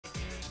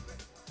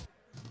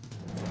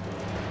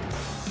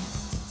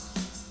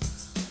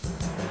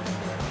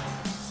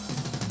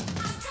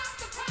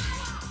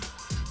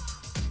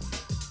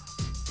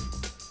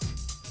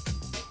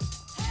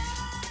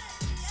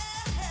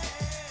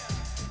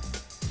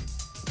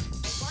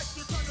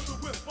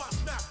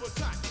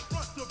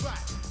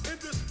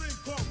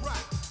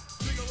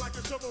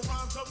Double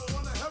rhyme, double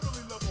on a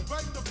heavenly level.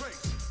 Bang the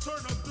bass, turn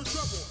up the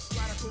treble.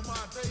 Radical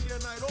mind, day and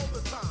night, all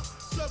the time.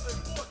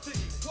 714,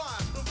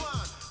 wide the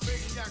line.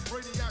 Maniac,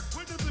 radiac,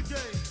 winning the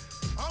game.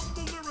 I'm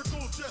the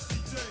lyrical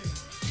Jesse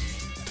James.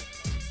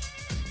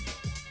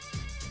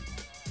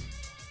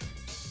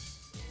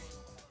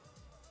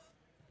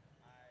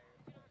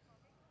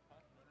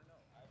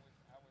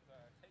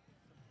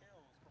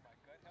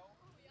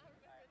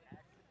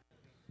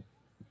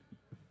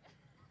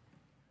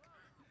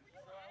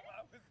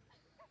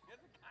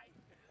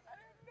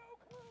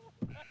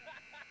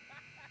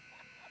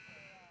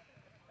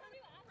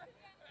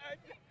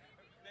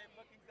 They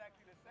look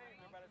exactly the same.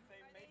 They're by the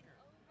same maker.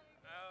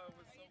 Oh, it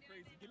was so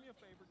crazy. Give me a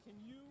favor. Can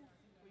you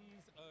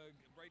please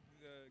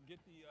get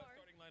the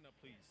starting lineup,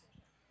 please?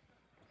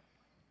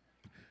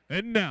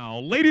 And now,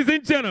 ladies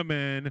and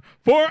gentlemen,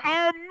 for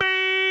our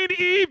main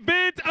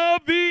event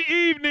of the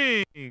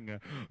evening,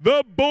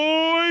 the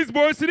boys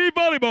varsity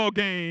volleyball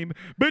game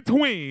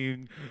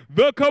between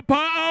the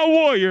Kapaa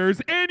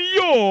Warriors and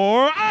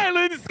your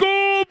Island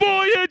School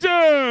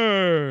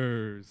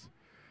Voyagers.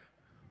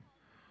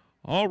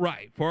 All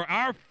right, for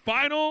our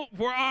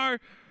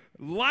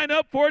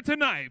lineup for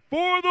tonight,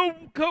 for the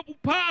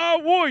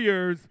Kapaa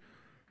Warriors,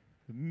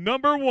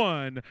 number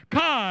 1,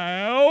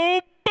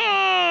 Kyle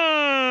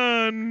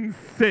Bonsitz.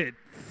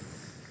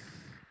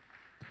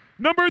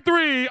 Number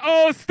 3,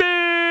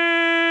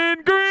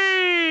 Austin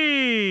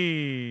Green.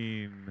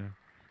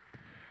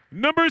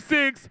 Number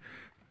 6,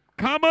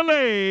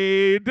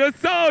 Kamale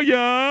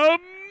Dasalya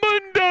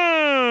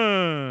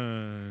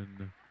Mundan.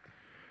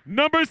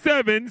 Number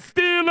 7,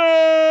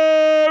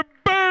 Steeler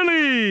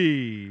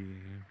Burley.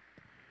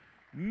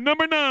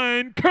 Number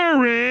 9,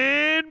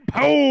 Curran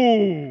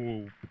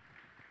Pope.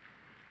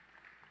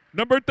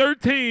 Number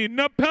 13,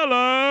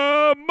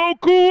 Napela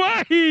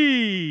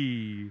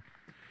Mokuahi.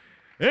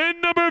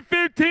 And number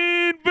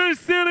 15,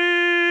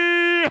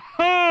 Vasily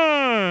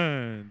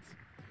Hunt.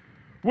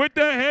 With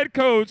the head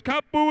coach,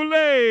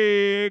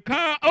 Kapule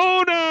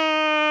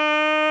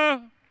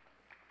Kaona.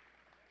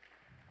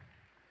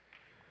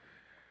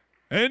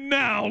 And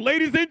now,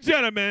 ladies and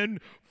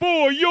gentlemen,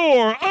 for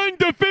your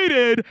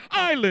undefeated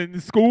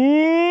Island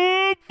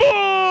School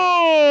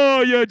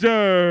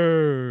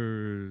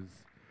Voyagers.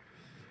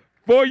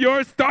 For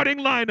your starting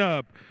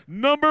lineup,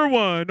 number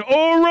 1,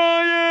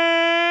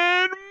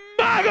 Orion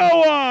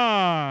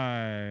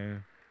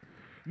Magawai.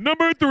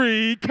 Number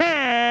 3,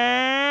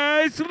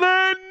 Cash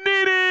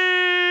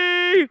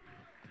Lanini.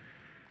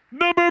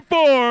 Number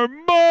 4,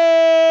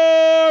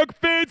 Mark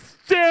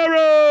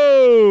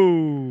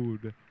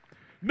Fitzgerald.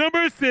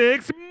 Number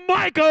 6,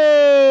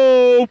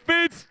 Michael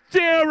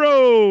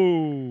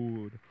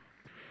Fitzgerald.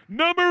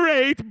 Number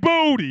 8,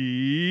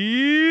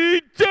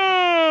 Bodie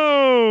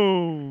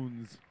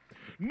Jones.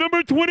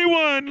 Number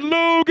 21,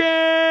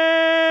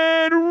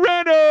 Logan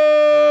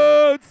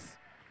Reynolds.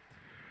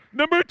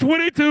 Number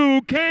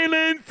 22,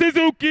 Kaylin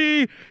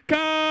Suzuki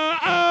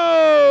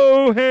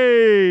Kaohe.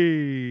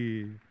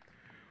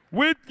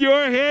 With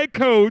your head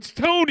coach,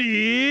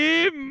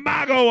 Tony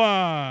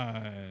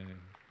Magawai.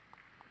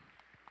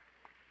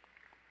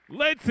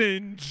 Let's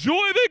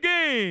enjoy the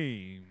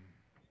game.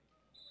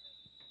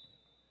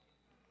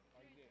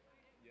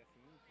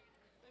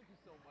 Thank you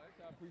so much.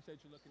 I appreciate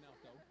you looking out,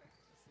 though.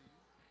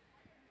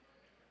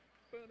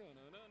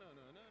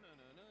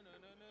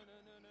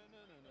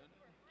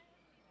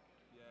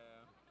 Yeah.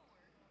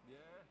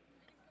 Yeah.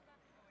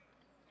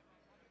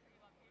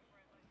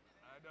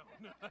 I don't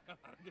know. I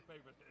don't get paid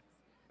for this.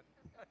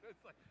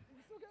 It's like, you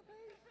still got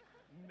paid?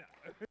 No.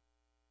 I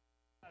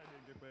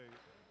didn't get paid.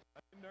 I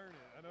didn't earn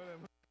it. I know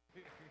that.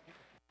 Yeah.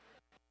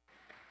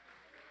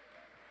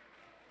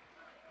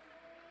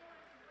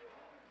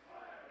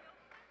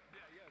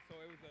 So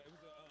it was a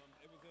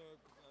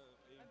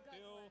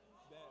pill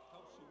that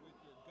helps you with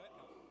your gut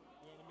health.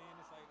 You know what I mean?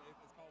 It's like it's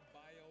called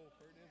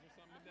biofertins or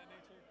something of that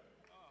nature.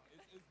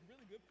 It's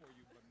really good for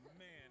you, but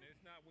man,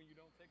 it's not when you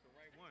don't take the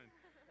right one.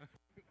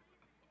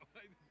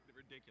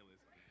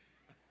 Ridiculous.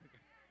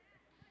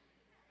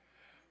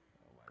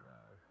 Oh my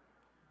God.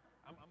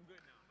 I'm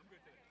good now. I'm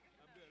good today.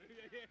 I'm good.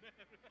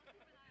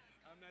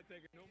 I'm not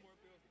taking no more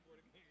pills before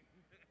the game.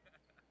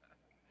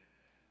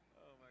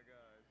 Oh my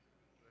gosh.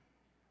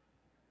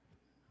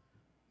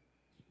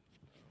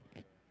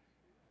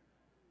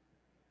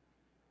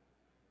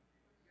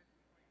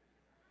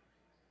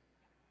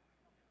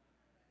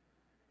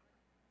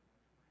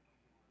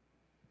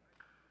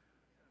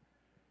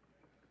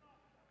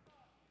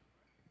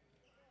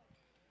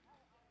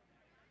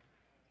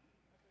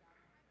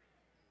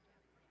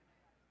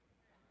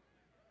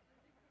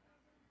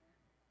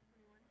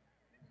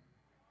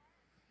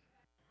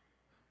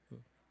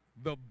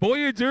 The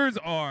Voyagers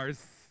are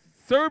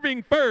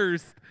serving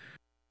first.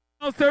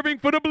 Now serving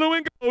for the blue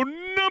and gold,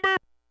 number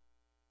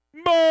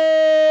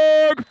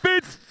Mark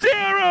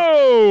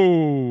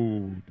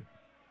Fitzgerald.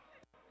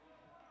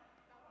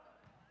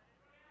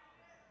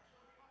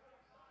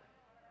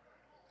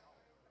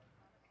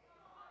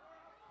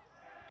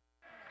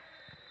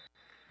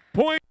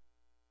 Point.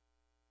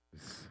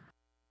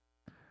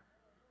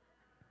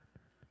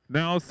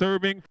 Now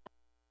serving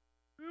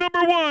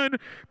number 1,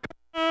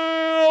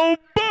 Kyle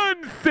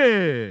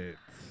Bunset.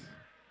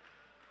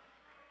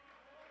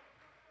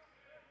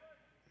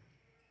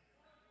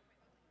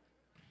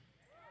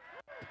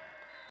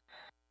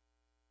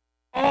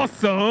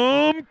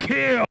 Awesome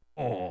kill.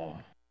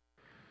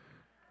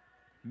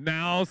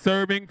 Now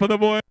serving for the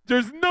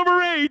Voyagers,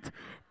 number 8,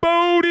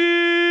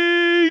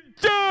 Bodie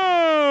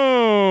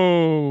Jones.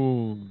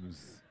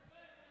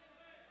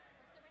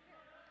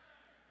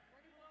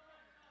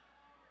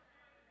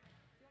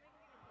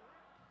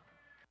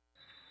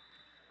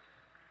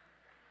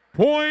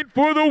 Point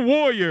for the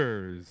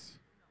Warriors.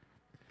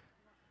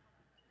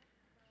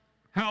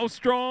 How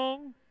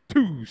strong?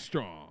 Too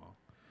strong.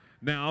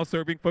 Now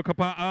serving for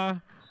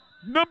Kapaa,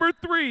 number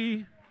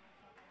 3,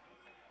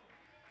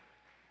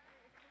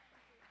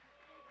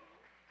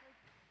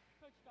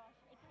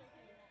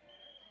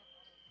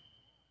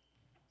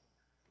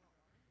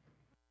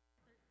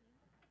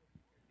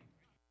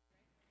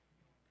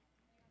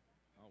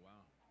 Oh,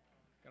 wow.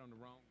 Got on the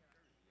wrong.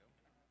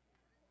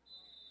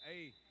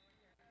 Hey.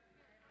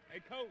 Hey,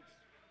 coach.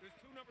 There's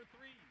 2 number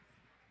 3s.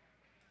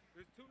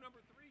 There's 2 number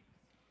 3s.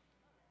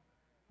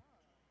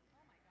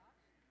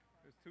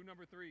 There's 2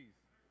 number 3s.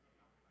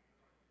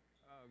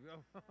 Oh,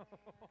 no.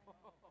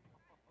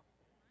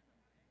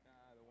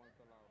 The one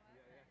fell off.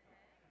 Yeah.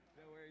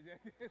 No worries.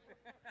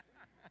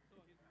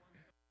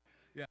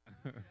 yeah.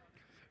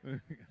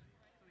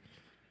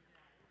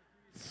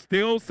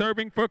 Still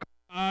serving for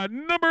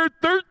number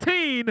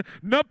 13,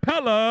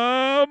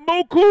 Napela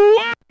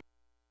Mokua.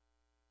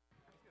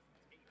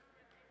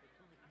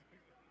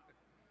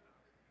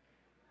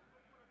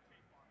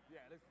 Yeah,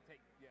 let's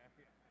take. Yeah.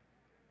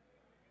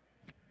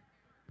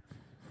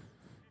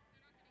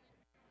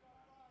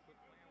 Quit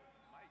playing with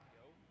the mic,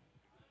 yo.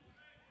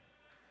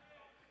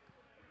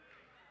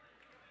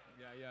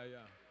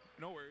 Yeah.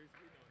 No worries.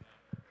 We know now.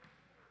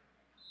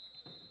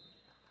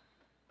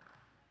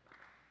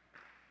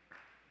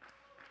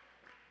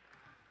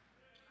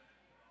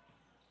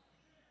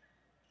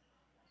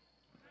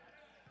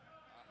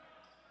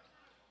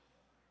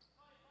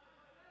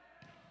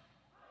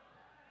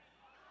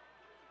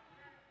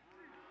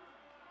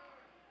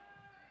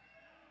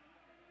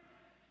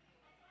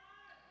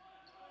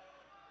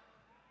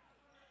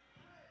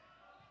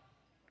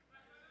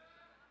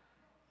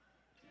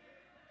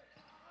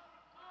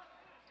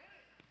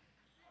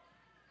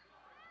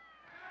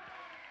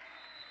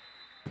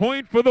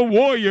 Point for the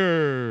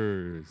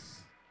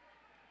Warriors.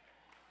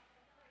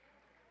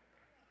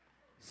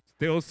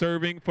 Still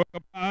serving for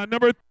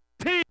number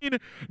 13,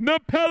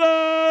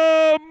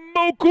 Napela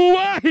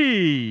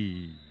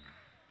Mokuahi.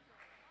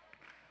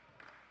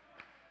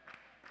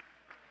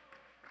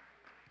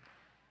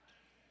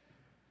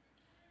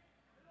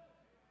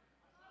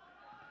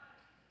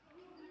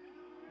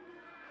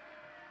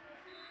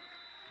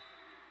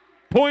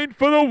 Point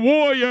for the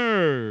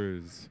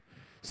Warriors.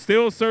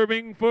 Still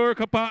serving for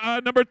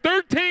Kapaa, number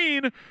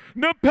 13,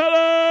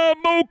 Napela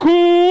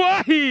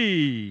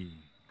Mokuahi.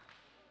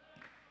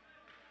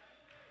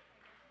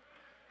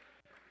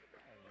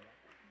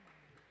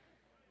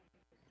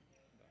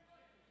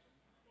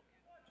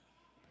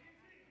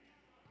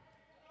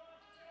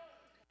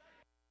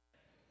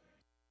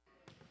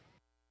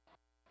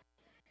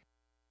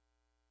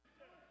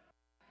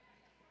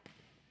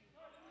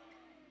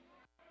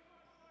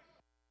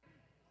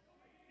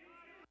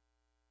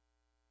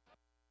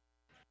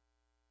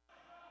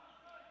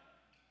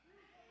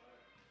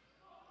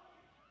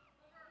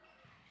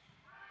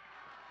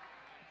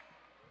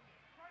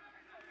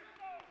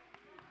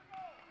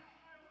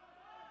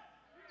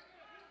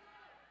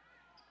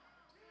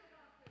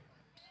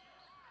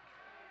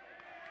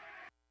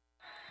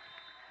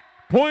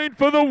 Point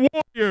for the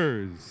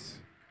Warriors.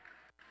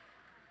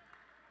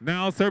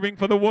 Now serving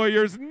for the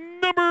Warriors,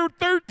 number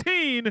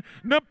 13,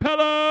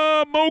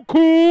 Napela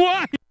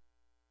Mokuahi.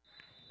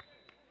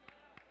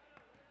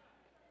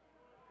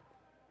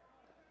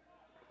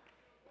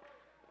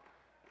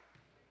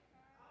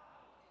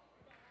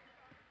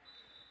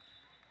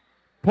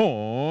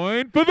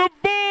 Point for the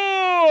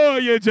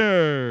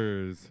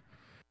Voyagers.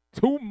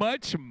 Too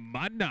much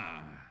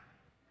mana.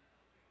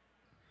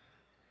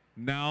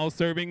 Now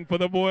serving for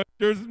the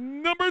Voyagers,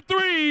 number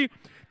 3,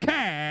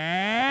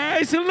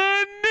 Cash Lanini.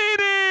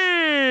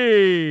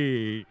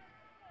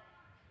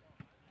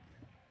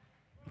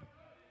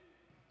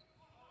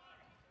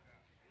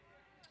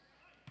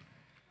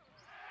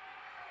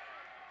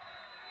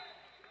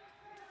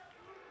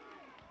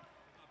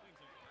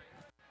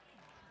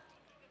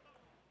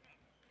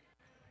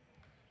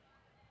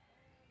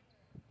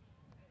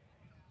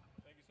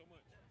 Thank you so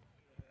much.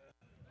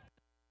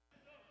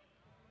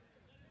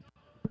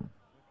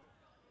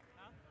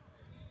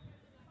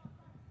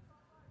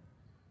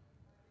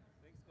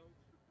 Thanks, coach.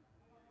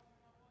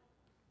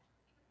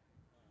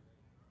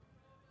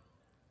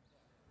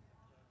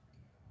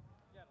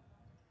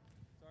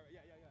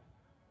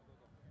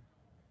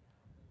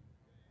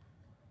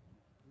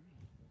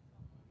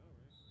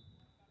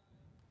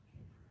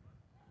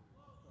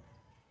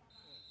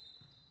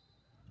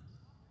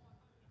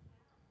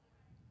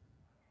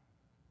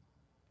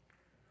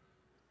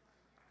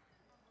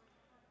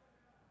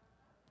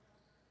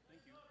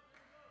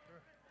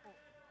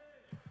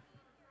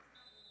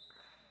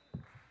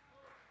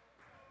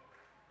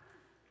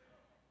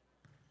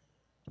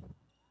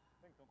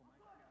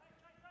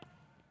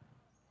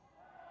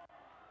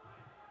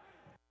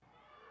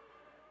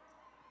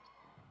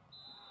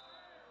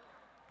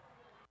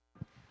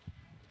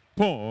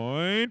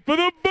 Point for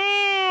the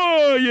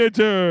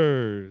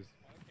Voyagers.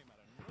 That came out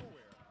of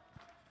nowhere.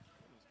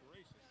 Goodness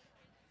gracious.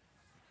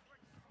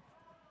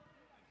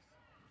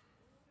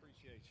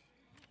 Appreciate you.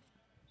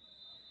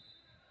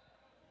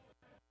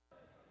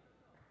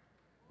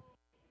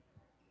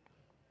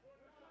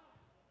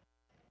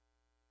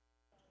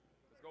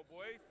 Let's go,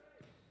 boys.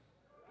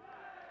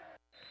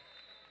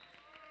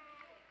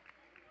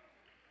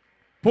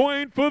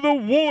 Point for the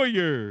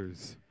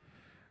Warriors.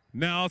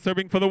 Now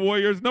serving for the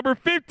Warriors, number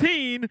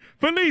 15,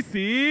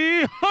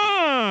 Felicie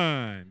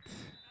Hunt.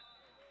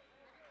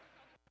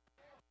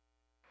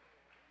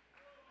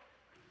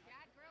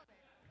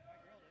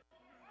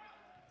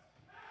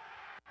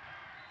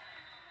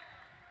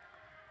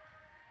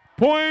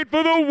 Point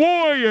for the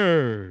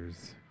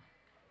Warriors.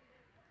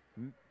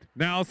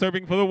 Now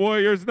serving for the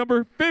Warriors,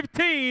 number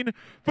 15,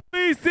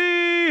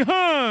 Felicie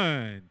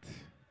Hunt.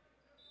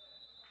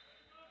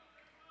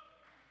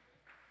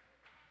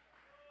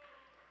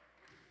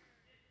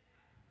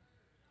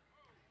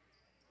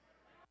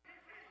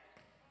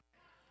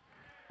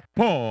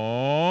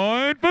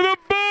 Point for the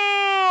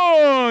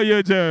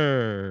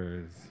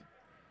Voyagers.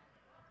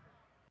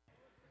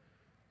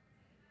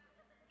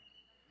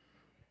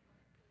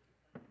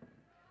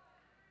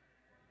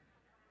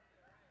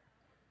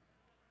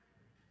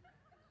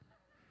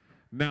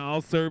 Now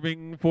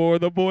serving for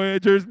the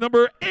Voyagers,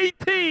 number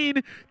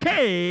 18,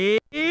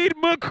 Kate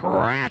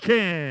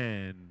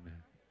McCracken.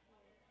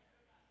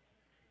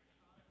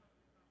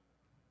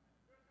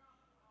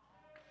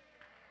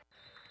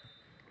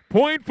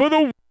 Point for the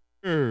Warriors.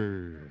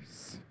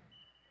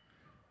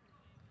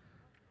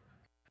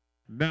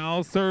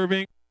 Now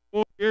serving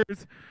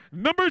Warriors,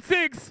 number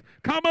 6,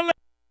 Kamala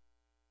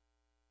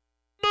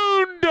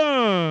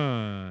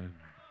Moondon.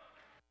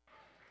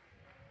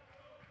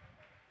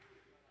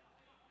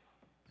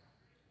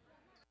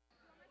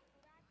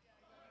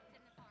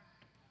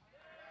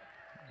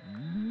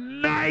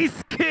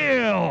 Nice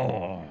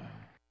kill.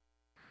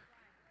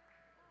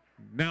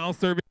 Now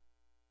serving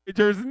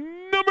Rangers,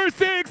 number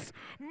 6,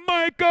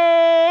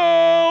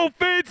 Michael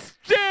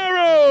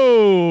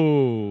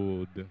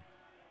Fitzgerald.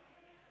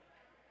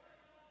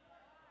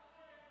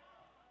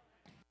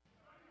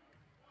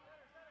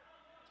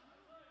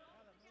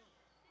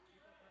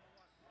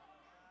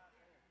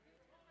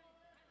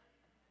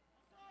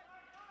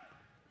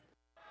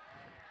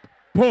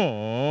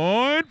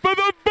 Point for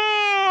the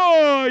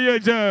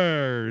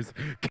Voyagers.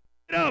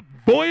 Get up,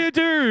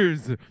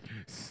 Voyagers.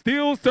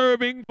 Still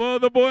serving for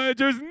the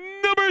Voyagers,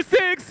 number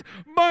 6,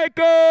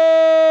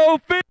 Michael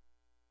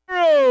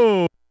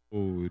Fitzgerald.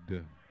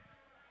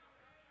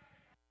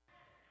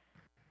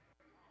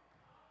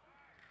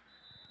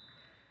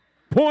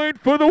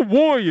 Point for the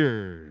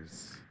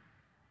Warriors.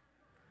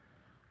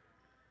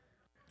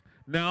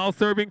 Now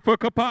serving for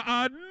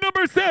Kapaa,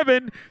 number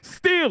 7,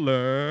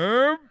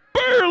 Steeler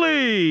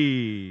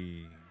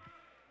Burley.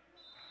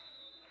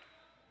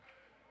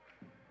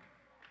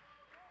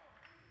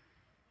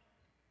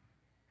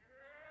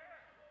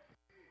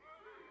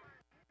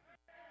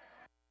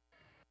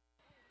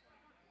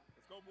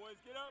 Let's go, boys.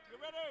 Get up. Get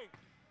ready.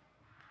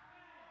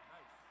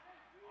 Nice.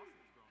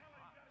 Austin's grown a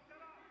lot.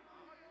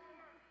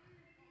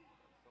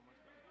 So much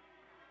better.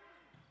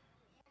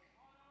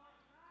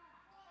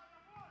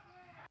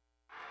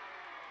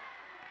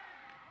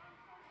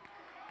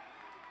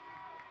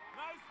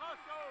 Nice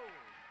hustle.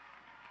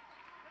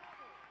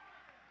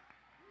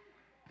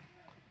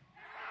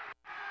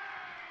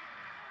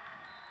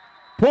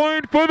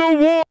 Point for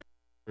the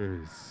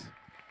Warriors.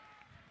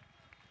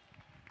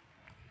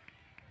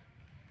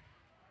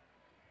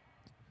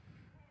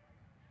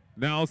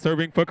 Now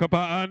serving for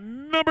Kapaa,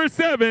 number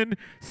 7,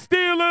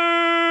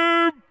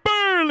 Steeler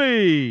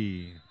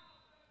Burley.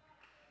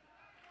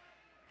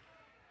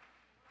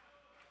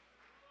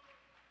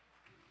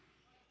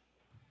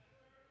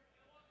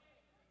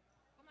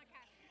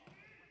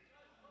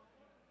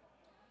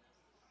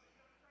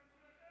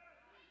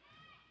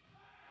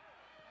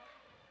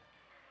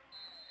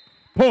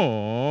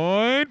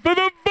 Point for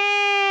the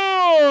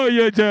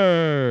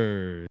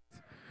Voyagers.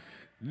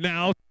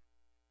 Now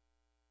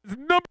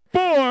number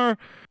 4,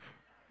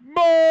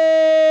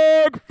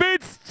 Mark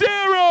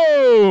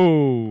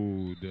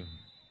Fitzgerald.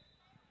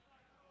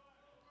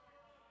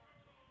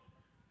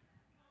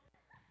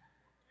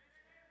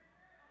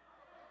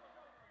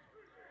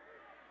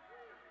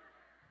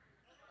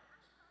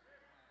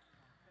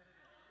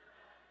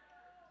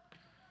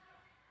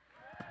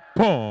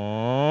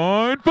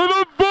 Point for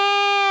the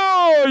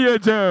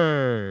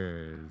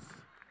Voyagers.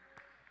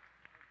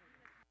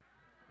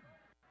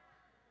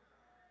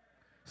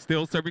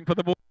 Still serving for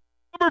the Voyagers.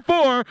 Number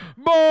 4,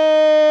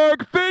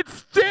 Mark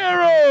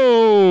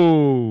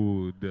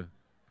Fitzgerald.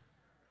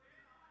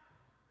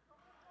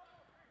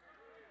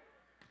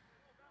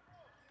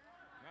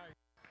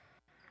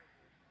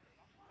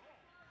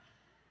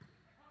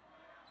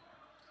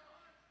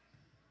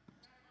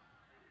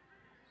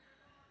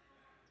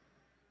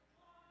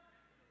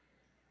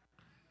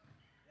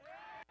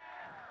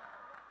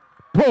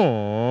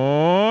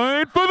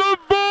 Point for the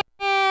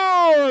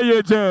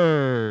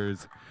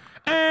Voyagers.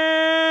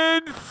 And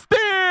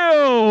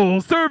Now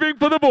serving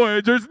for the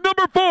Voyagers,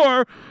 number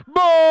 4,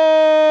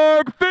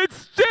 Mark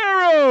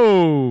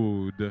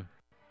Fitzgerald.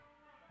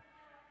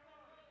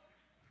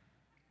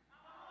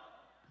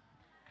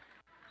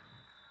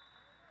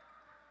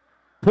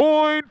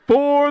 Point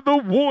for the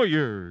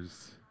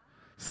Warriors.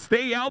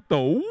 Stay out the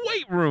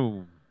weight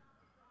room.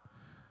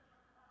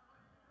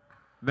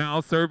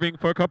 Now serving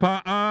for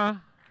Kapaa.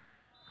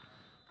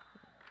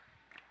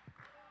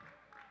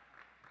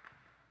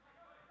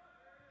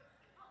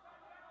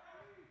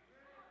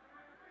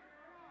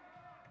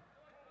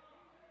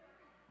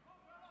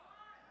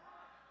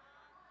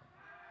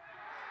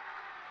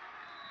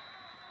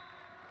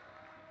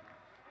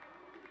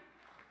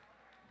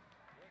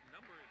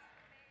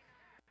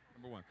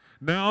 Number 1.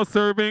 Now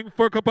serving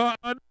for Kapaa,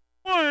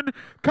 1,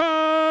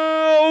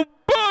 Kyle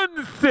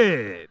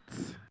Bunsit.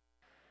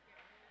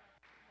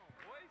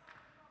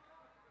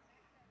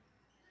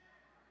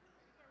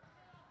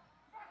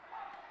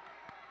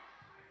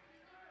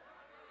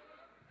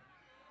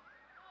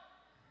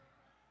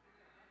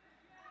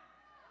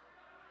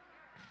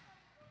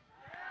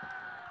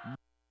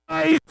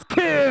 Nice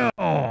kill.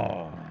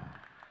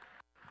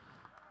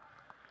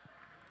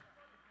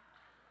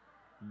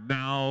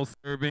 Now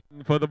serving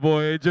for the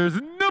Voyagers,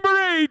 number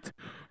 8,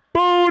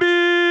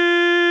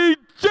 Bodie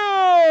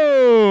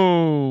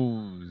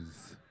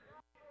Jones.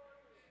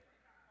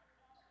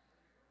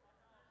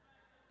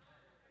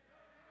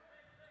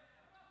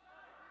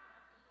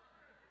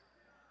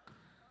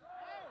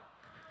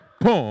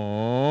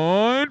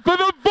 Point for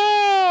the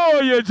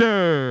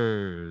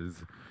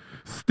Voyagers.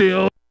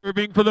 Still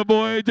serving for the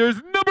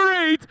Voyagers, number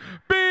 8,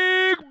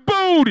 Big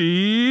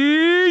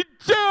Bodie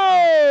Jones.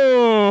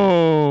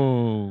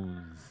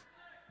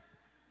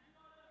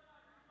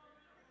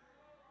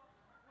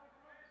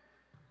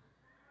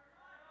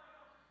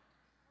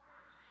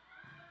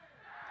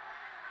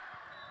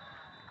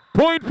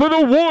 Point for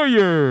the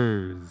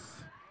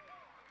Warriors.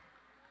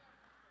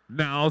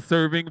 Now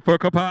serving for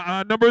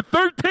Kapaa, number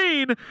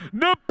 13,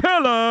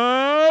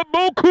 Napela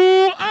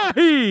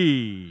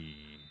Mokuahi.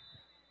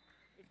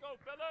 Let's go,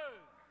 fellas.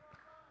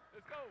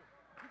 Let's go.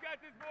 You got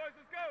this, boys.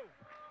 Let's go.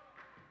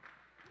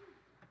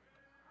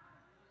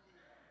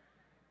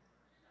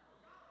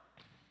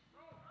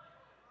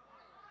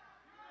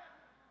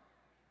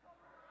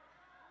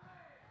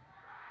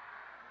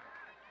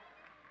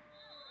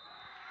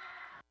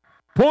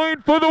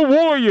 Point for the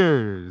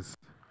Warriors.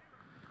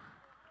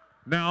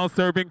 Now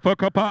serving for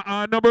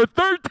Kapaa, number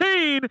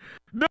 13,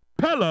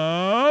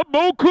 Napela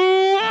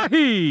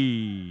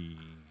Mokuahi.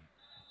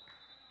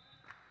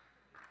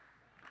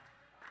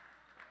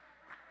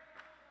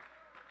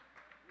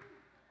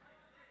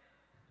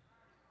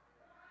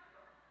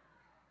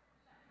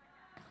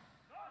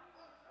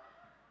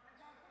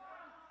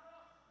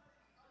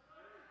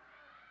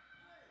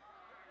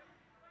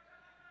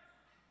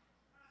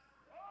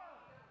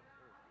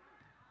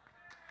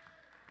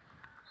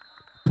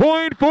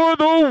 Point for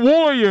the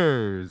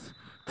Warriors.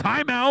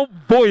 Timeout,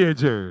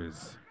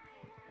 Voyagers.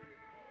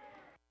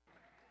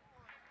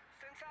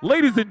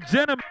 Ladies and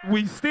gentlemen,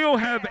 we still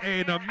have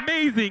an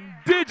amazing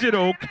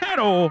digital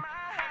kettle.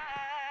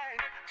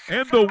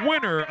 And the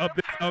winner of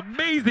this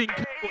amazing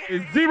kettle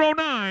is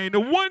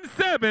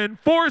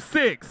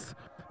 091746.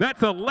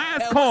 That's a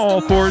last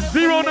call for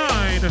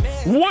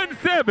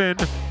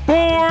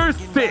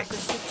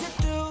 091746.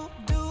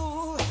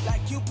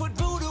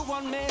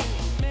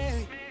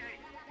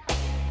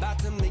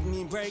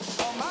 Break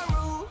all my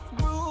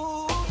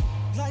rules,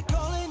 like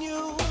calling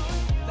you.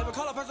 Never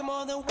call a person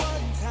more than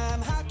one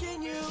time. How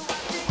can you?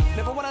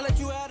 Never wanna let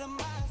you out of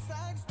my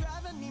sight. It's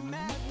driving me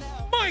mad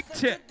now. Mic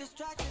check.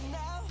 Distraction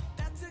now.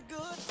 That's a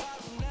good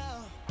problem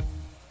now.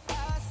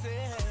 I say,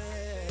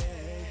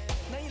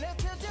 now you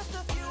left here just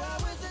a few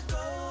hours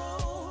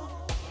ago,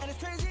 and it's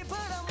crazy, but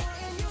I'm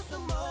wanting you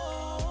some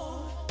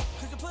more.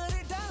 'Cause you put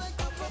it down like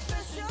a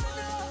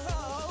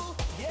professional.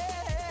 Yeah.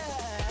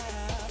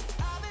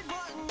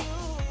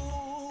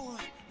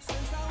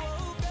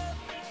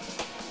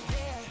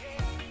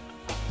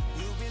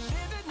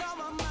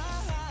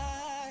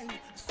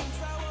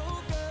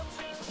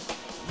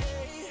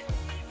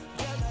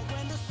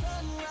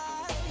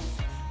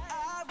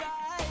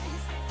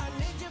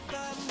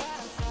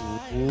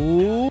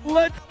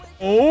 Let's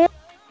go,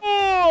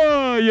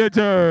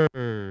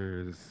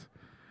 Voyagers.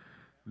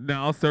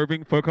 Now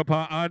serving for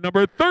Kapaa,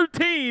 number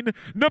 13,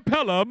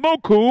 Napela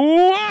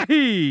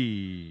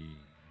Mokuahi.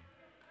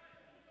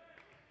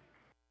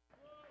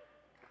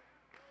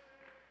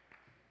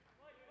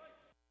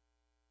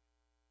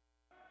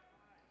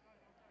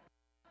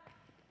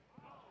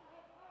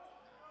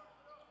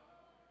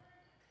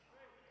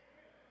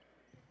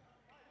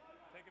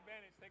 Take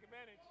advantage. Take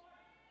advantage.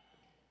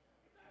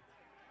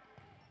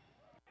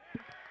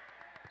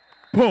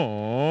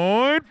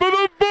 Point for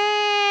the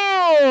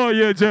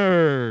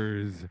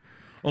Voyagers.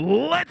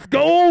 Let's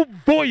go,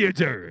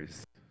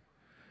 Voyagers.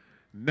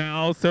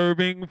 Now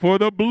serving for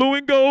the blue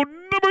and gold,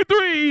 number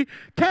 3,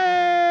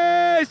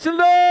 Cash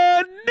Lanini.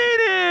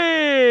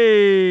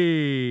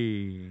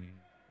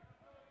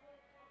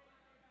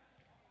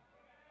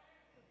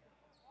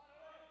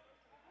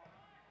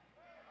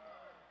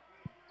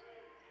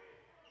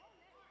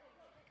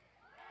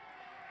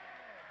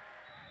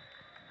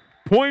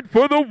 Point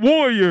for the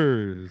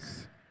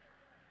Warriors.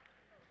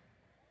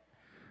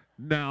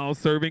 Now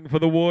serving for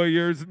the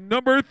Warriors,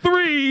 number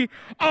 3,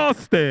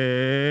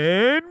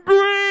 Austin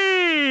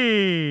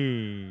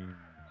Green.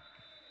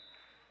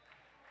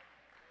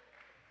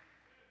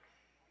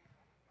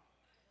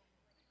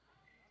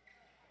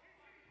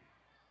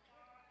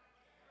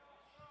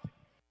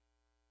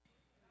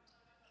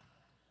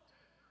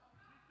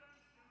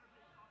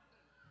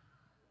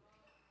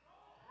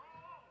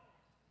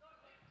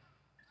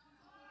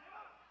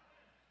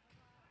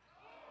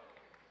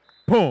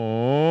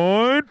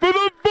 Point for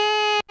the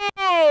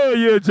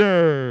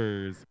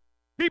Voyagers.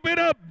 Keep it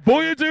up,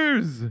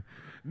 Voyagers.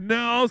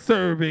 Now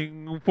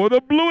serving for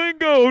the blue and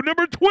gold,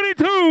 number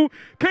 22,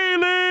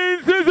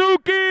 Kaylin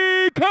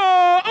Suzuki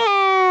Kaohe.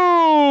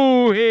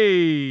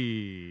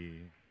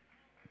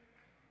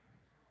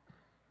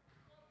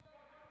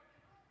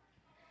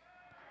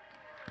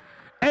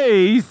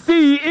 ACE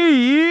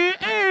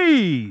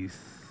Ace.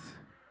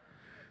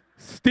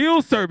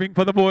 Still serving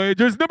for the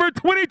Voyagers, number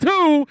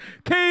 22,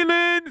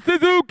 Kaylin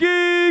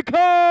Suzuki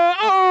Kaohe.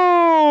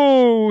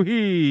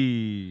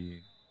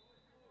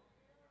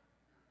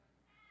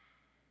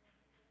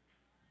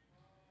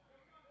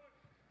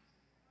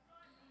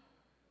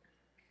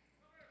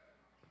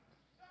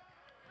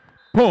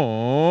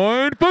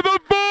 Point for the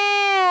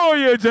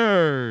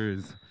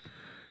Voyagers.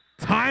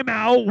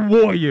 Timeout,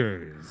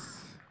 Warriors.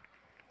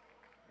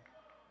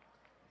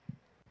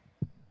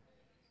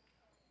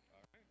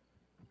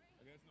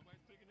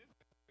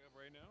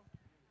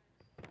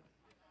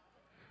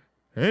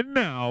 And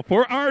now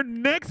for our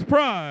next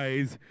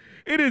prize,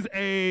 it is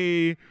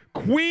a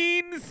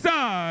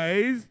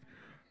queen-size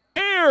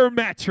air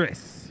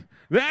mattress.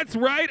 That's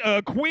right,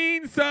 a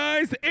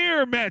queen-size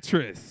air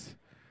mattress.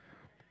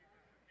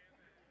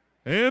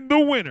 And the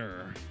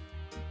winner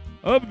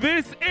of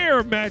this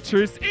air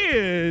mattress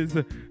is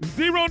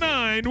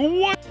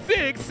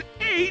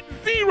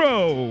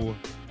 091680.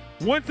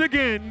 Once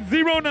again,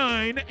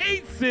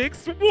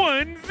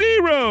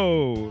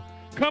 098610.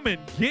 Come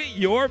and get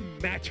your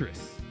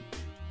mattress.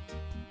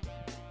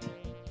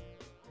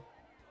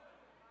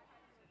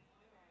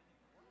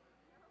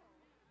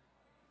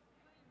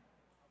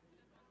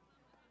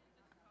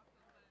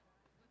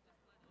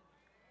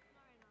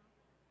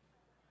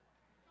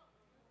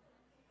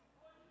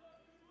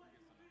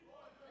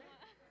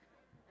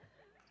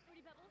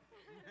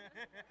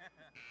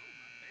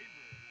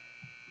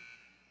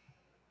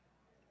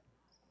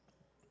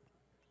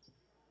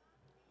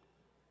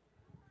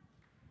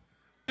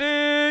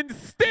 And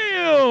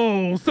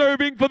still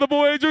serving for the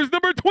Voyagers,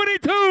 number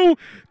 22,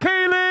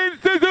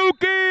 Kaylin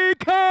Suzuki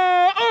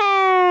Kaohe.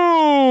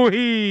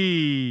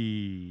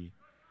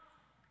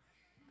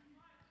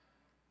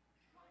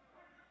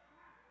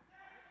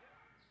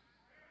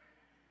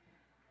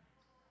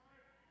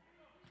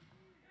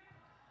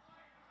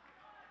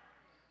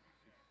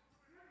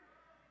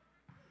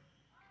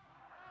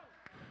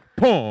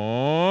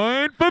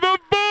 Point for the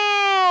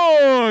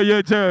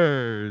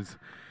Voyagers.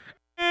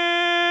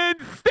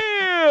 And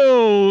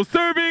still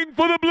serving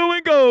for the blue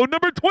and gold,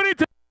 number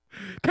 22,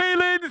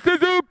 Kaylin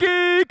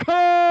Suzuki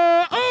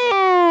Kaohe.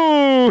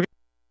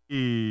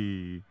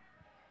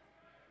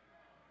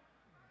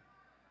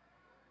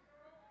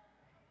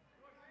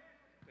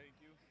 Thank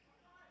you.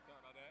 Sorry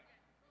about that.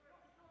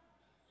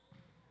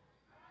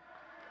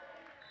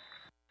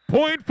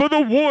 Point for the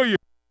Warriors.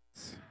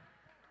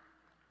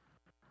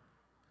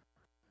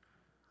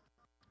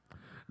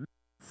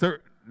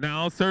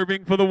 Now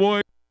serving for the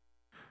Warriors,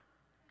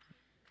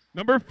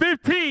 number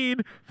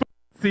 15,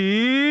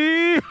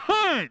 Varsity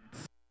Hunt.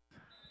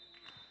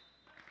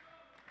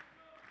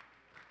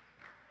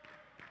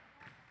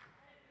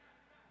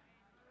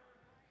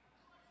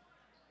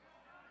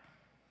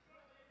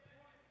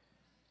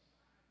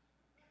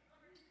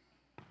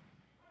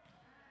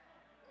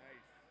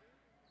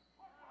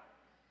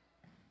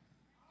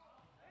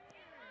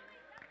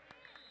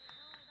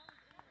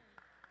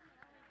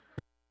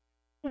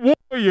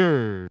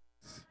 Warriors.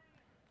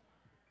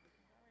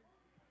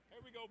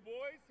 Here we go,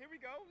 boys. Here we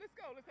go. Let's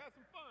go. Let's have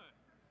some fun.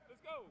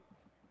 Let's go.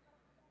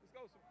 Let's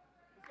go.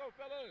 Let's go,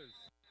 fellas.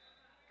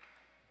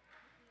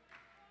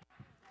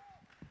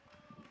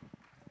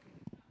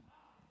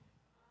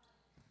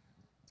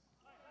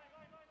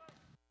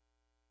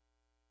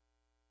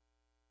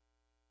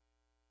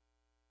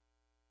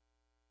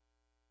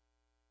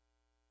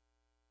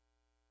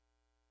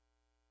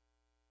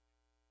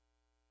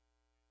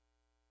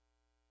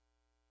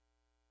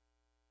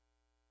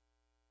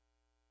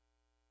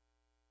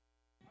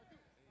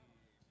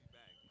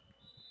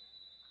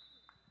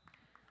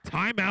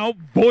 Timeout,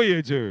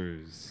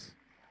 Voyagers.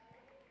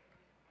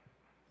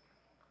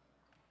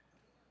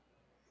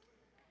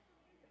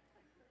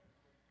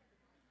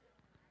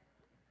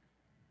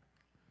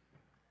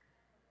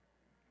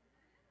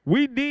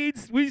 We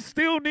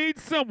still need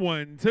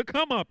someone to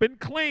come up and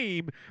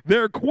claim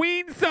their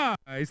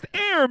queen-sized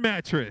air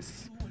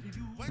mattress.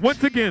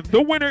 Once again,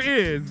 the winner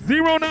is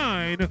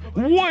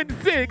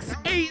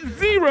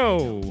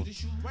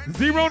 091680.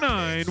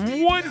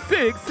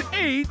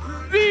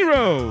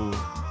 091680.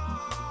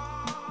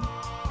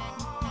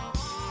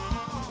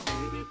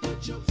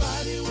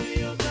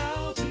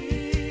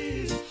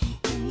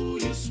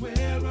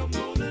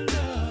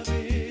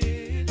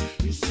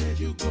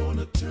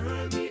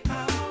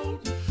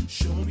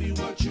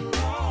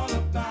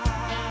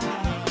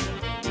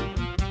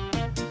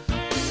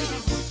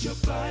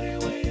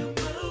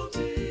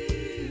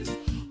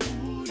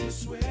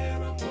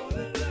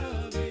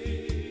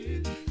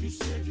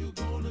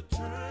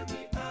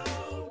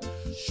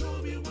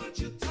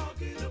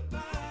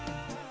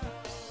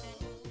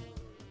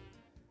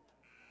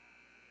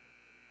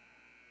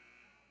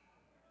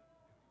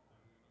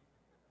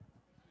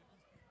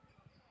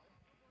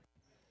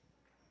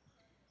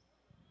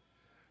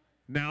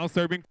 Now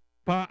serving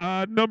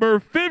number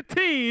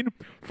 15,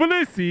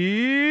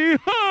 Felicity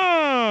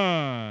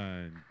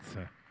Hunt.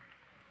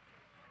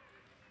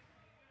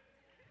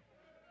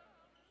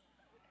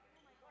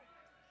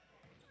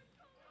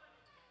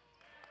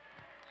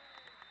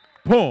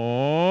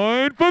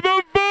 Point for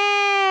the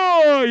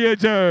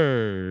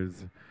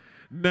Voyagers.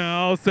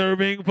 Now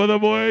serving for the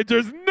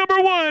Voyagers,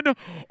 number 1,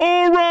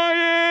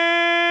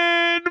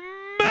 Orion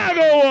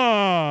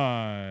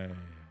Magawai.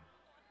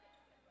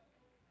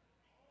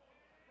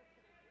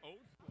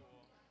 Old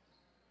school.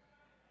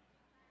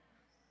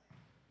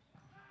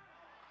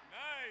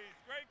 Nice.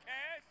 Great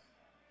catch.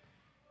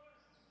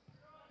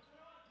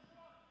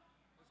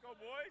 Let's go,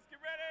 boys. Get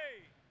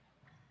ready.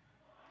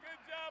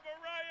 Good job,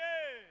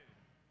 Orion.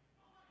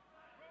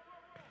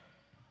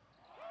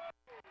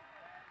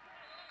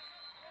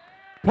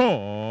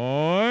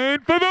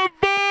 Point for the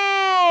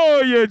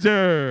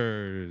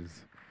Voyagers.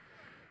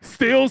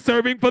 Still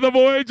serving for the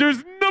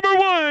Voyagers, number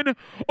 1,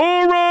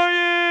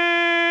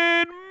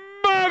 Orion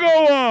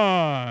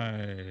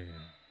Magawai.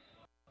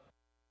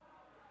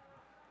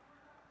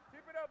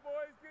 Keep it up,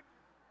 boys.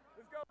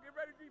 Let's go. Get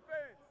ready,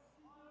 defense.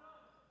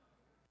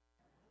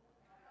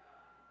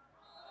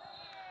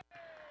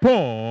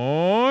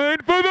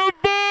 Point for the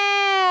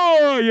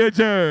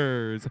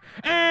Voyagers.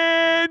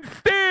 And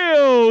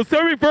still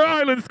serving for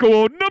Island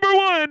School, number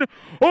 1,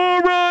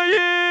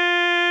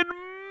 Orion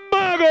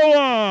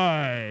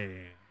Magawai.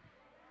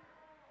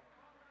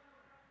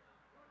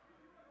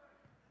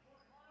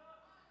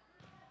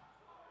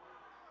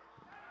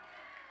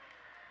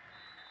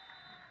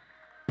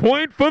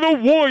 Point for the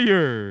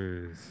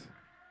Warriors.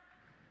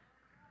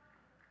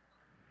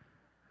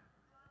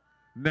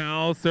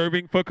 Now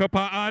serving for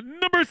Kapaa,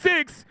 number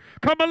 6,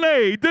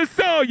 Kamale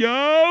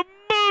Desalia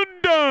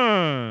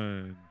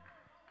Mundan.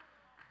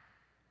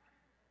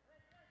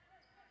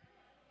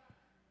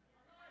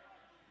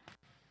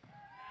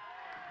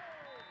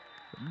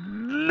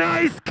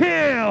 Nice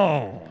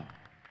kill.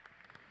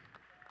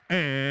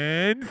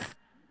 And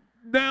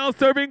now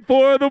serving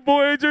for the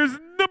Voyagers,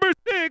 number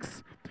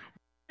 6,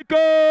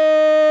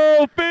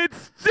 Michael Fitzgerald.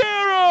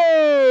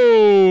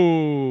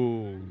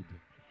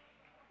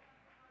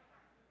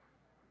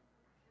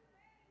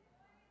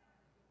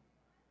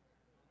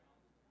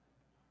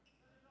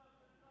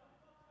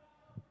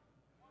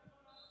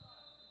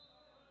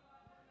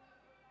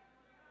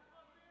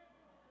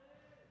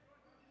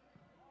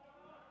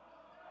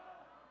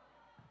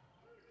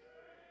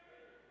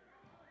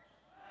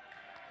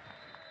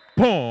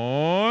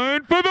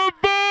 Point for the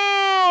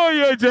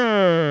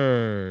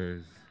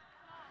Voyagers.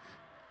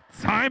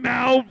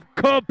 Timeout,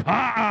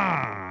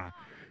 Kapaa.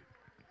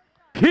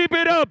 Keep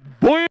it up,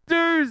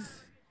 Voyagers.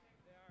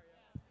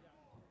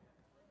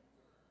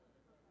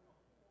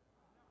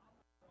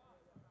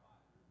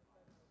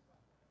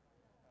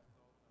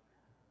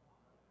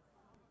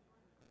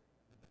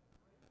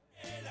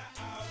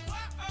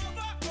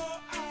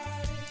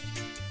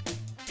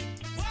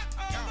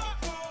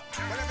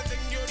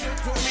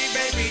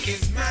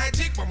 It's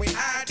magic when we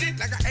add it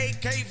like an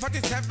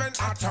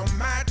AK-47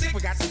 automatic.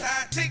 We got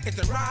static, it's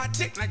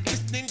erotic, like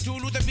listening to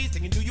Luther B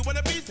singing. Do you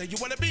wanna be? Say you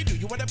wanna be. Do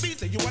you wanna be?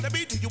 Say you wanna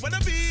be. Do you wanna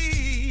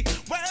be?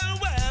 Well,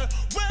 well,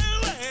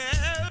 well,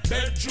 well.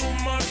 Bedroom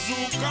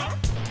Mazooka.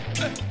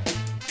 Hey.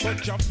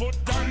 Put your foot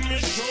on my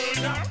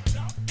shoulder.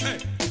 Hey.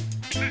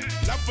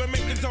 Love will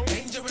make it so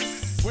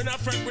dangerous. We're not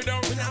friends, we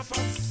don't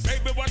fuss.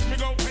 Baby, watch me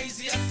go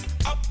craziest.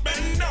 Up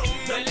and down.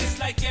 Well, it's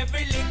like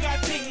every liquor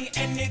thing,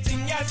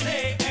 anything you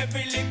say,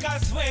 every liquor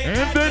sway.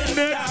 And the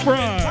next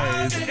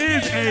prize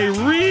is a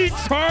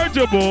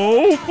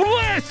rechargeable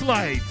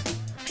flashlight.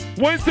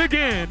 Once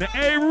again,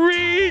 a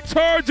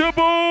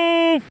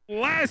rechargeable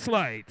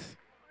flashlight.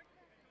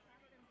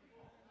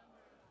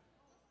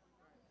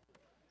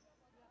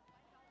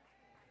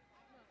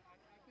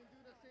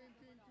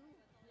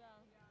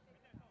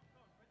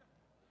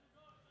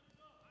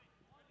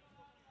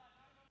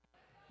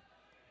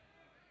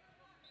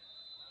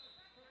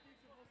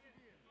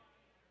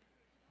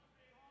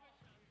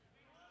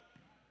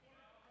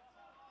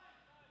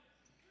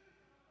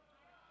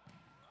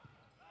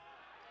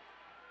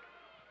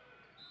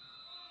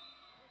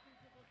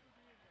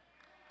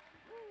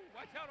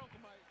 Watch out, Uncle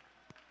Mike.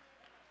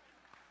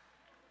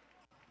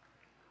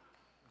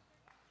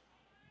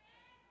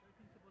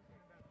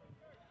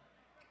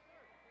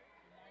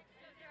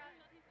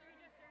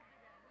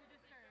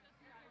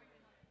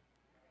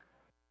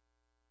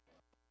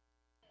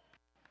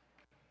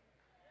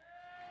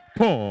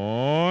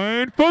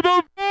 Point for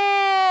the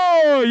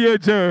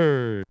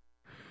Voyagers.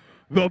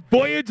 The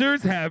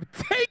Voyagers have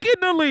taken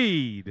the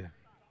lead.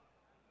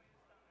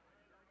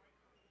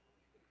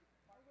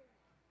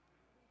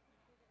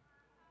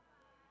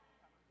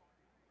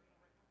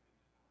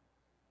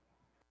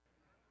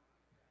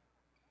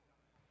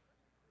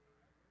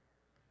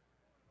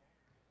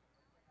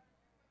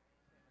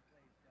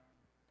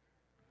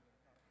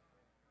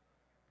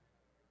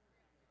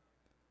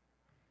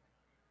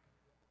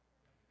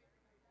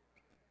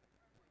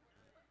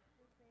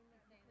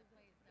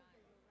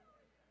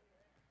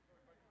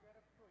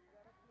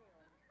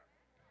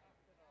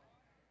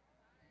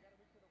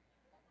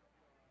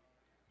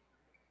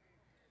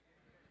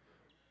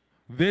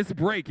 This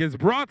break is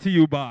brought to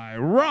you by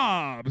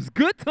Rob's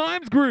Good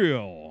Times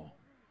Grill.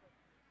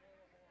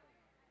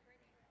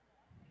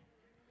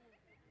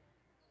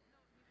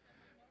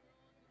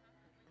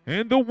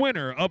 And the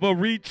winner of a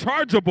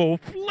rechargeable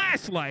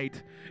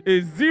flashlight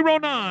is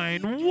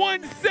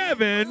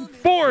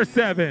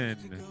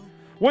 091747.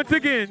 Once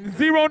again,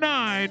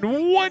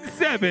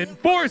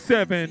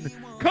 091747.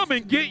 Come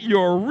and get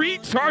your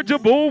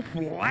rechargeable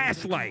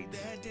flashlight.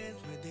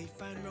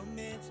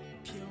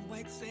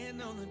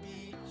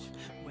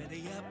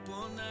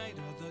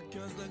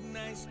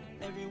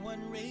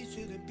 Everyone raised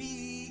to the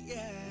beat,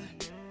 yeah.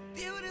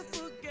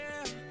 Beautiful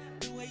girl,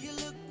 the way you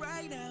look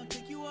right now,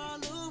 take you all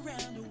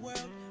around the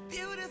world.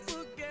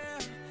 Beautiful girl,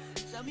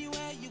 tell me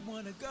where you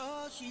wanna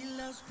go. She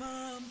loves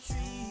palm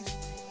trees,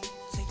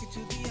 take her to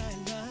the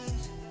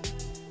islands.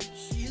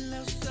 She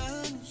loves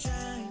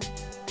sunshine,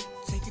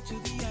 take her to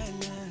the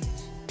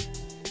islands.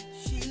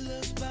 She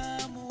loves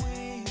palm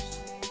waves,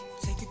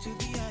 take her to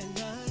the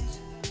islands.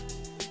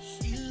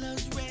 She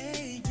loves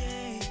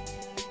reggae,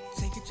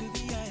 take her to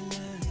the islands.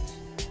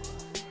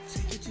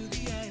 To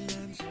the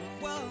islands,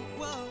 whoa,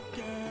 whoa,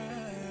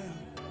 girl.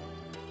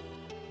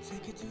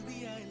 Take it to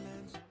the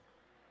islands.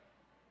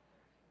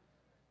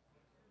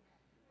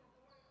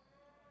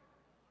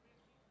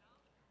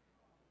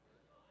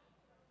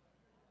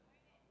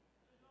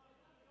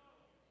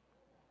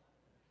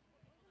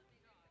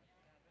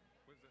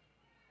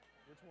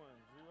 Which one?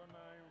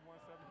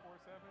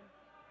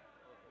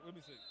 091747? Let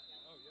me see.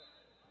 Oh, yeah.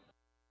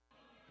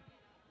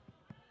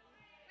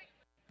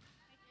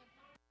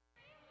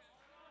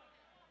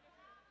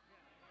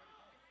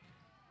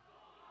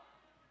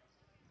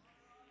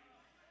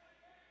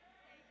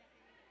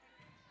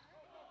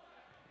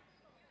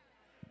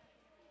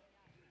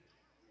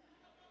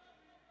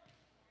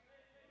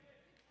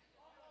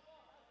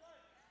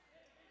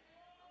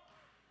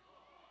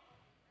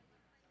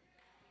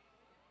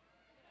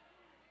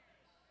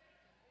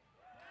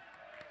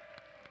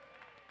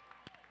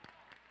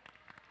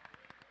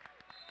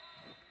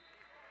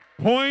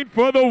 Point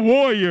for the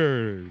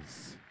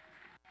Warriors.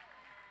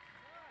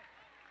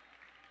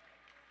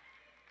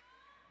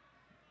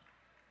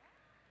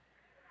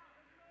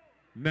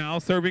 Now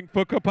serving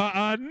for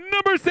Kapaa,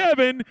 number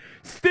 7,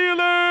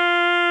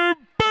 Steeler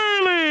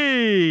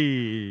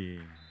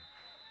Burley.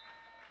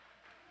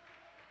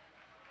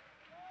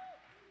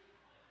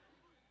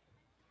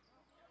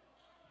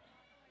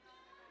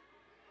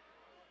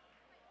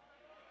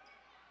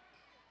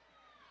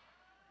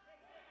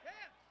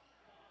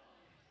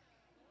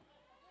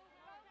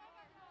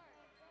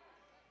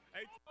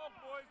 Hey, talk,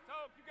 boys,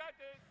 talk. You got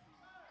this.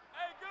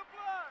 Hey, good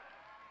block.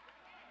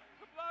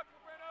 Good block for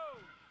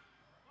Breno.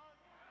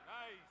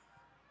 Nice.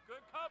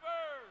 Good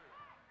cover.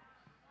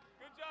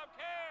 Good job,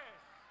 Cash.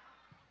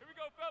 Here we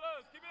go,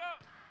 fellas. Keep it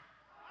up.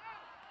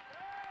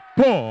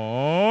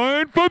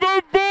 Point for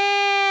the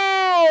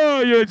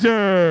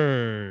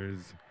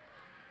Voyagers.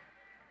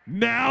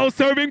 Now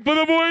serving for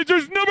the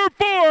Voyagers, number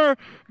 4,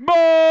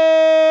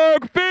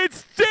 Mark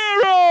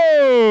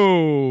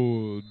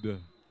Fitzgerald.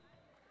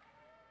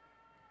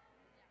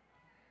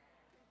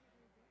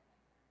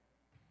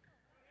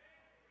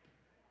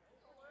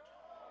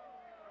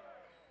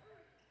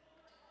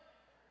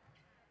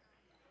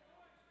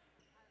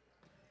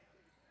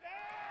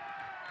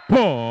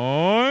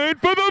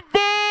 Point for the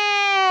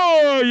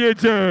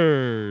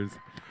Voyagers.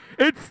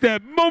 It's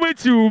that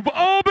moment you've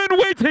all been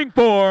waiting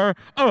for.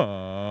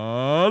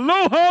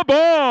 Aloha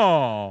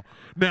ball.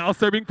 Now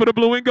serving for the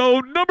blue and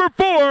gold, number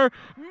 4,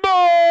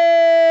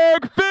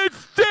 Mark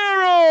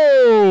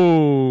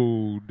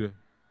Fitzgerald.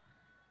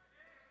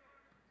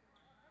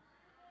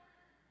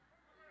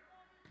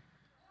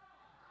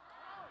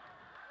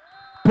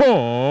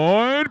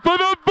 Point for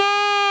the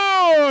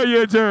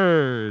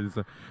Voyagers.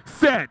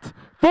 Set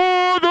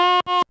for the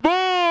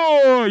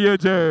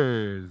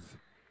Voyagers.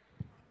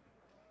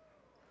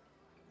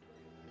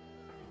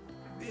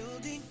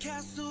 Building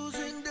castles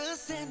in the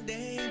sand,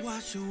 they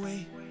wash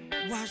away,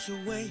 wash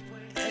away.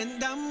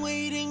 And I'm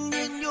waiting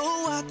in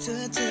your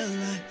water till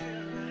I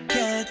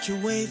catch a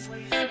wave.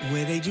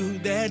 Where they do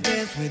their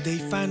dance, where they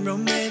find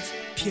romance.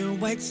 Pure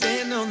white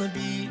sand on the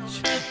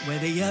beach, where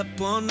they up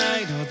all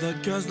night. All the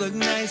girls look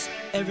nice,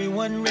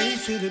 everyone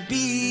raised to the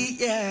beat,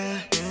 yeah.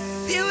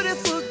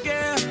 Beautiful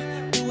girl,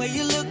 the way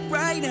you look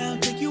right now,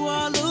 take you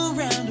all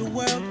around the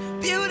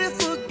world.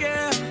 Beautiful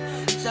girl,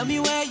 tell me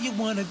where you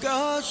wanna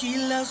go. She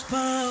loves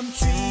palm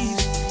trees,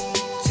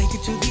 take her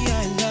to the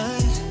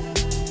islands.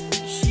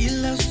 She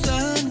loves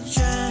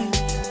sunshine,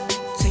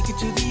 take her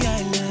to the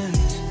islands.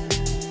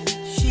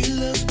 She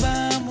loves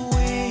palm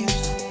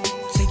waves,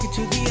 take her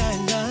to the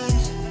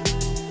islands.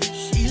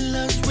 She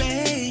loves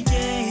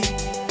reggae,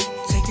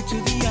 take her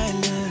to the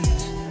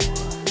islands.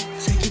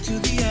 Take her to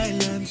the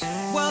islands.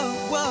 Whoa,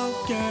 whoa,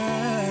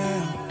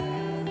 girl.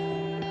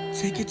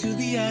 Take her to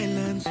the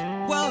islands.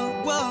 Whoa,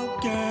 whoa,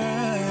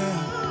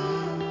 girl.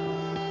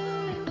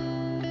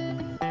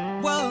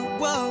 Whoa,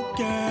 whoa,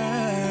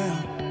 girl.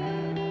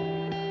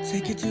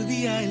 Take her to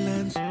the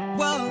islands.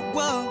 Whoa,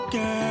 whoa,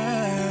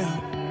 girl.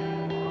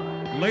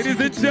 ladies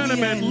and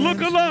gentlemen, look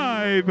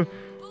alive.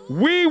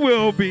 We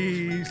will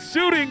be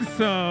shooting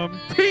some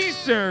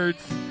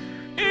t-shirts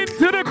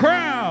into the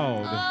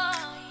crowd.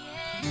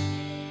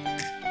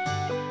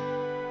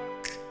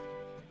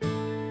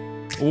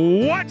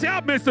 Watch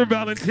out, Mr.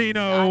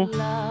 Valentino.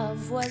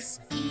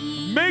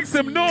 Make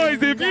some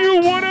noise if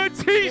you want a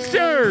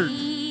t-shirt.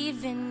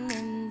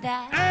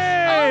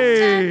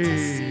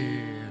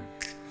 Hey.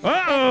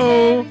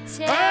 Uh-oh.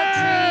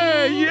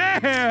 Hey,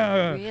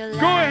 yeah.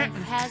 Go ahead.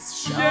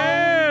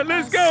 Yeah,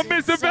 let's go,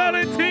 Mr.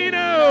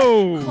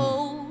 Valentino.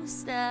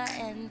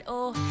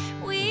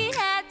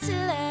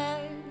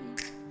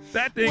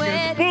 That thing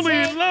is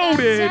fully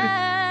loaded.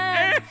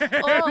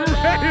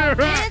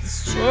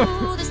 It's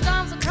true, the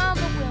storms will come,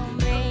 but we'll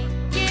make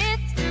it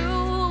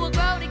through. We'll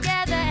grow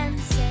together and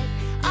set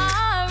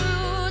our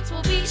roots.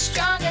 We'll be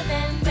stronger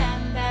than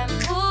bam,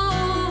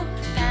 bamboo.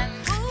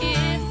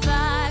 If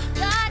I've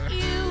got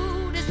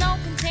you, there's no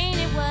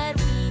containing what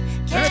we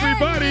can.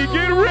 Everybody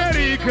get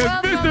ready, because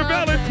Mr.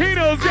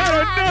 Valentino's got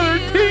another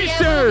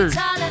t-shirt.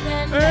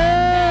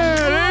 Hey,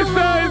 this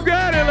side's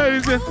got it,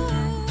 ladies and gentlemen.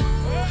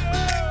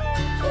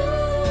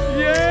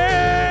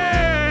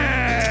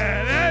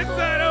 Yeah, that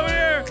side over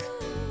here.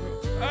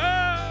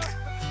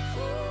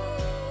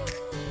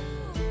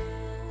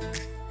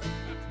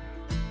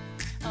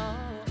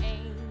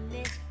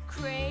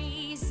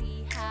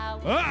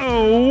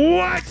 Uh-oh,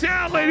 watch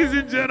out, ladies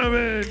and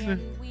gentlemen.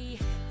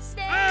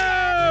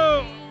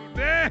 Oh,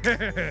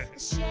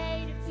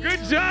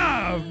 good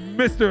job,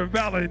 Mr.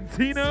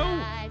 Valentino.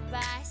 Side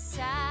by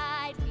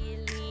side, we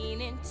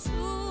lean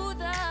into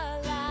the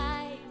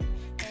light,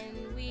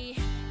 and we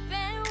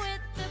bend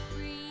with the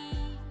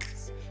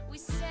breeze. We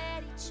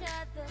set each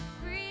other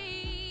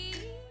free.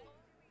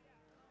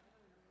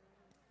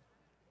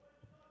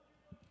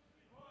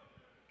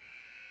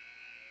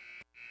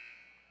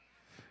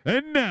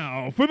 And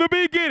now for the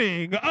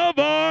beginning of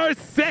our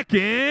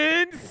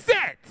second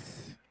set.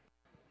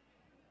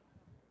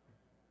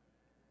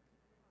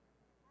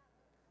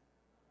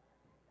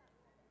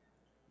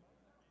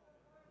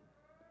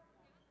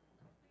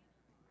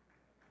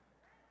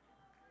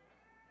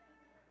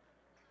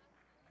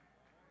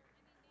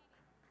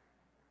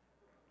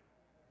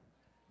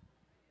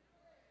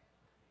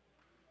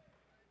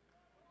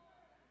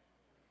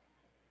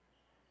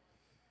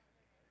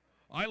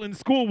 Island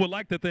School would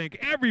like to thank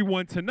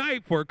everyone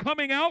tonight for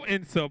coming out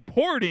and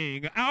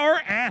supporting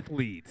our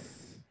athletes.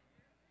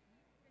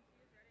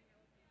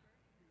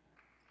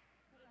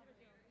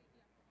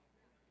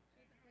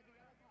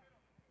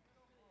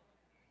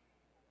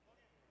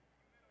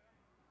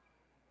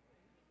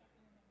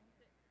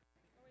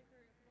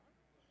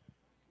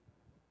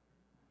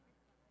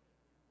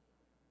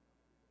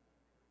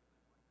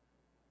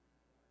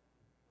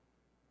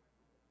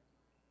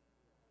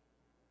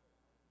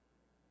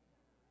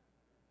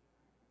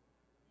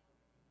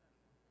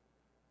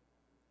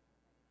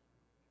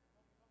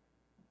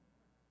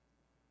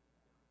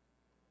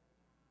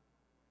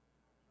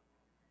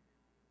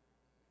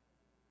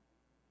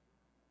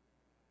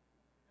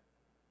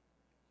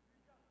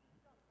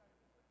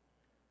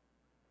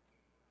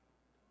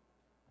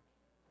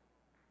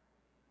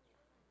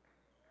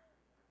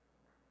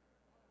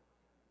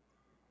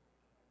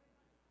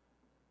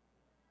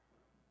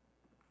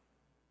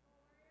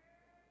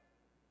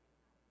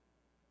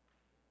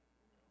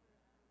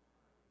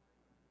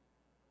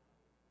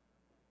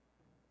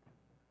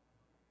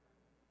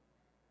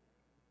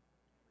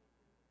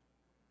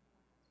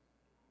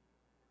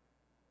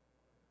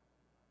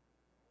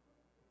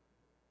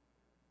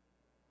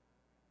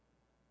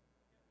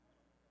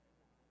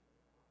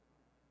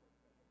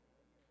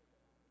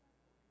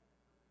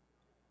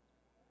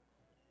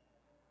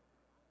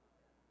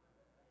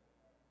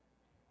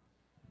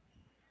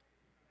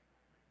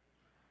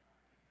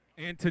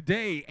 And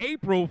today,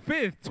 April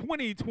 5th,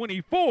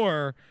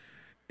 2024,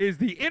 is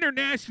the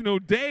International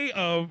Day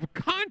of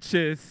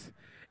Conscious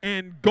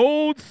and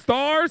Gold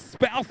Star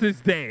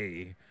Spouses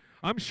Day.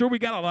 I'm sure we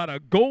got a lot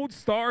of Gold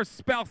Star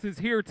spouses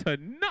here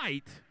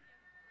tonight.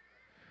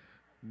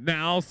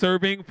 Now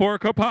serving for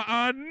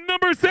Kapaa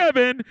number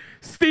 7,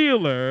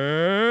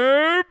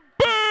 Steeler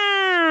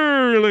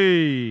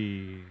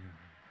Burley.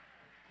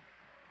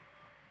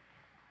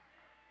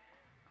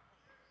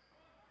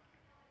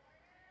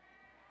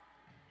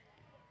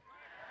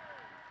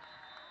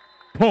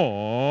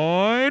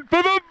 Point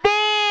for the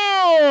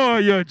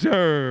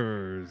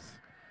Voyagers.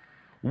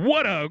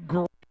 What a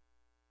great.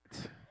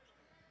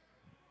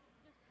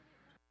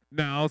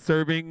 Now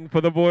serving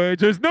for the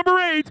Voyagers, number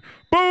 8,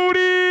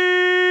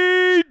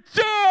 Bodie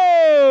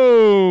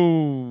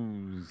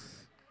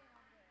Jones.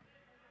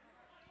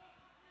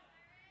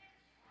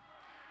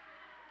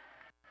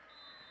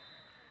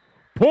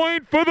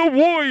 Point for the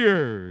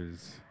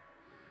Warriors.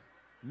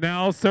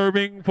 Now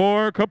serving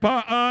for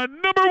Kapaa,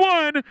 number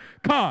 1,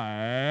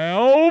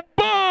 Kyle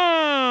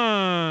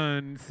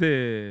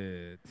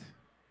Bonsit.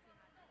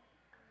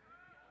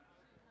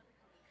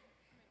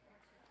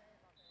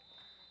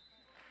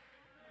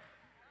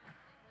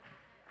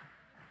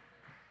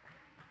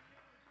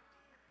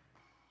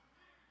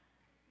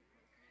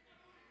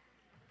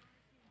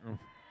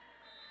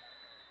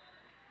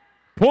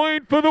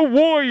 Point for the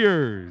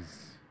Warriors.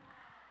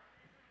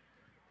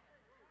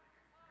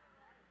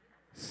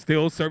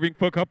 Still serving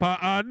for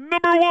Kapaa,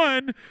 number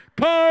 1,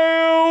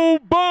 Kyle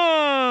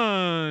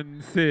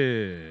Bonsit.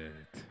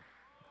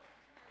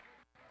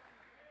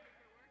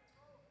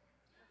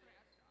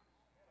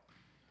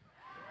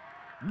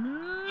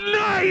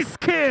 Nice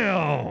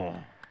kill.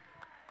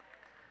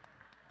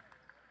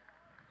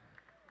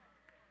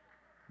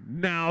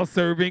 Now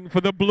serving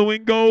for the blue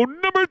and gold,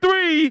 number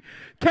 3,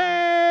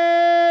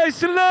 Cash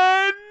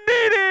Lanini.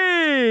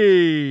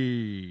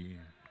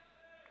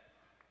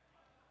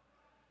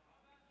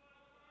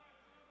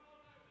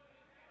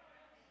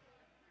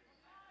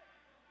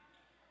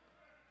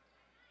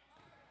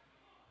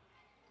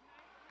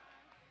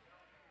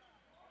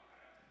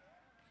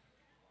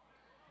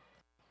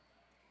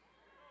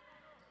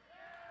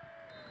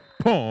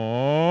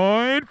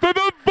 Point for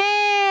the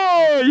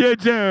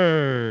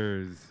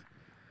Voyagers.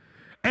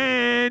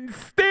 And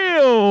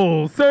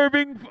still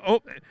serving,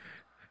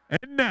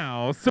 and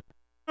now serving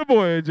the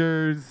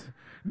Voyagers,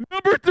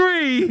 number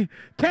 3,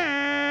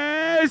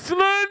 Cash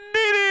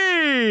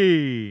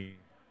Lanini.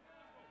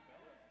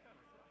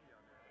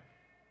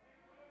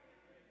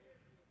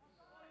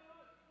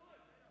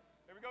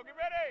 Here we go, get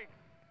ready.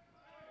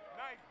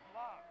 Nice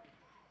block.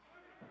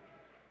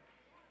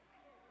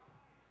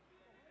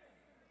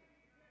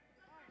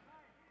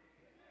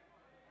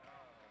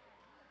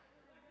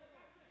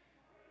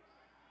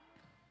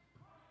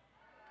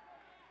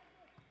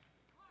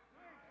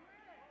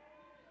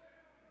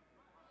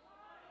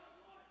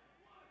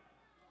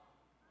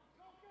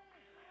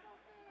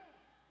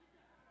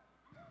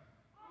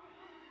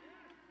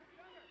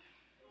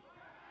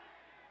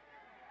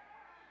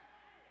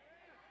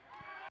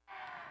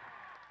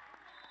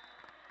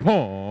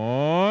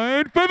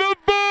 Point for the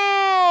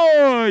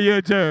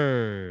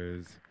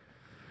Voyagers.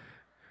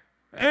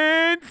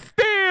 And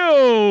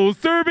still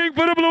serving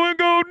for the blue and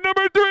gold,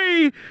 number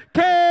 3,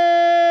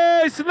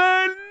 Cash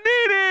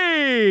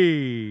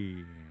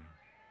Lanini.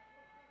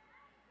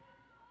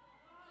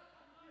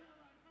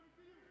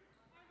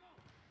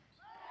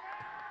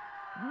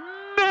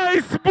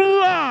 Nice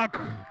block,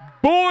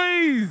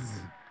 boys.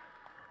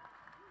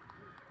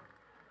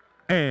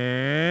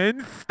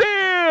 And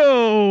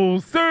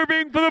still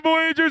serving for the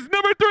Voyagers,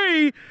 number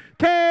 3,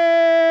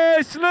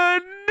 Cash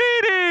Lanini.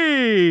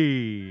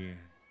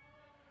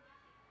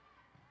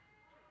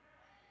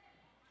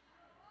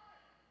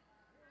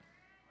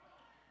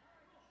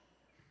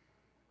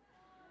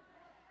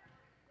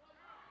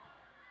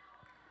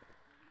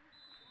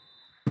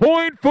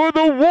 Point for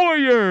the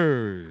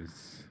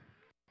Warriors.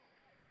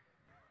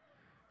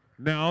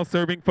 Now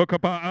serving for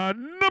Kapaa,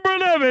 number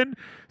 11,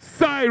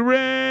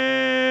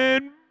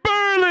 Siren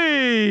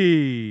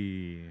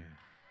Burley.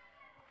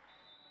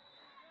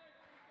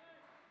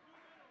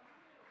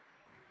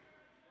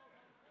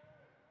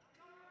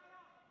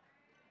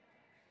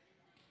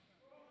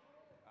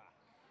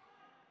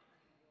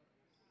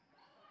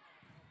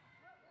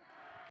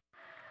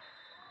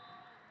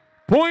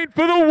 Point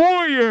for the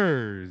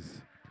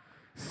Warriors.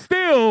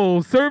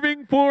 Still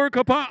serving for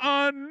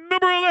Kapaa,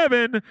 number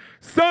 11,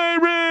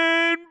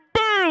 Siren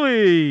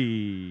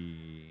Burley.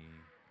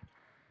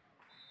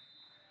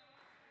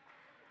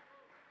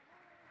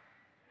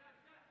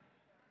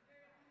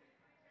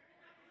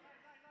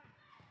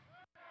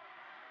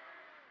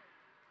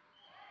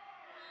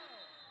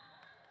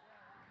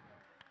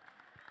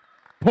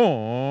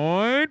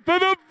 Point for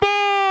the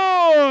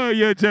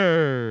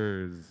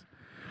Voyagers.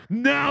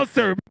 Now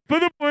serving for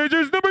the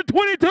Voyagers, number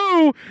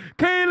 22,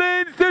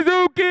 Kaylin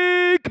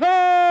Suzuki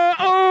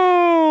Kaohi.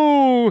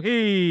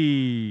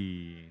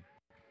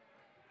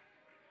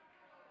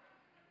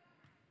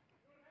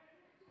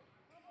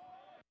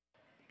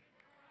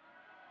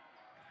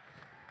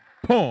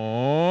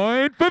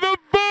 Point for the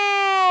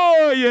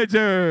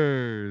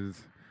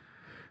Voyagers.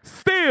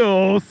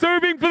 Still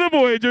serving for the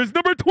Voyagers,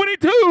 number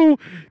 22,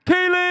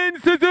 Kaylin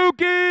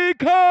Suzuki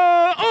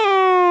Kaohi.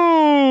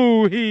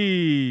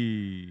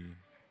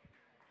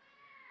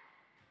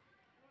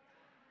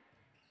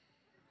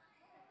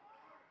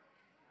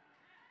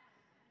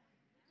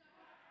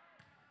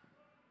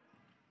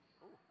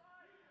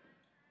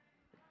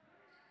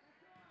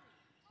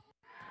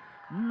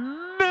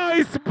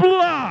 Nice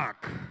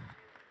block.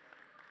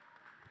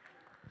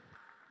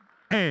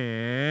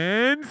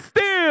 And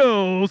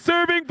still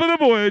serving for the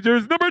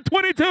Voyagers, number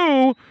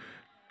 22,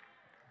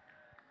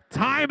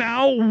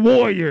 Timeout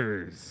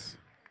Warriors.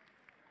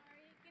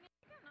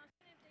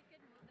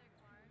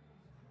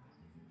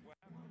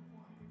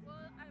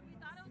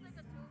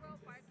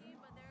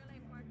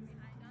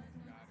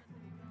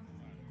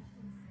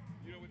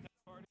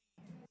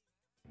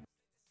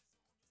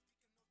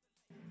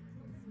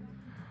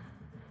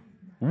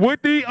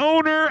 With the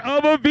owner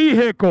of a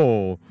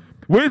vehicle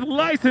with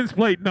license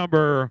plate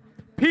number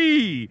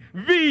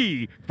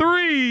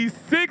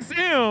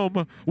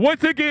PV36M.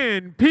 Once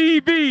again,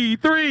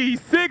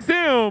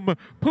 PV36M.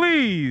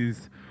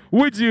 Please,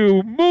 would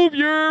you move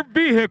your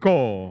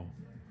vehicle?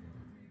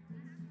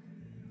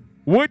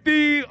 Would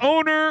the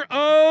owner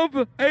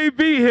of a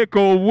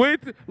vehicle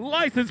with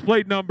license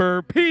plate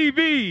number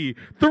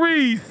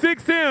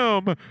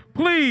PV36M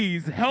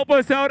please help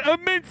us out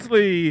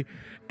immensely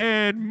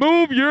and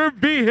move your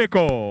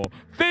vehicle?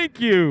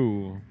 Thank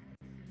you.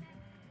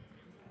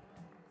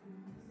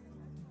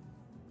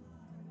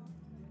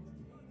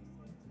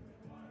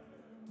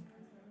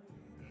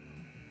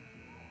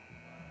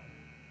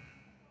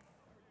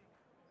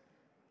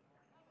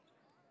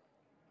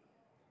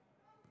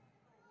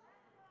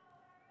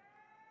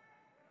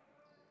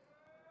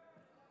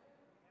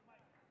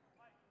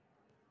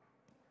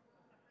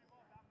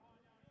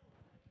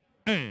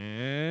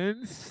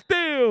 And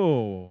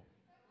still.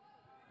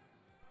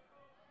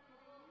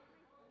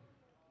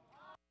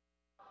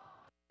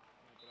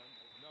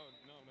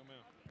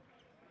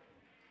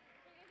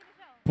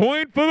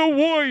 Point for the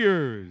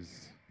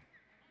Warriors.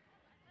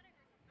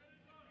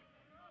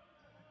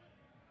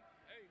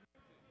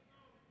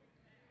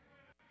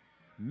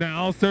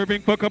 Now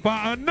serving for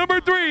Kapaa, number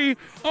 3,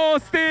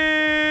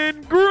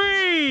 Austin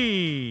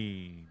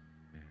Green.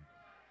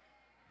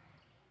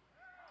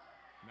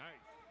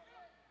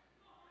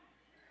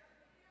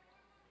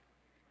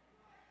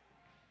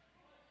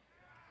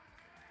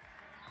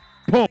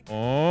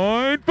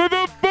 Point for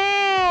the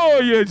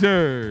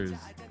Voyagers.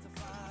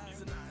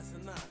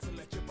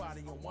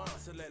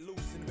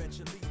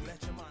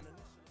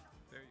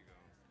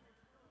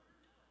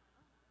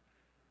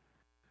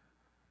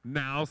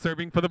 Now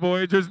serving for the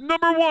Voyagers,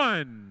 number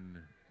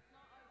 1.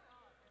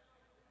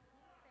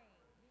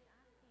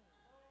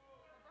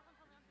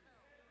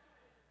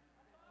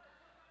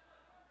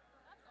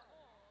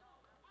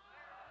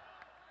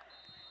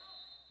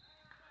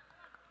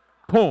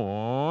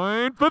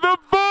 Point for the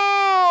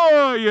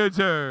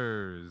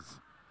Voyagers.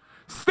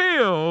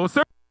 Still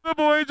serving for the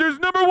Voyagers,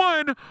 number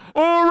 1,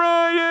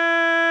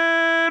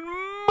 Orion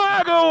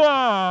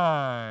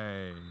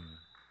Magawai.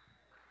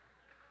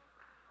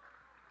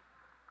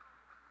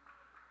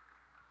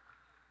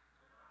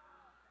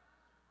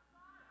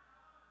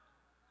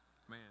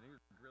 Man, he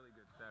was a really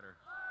good setter.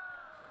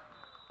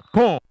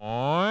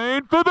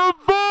 Point for the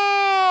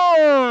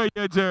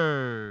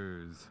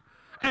Voyagers.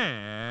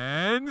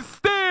 And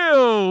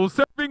still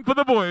serving for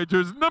the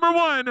Voyagers, number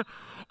 1,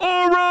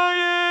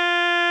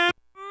 Orion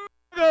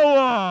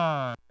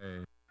Magawai.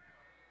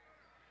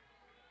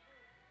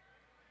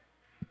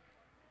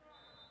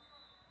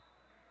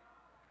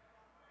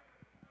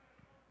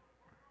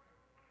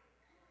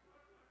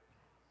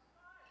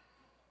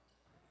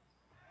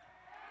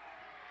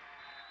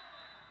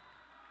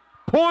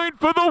 Point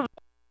for the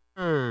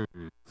Warriors.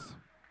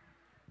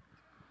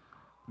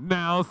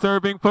 Now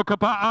serving for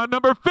Kapaa,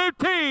 number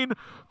 15,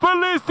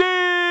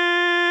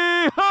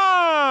 Felicity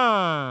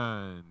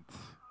Hunt.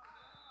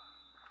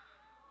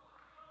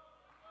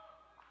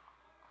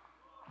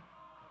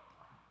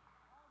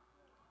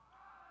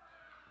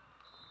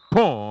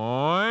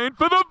 Point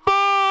for the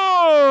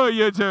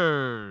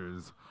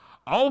Voyagers.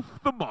 Off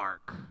the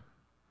mark.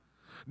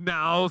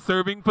 Now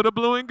serving for the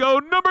blue and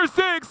gold, number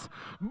 6,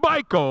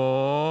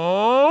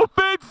 Michael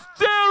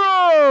Fitzgerald.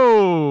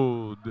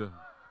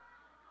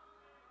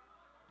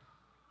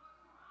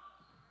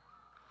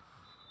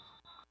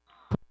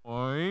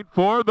 Point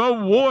for the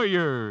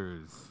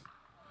Warriors.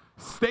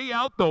 Stay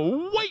out the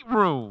weight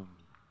room.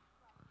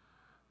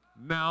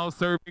 Now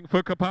serving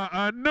for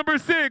Kapaa, number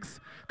 6,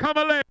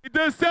 Kamale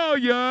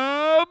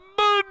Desalia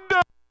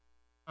Mundan.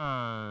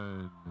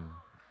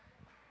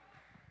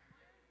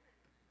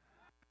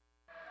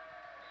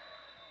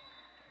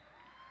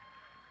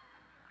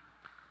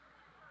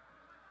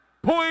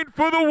 Point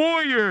for the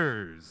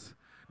Warriors.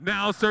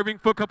 Now serving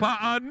for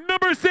Kapaa,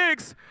 number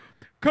 6,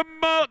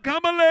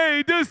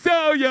 Kamale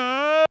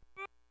Desalia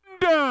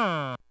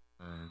Mundan.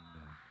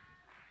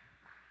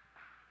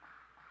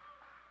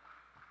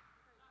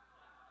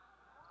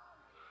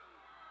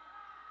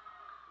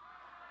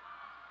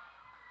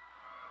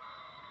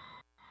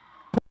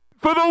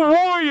 For the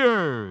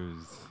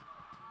Warriors.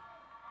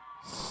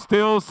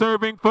 Still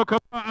serving for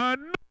Kapaa,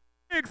 number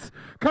 6,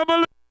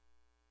 Kamale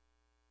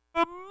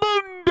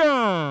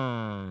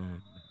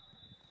Mundan.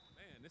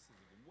 Man, this is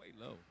way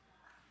low.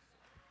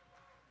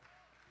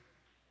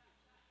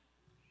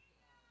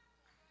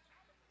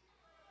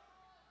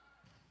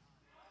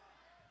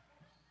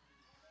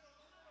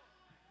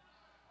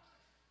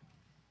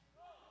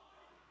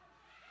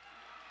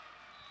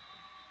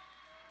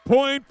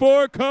 Point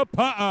for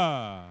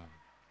Kapaa.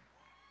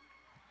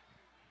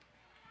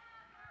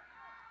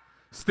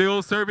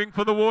 Still serving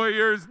for the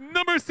Warriors,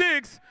 number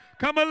 6,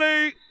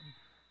 Kamale.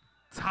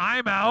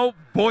 Timeout,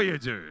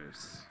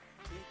 Voyagers.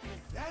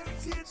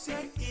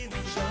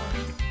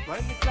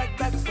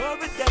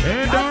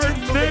 And our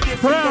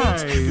next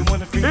prize is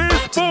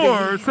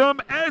for some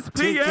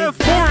SPF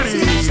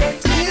 40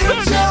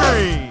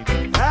 sunscreen.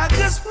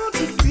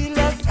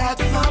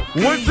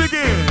 Once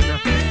again,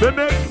 the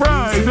next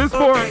prize is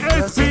for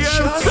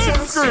SPF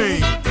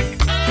sunscreen.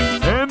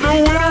 And the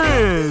winner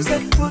is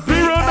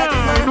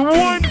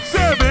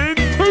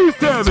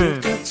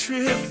 091727.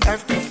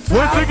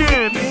 Once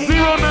again,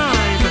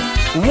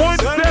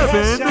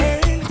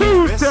 091727.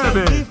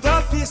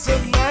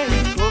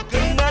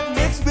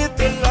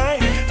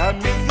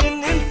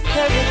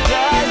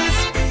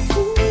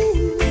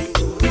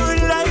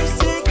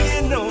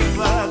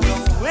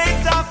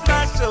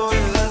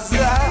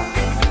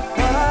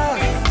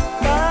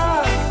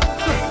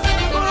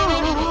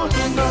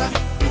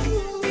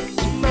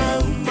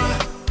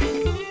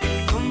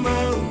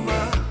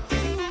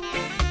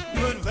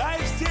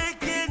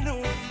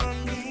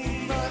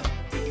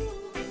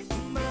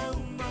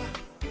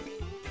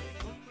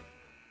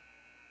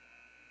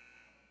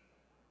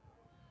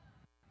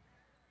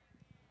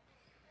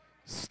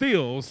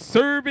 Still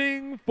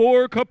serving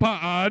for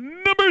Kapaa,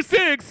 number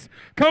 6,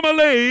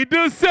 Kamale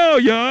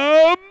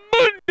Desalia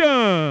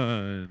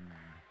Mundan.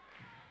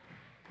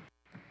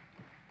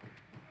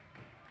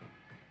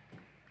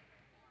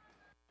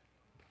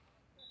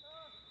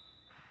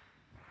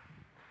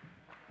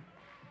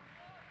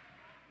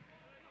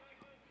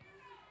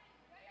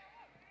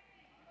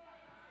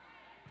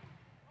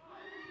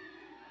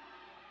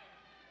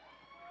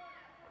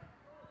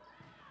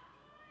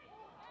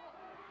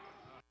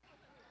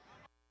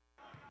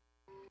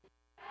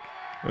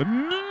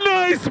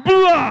 Nice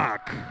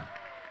block.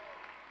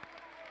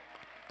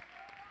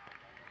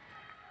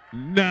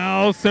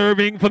 Now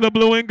serving for the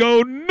blue and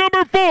gold,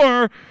 number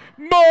 4,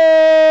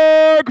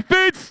 Mark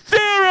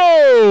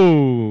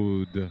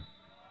Fitzgerald. Let's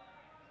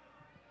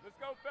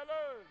go,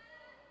 fellas.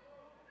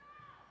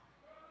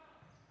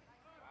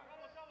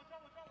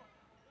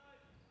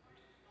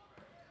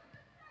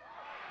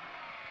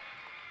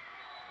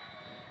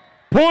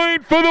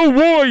 Point for the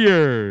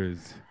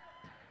Warriors.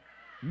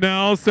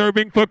 Now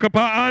serving for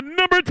Kapaa,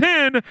 number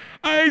 10,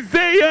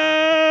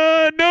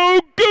 Isaiah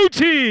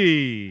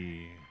Noguchi.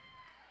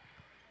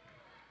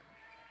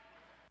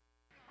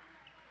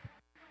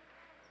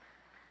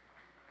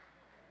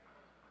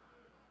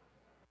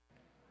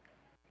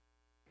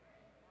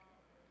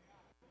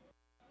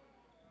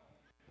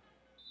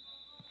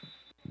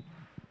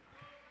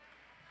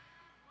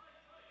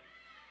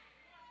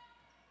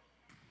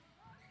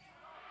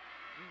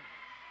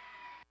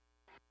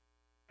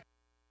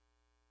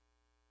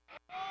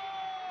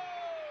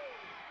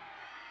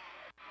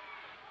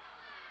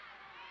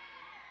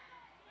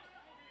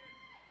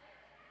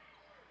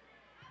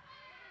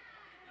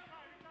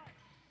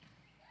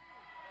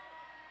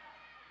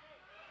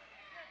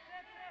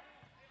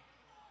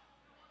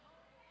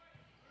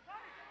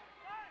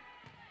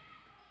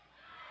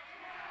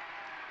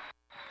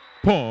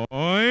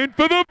 Point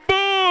for the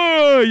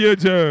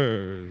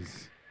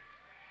Voyagers.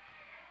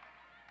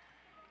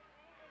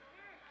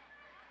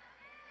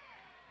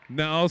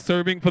 Now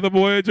serving for the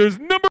Voyagers,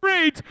 number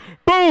 8,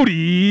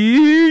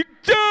 Bodie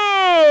Jones.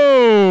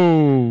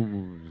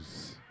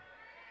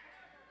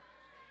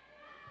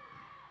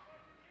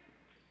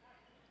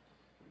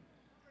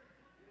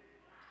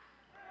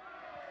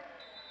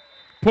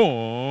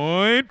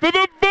 Point for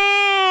the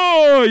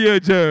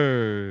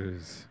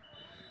Voyagers.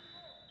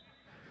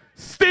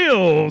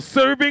 Still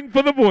serving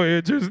for the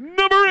Voyagers,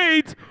 number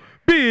 8,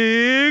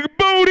 Big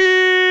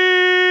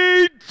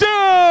Bodie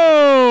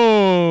Jones.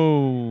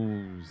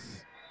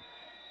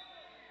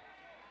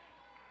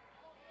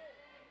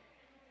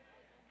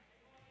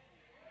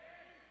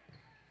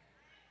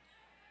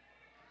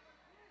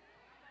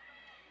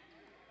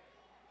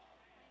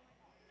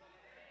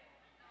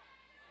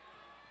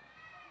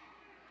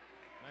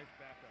 Nice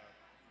backup.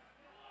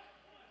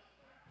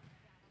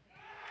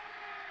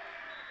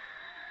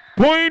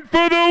 Point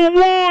for the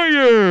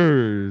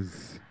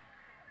Warriors.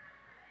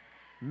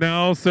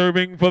 Now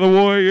serving for the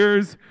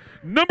Warriors,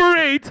 number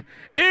 8,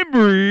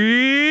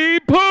 Embry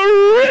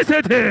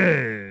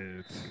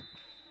Parisitic.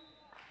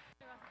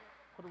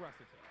 For the rest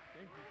of it.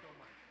 Thank you so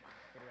much.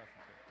 For the rest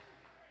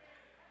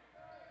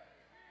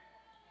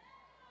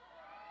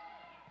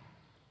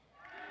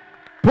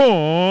of it.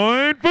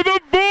 Point for the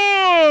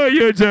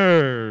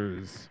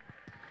Voyagers.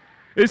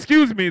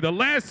 Excuse me, the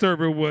last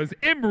server was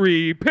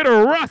Embry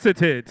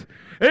Pitterositit.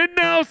 And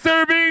now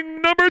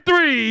serving number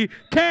 3,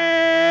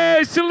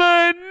 Cash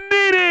Lanini.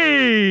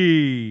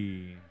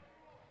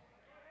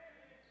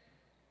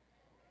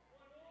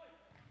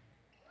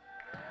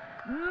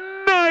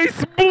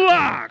 Nice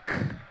block.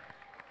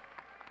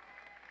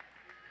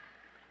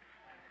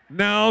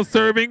 Now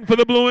serving for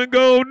the blue and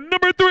gold,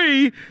 number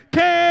 3,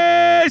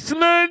 Cash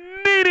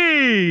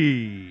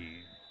Lanini.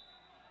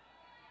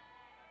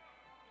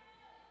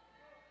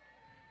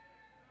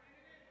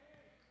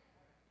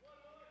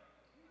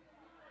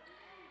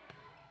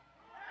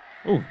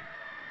 Ooh.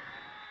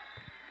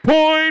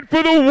 Point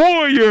for the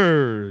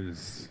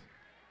Warriors.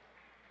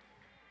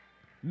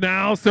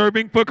 Now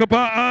serving for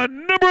Kapaa,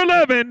 number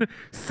 11,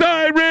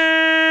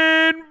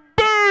 Siren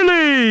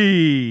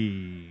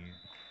Burley.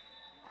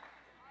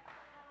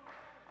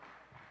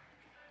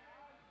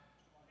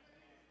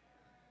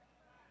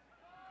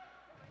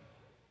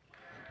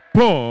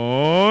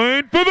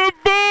 Point for the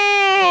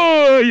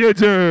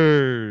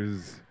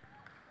Voyagers.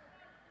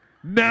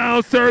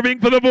 Now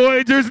serving for the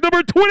Voyagers,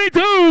 number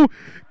 22,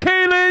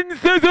 Kaylin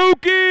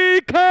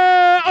Suzuki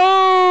Kaohi.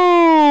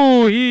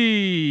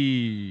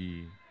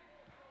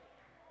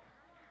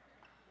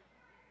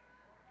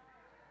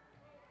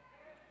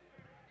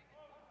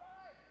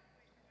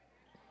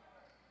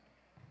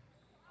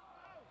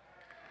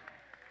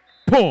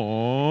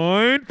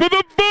 Point for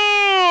the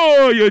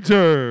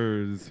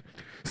Voyagers.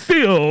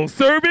 Still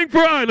serving for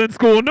Island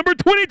School, number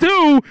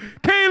 22,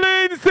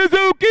 Kaylin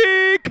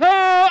Suzuki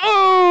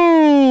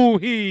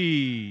Kaohi.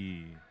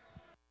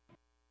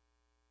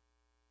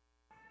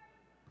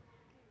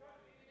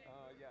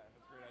 Yeah, that's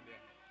a great idea.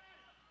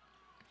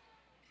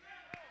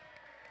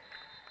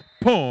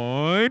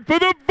 Point for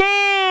the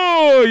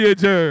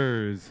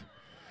Voyagers.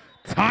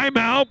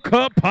 Timeout,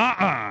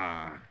 Kapaa.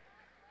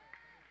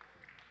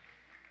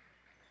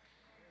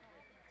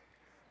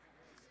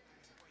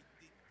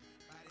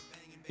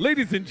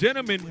 Ladies and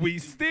gentlemen, we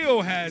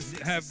still have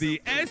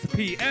the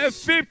SPF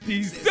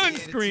 50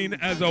 sunscreen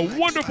as a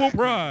wonderful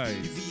prize.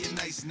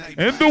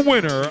 And the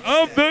winner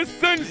of the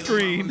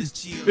sunscreen is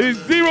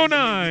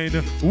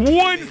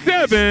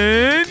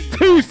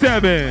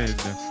 091727.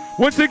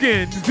 Once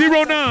again,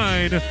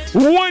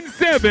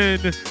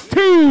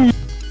 091727.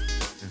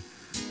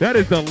 That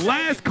is the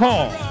last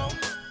call.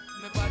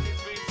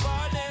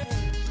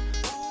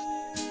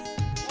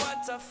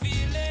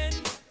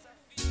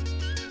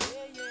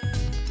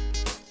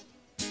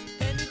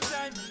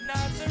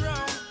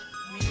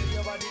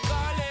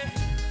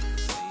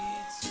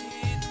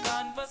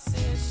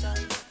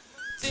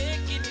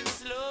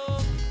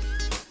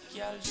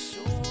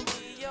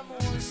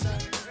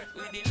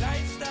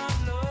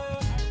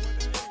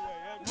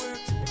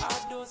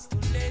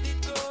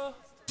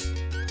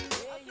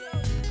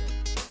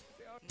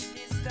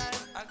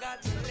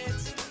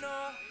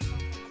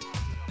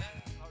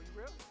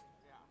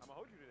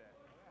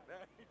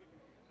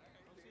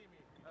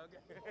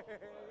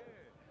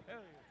 Hell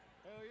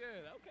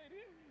yeah. Okay,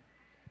 then.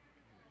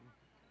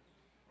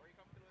 Or you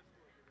come to the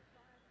school.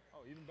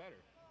 Oh, even better.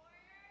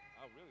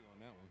 I really on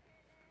that one.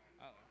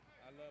 I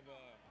love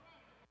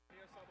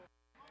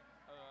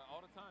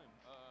all the time.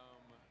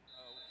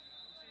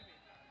 See me.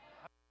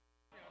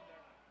 Yeah, I'm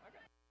there. I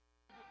got.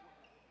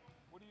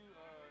 What do you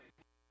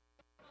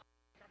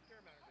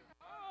cafeteria manager?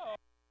 Oh,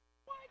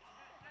 what?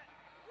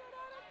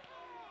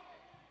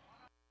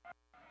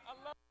 I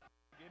love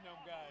getting them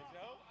guys,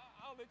 yo.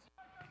 I'll let you.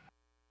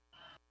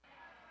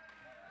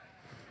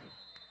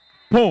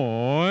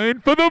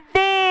 Point for the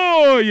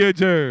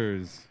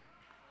Voyagers.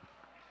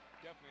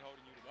 Definitely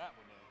holding you to that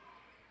one,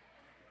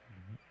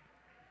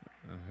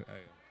 though.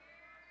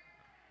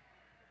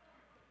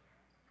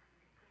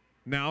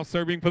 Now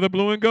serving for the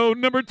blue and gold,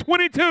 number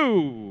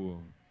 22.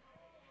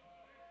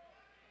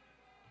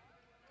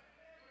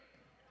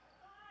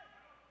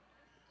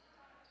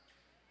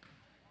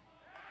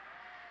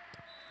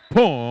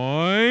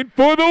 Point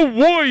for the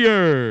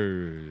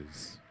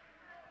Warriors.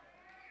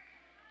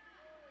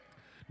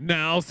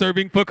 Now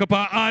serving for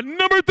Kapaa,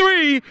 number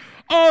 3,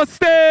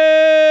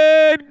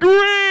 Austin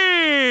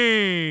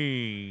Green.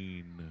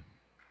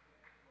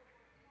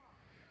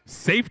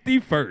 Safety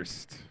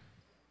first.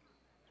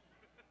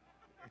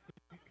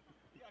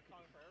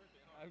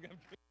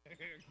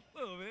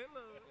 Little bit.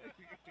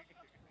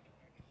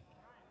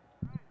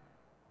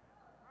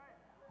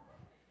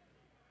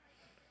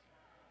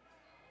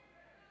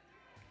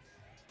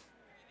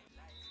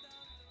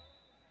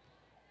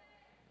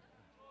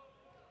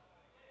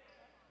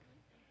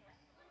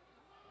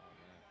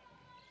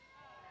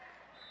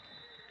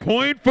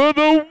 Point for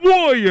the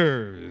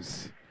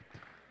Warriors.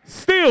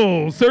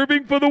 Still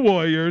serving for the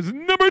Warriors,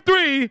 number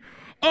 3,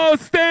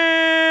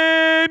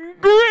 Austin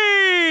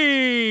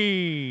Green.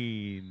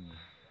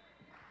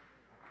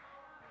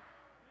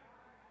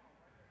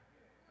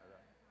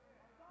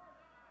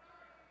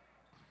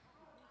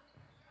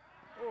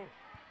 Oh,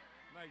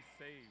 nice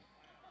save.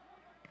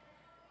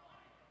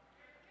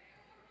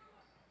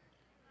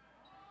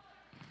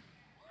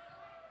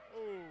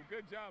 Oh,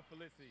 good job,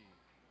 Felicity.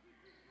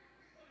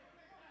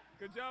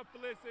 Good job,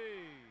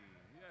 Felicity.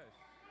 Yes.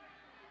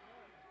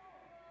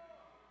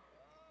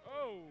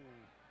 Oh,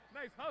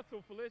 nice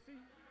hustle, Felicity.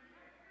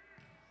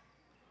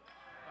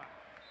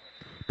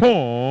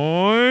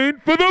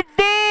 Point for the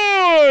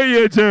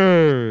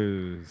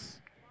Voyagers.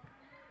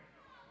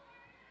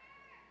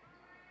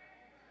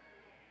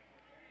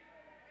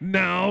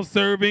 Now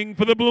serving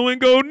for the blue and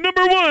gold,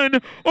 number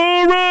 1,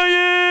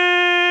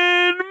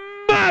 Orion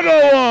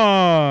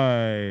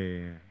Magawai.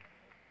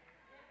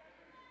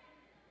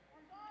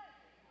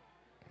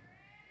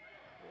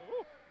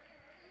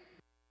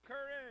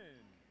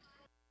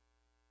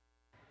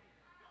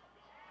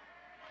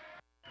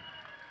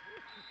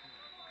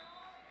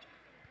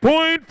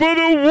 Point for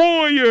the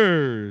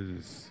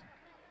Warriors.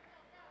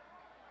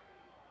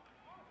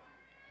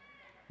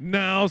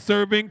 Now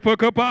serving for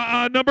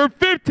Kapaa, number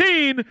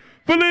 15,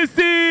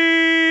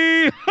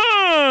 Felicity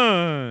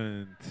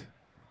Hunt.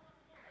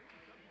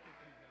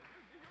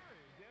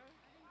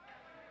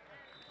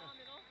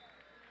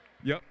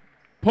 Yep.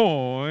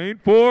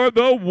 Point for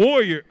the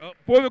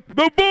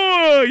the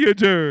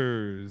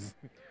Voyagers.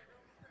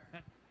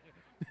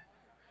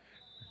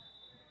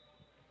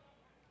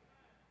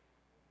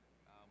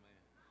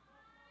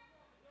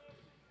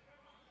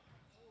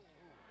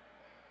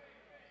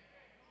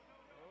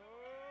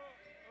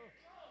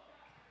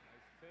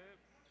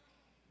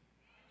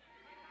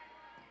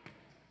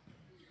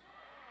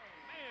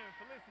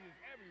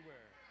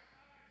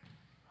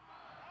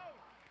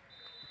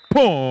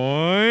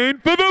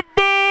 Point for the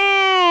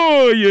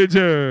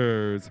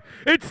Voyagers.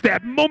 It's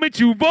that moment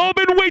you've all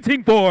been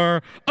waiting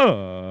for.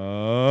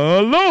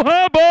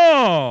 Aloha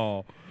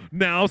ball.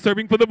 Now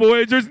serving for the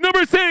Voyagers,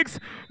 number 6,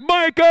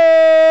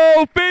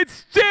 Michael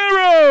Fitzgerald.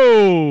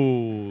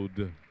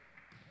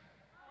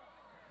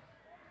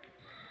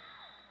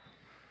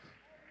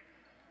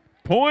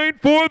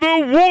 Point for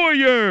the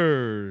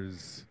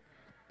Warriors.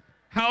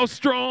 How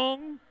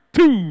strong?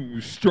 Too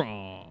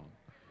strong.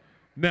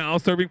 Now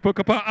serving for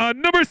Kapaa,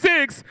 number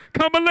 6,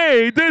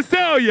 Kamale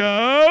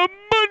Desalia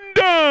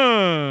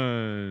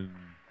Mundan.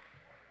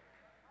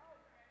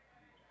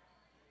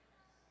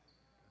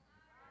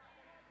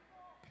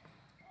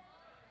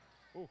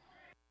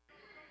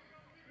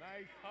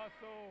 Nice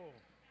hustle.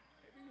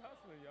 Maybe you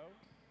hustling, yo.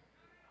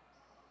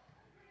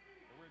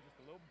 But we're just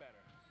a little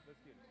better. Let's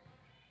get it.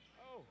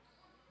 Oh.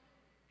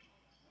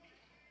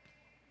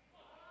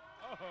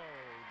 Oh,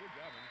 good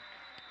job, man.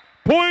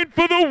 Point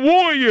for the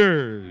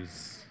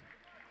Warriors.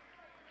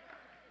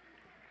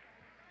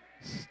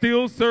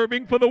 Still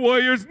serving for the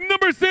Warriors,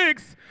 number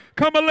 6,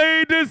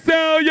 Kamale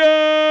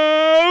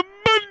Desalia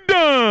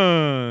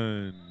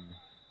Mundan.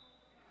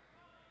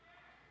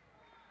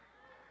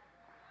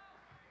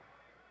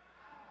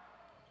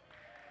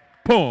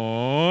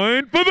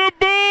 Point for the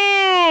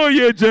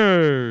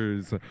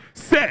Voyagers.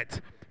 Set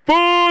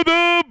for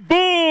the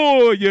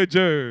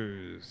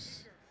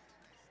Voyagers.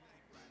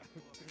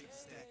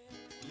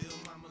 Little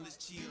mama, let's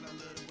chill. I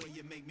love the way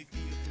you make me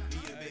feel. For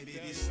real, baby,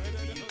 this the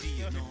real deal.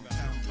 You know what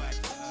I'm talking about.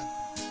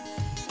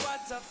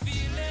 What a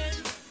feeling.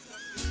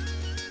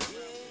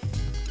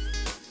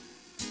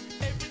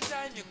 Every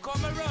time you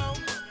come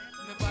around,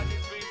 my body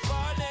free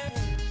falling.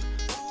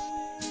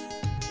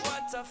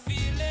 What a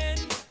feeling.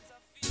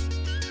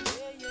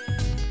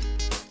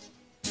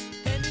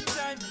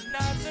 Anytime you're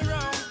not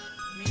around,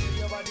 me and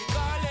your body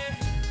calling.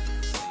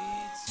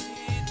 Sweet,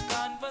 sweet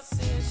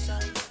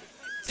conversation.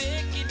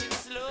 Taking it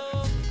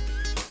slow.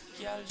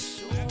 Girl,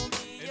 show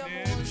me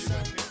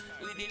emotion.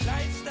 With the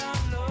lights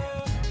down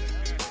low.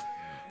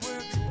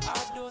 Work too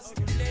hard, just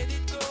to let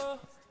it go.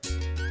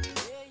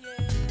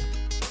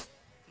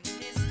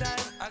 This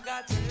time I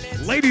got to let it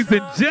Ladies go.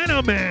 and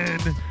gentlemen,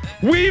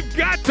 we've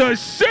got the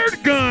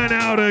shirt gun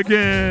out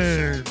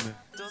again.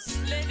 Just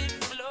let it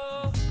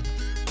flow.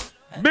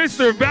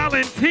 Mr.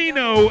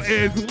 Valentino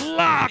is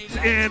locked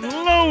and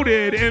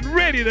loaded and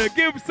ready to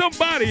give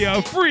somebody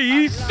a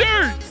free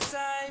shirt.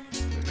 Time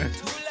too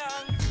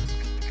long.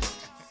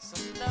 So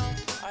now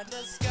I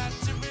just got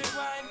to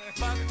rewind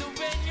back to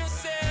when you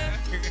said,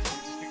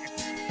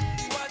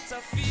 what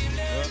a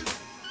feeling.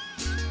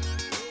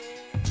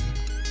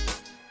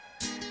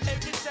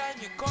 Every time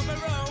you come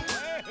around,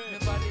 my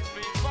body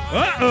free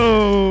falling.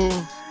 Uh-oh.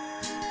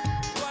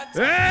 What a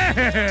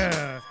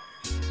Yeah.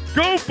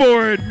 Go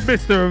for it,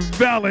 Mr.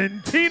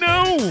 Valentino.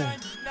 time you're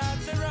not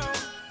around,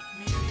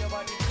 me and your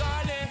body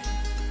calling.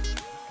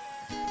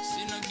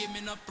 She no give me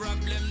no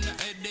problem, no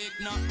headache,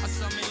 no. I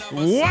saw me love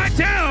her. Watch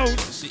out.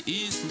 She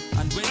easy,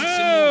 and when Oh, she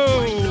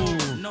move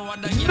right now, no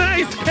other girl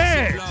nice can match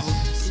catch. the flow.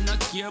 She not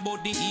care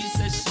about the he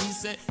said, she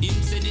said, him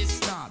said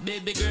it's not.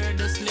 Baby girl,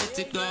 just let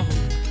it go.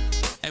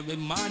 Every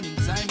morning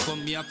time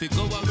come, me have to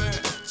go away.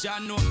 She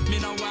know me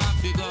no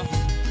want to go.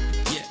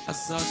 Yeah, I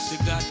saw she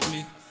got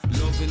me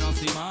loving off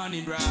the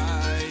morning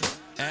ride.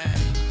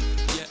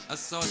 Yeah, I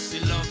saw she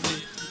love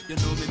me. You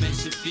know me make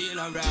she feel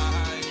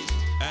alright.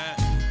 Yeah,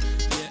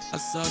 I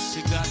saw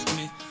she got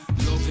me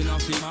loving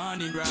off the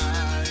morning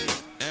ride.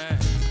 Yeah,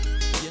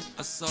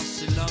 I saw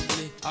she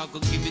lovely. I go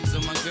give it to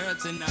my girl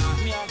tonight.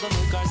 Me I go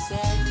make her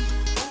say,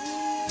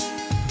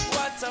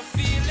 what a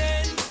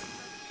feeling.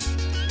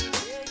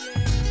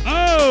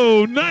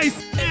 Oh, nice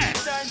catch.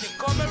 Time you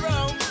come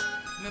around,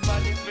 my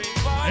body free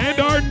falling. And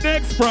our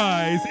next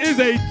prize is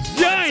a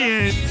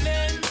giant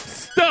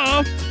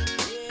stuffed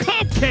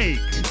cupcake.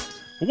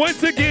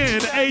 Once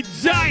again, a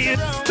giant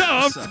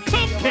stuffed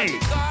cupcake. Hey,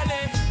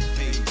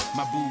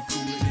 my boo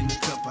cooler than a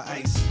cup of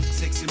ice.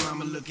 Sexy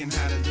mama looking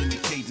hotter than the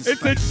Cajun It's a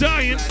spice.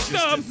 giant Fly dressed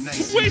stuffed up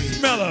nice,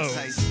 Squishmallow.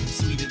 entice.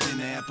 Sweeter than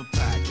an apple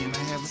pie. Can I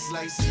have a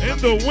slice? And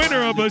the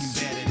winner of a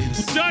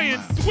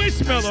giant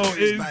Squishmallow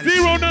is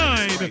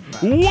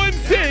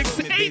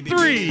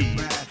 091683.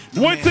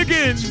 Once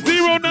again,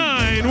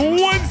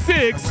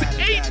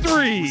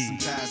 091683.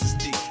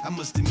 I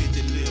must admit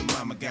that little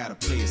mama got a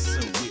player so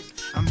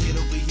whipped. I'm head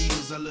over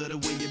heels. I love the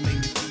way you make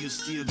me feel.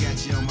 Still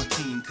got you on my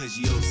team cause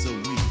you oh so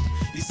real.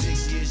 You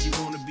sexy as you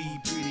wanna be,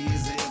 pretty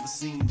as I ever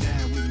seen.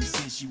 Down with me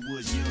since you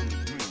was young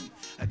and green.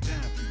 A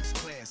dime piece,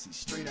 classy,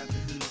 straight out the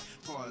hood.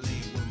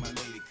 Parlay with my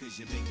lady cause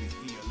you make me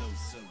feel oh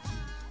so good.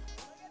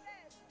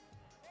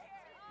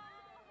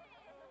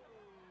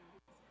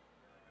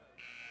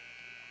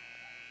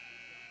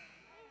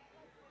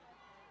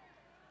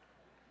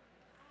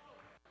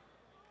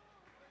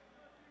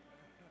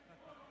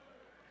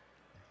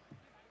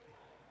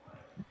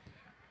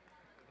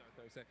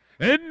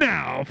 And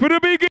now for the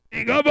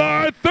beginning of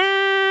our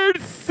third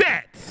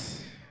set.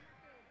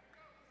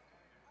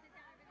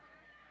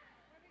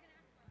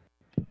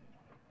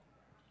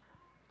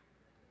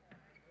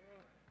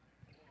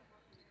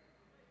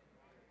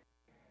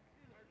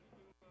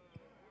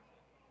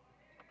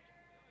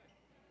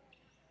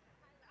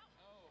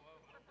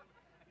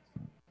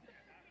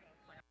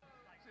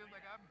 She was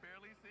like, I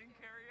barely sing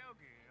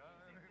karaoke.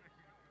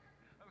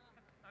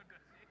 I'm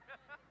good.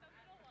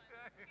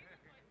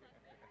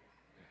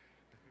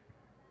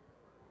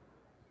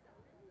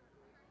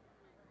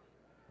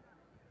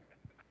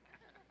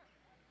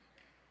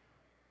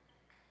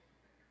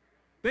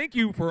 Thank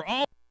you for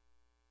all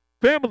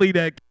family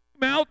that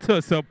came out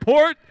to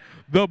support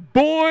the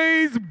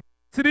boys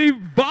varsity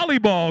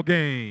volleyball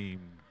game.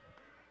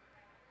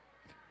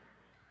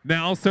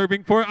 Now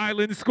serving for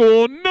Island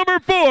School, number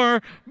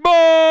 4,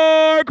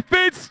 Mark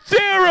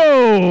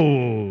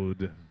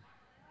Fitzgerald.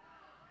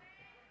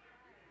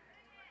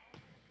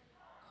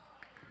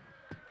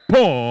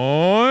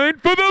 Point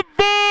for the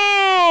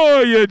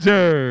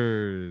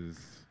Voyagers.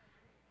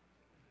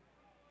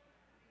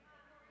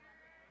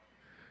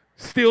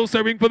 Still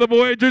serving for the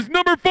Voyagers,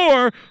 number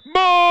 4,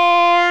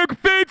 Mark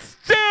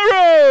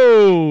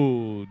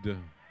Fitzgerald.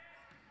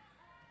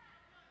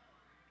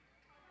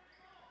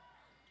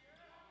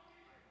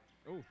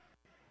 Oh.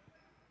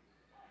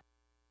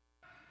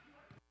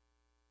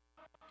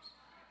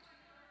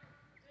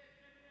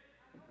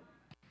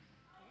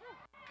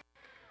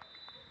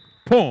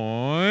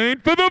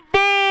 Point for the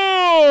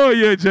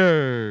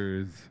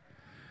Voyagers.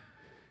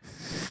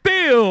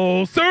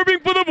 Still serving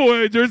for the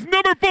Voyagers,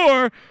 number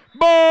 4,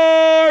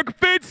 Mark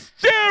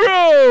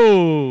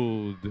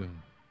Fitzgerald.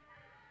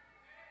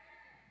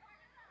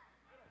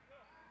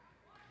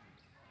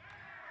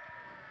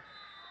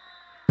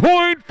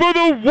 Point for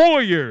the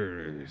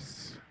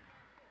Warriors.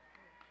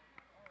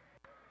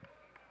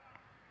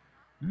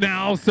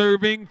 Now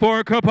serving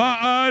for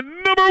Kapaa,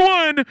 number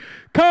 1,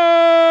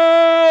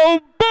 Kyle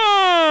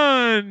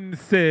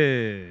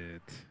Bunset.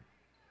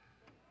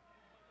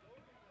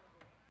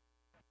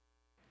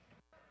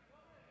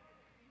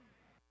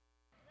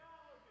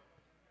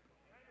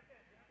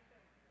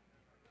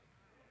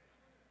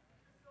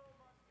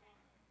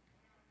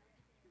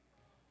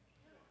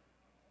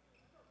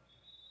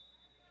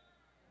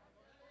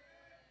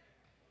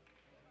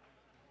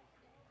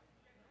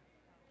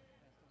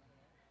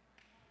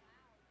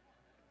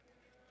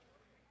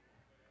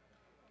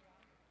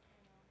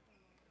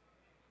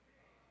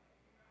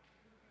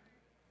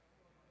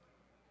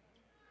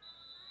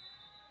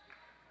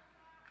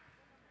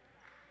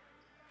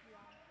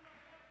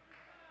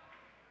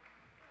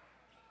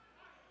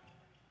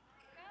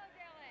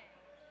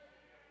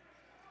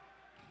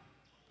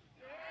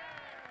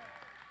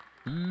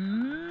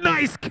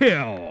 Nice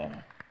kill.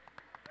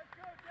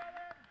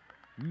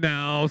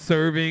 Now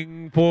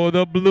serving for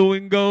the blue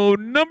and gold,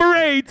 number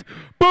 8,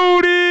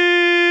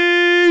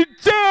 Booty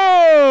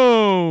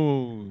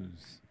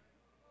Jones.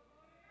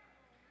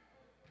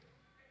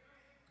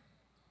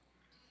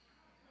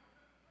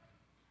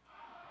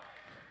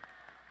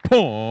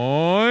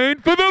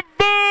 Point for the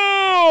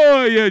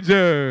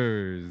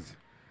Voyagers.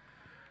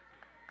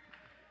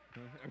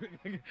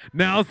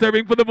 Now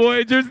serving for the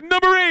Voyagers,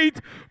 number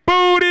 8,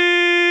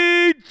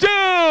 Booty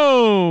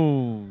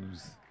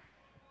Jones.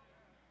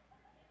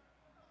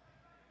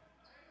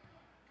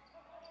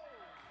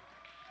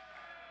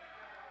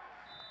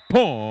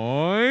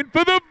 Point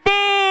for the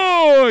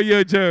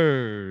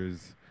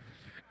Voyagers.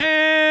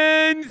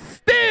 And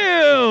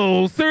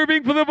still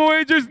serving for the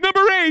Voyagers,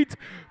 number 8,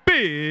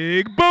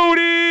 Big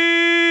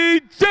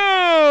Booty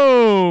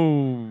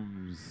Jones.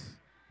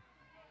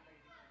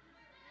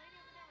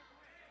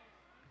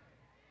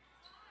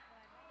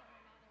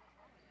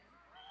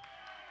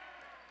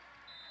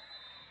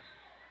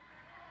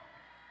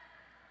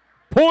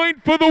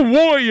 Point for the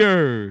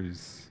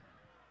Warriors.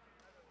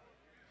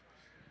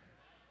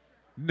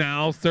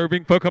 Now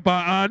serving for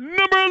Kapaa,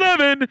 number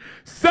 11,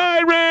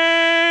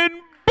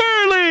 Siren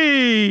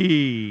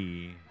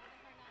Burley.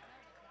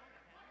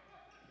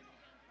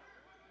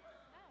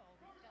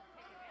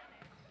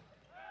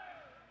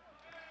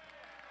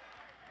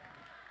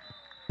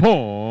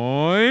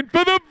 Point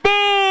for the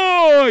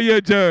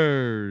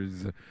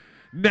Voyagers.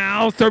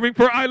 Now serving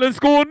for Island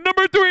School,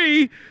 number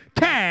 3,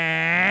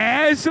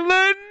 Cash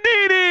Lanini.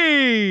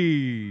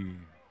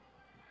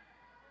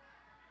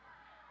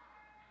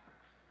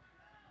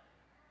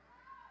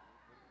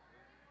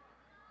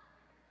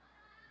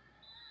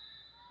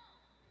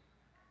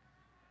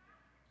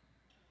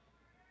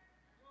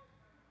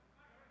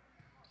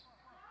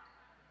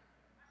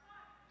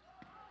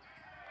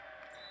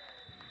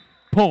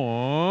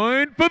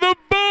 Point for the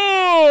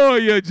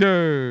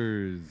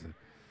Voyagers.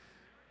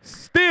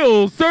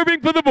 Still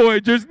serving for the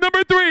Voyagers,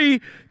 number 3,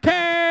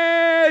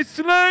 Cash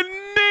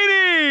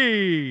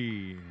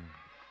Lanini.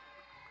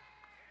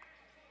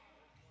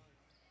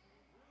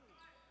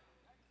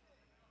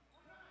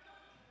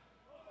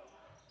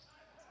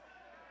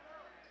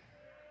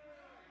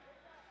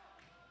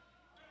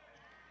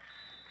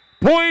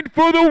 Point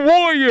for the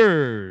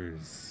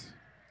Warriors.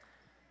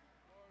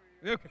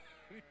 Okay.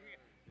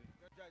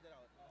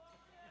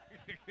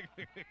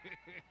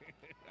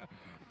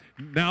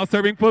 Now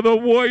serving for the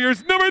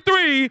Warriors, number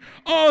 3,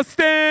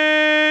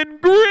 Austin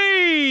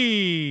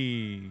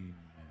Green.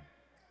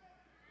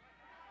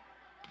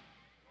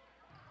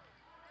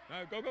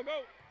 Now go, go,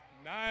 go.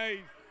 Nice.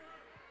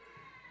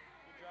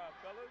 Good job,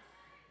 fellas.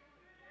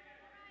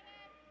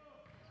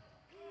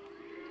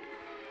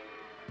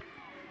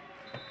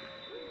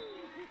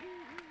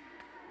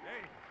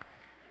 Hey.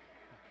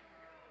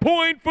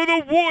 Point for the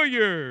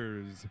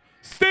Warriors.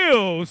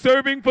 Still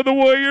serving for the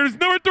Warriors,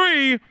 number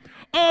 3,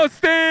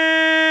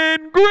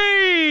 Austin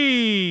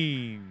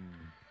green.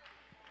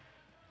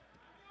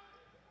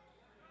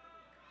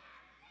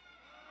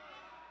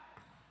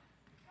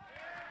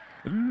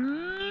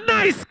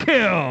 Nice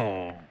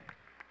kill.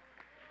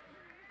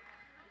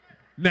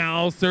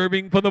 Now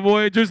serving for the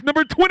Voyagers,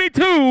 number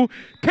 22,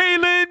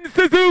 Kaylin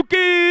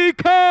Suzuki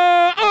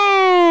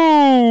Kaohi.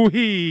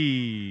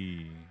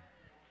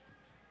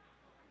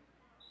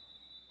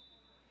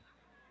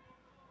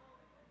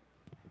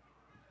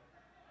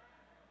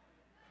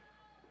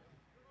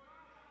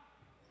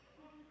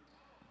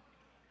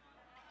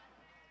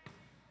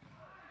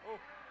 Oh,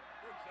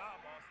 good job,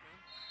 Austin.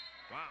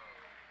 Wow.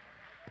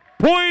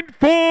 Point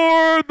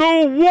for the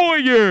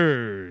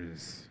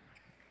Warriors.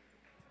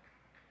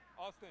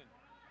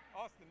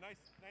 Austin, nice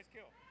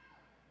kill.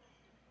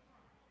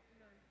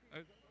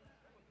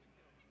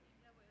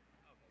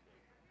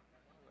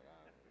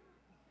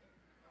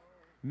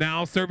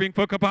 Now serving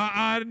for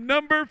Kapaa,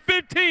 number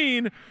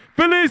 15,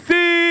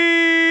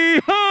 Felicity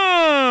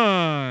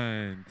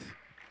Hunt.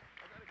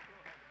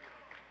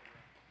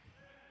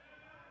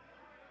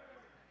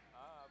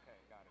 Okay,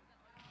 got it.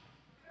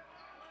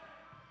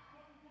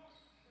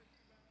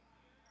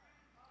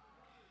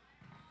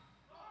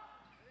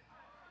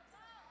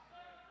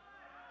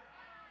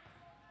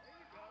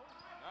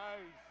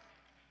 Nice.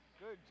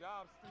 Good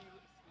job, Steeler.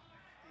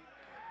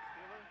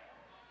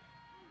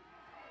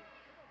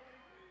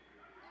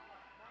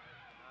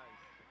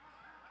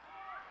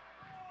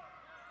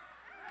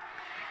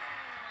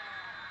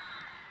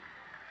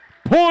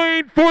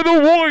 Point for the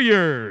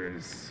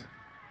Warriors.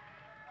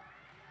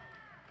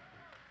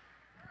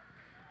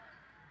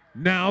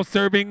 Now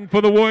serving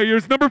for the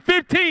Warriors, number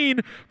 15,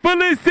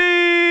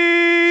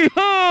 Felicity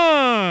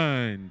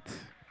Hunt.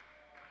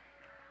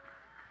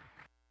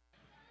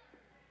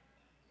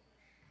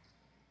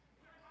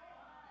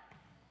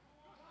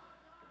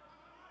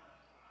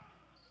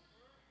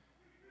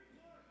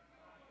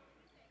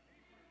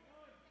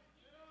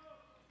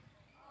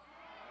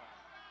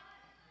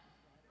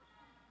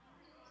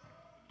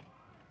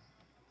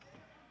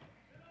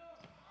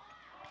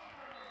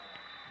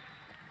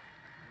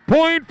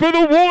 Point for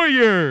the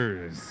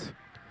Warriors.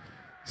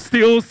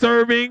 Still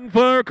serving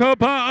for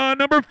Kapaa,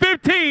 number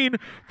 15,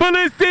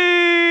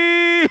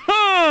 Felicity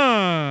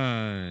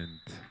Hunt.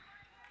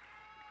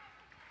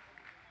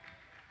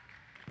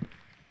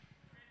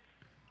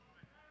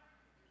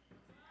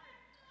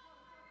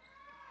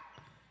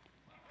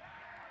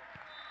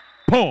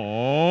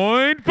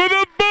 Point for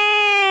the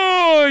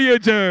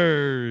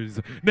Voyagers.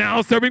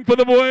 Now serving for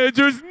the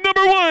Voyagers,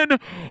 number 1,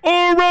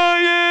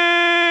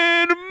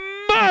 Orion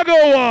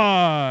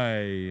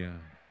Magawai.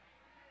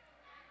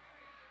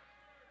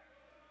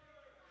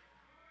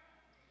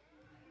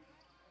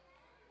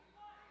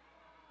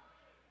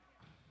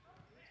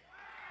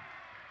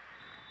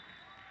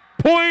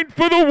 Point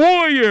for the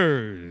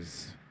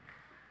Warriors.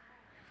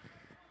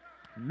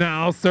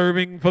 Now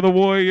serving for the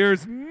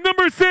Warriors,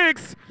 number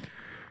 6,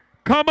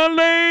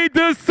 Kamale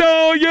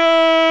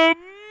Desalia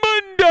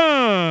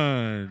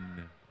Mundan.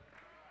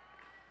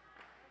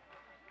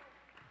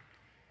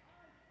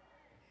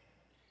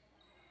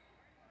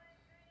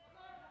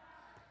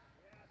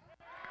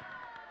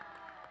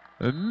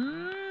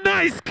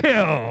 Nice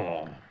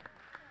kill.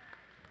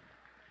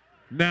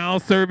 Now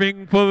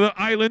serving for the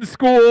Island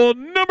School,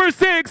 number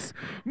 6,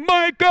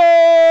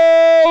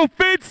 Michael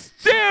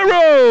Fitzgerald.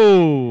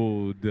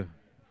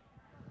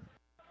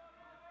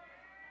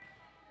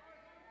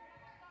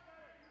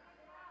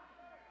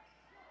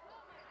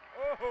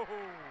 Oh.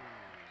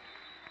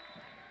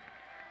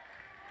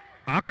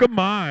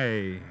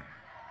 Akamai.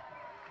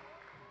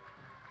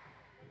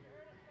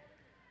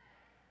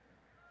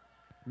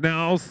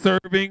 Now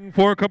serving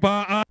for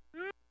Kapaa,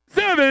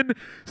 7,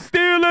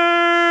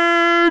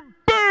 Steeler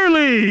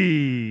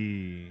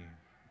Burley.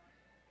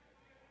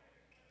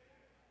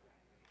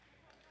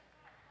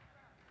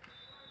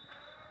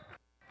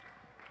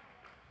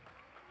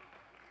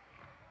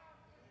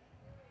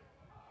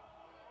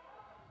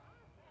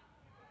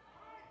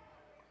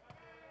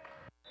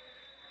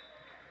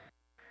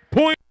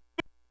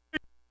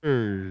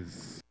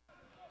 Pointers.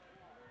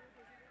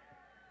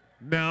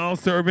 Now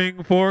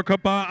serving for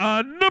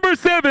Kapaa, number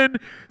 7,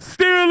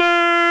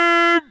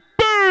 Steeler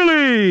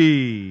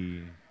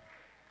Burley.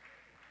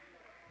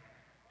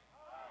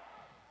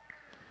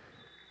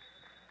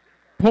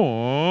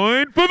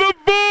 Point for the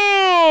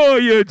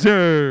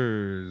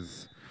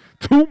Voyagers.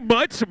 Too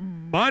much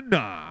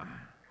mana.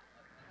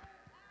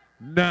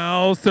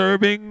 Now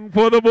serving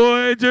for the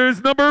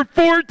Voyagers, number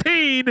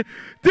 14,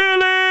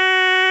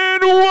 Dylan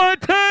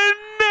Watanabe.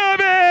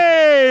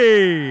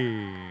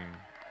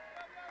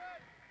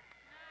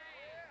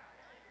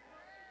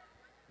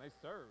 Nice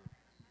serve.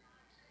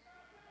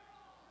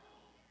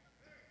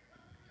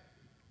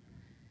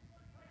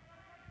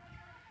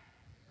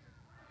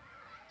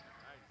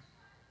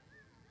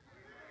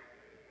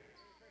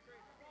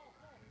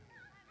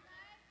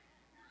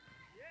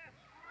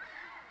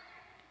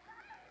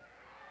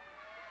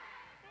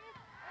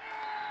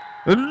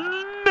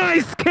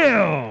 Nice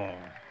kill.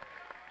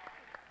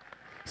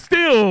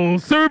 Still Still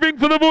serving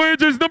for the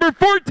Voyagers, number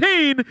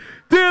 14,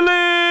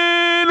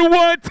 Dylan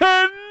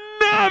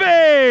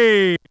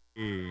Watanabe.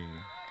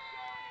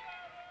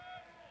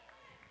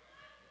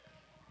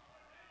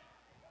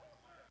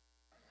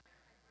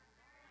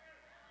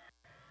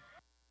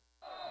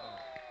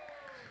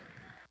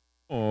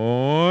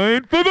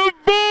 Point for the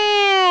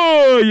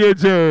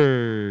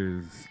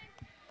Voyagers.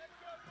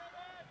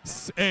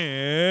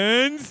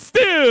 And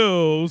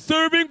still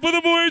serving for the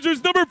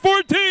Voyagers, number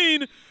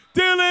 14,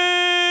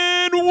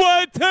 Dylan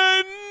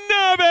Watanabe.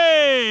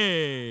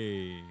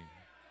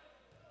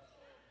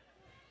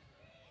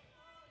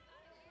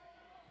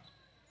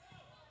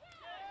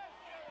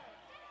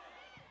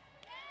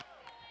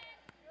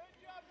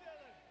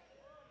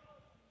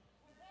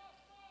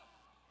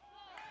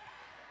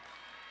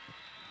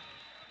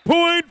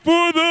 Point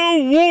for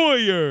the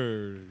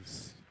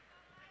Warriors.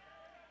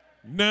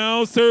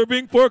 Now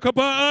serving for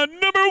Kapaa,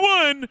 number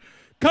 1,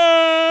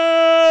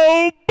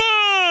 Kyle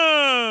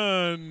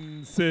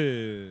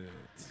Bunsit.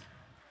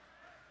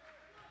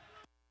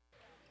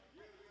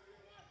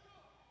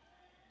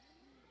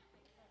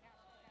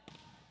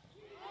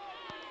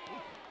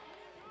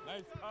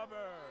 Nice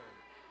cover.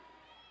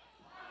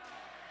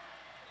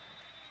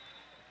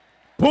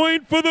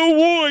 Point for the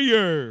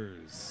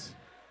Warriors.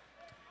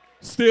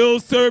 Still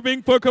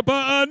serving for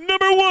Kapaa,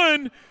 number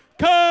 1,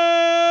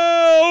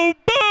 Kyle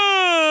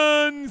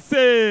Bunsit.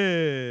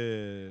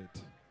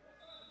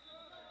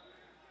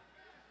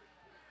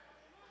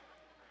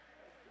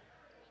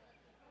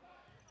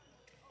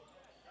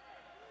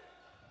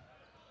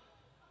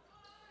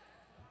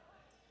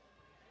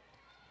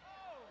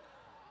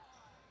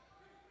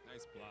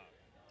 Nice block.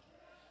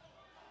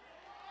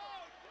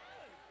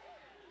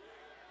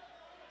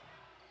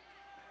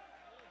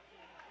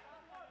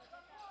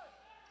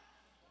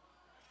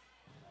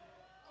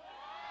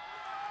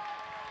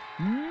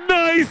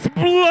 Nice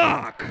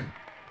block.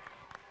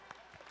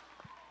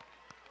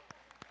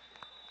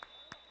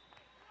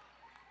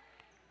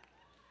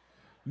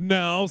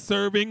 Now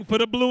serving for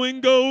the blue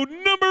and gold,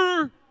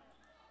 number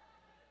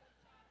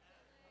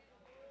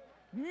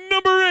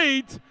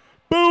 8,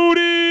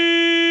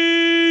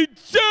 Booty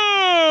Jones.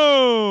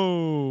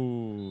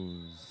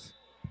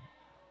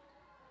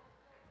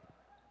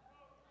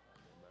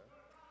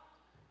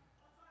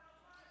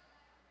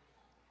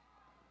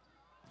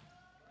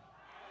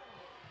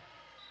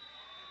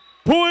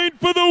 Point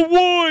for the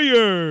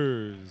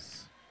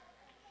Warriors.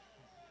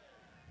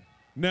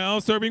 Now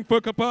serving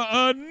for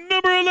Kapaa,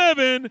 number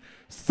 11,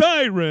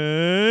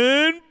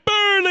 Siren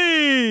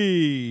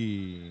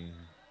Burley.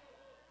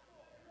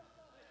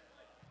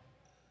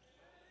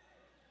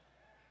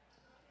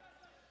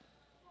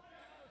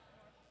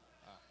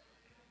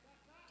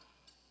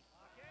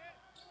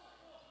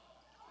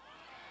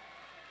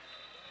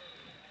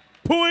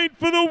 Point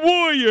for the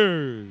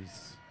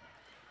Warriors.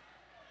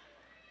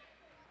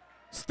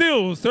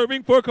 Still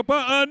serving for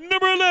Kapaa,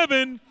 number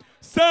 11,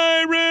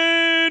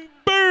 Siren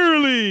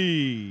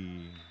Burley.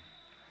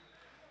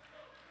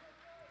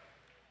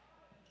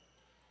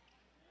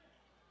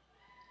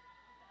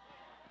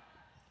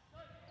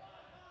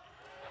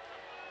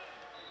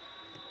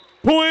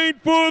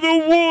 Point for the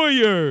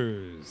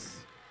Warriors.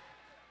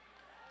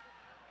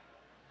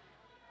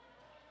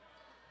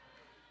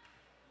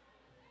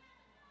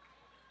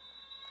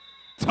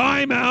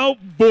 Timeout,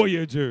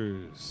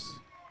 Voyagers.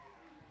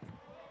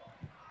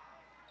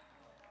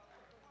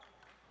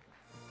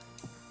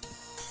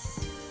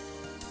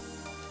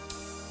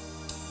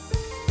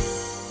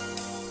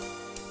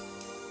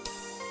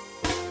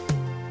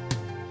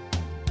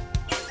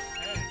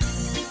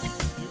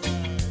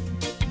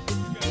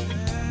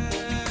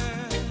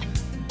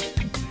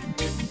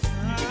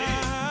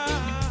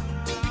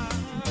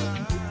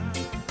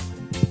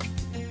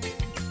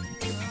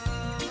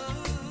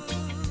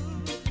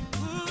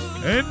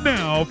 And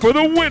now for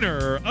the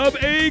winner of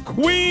a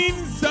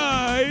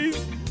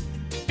queen-size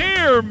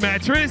air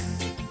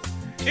mattress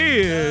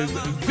is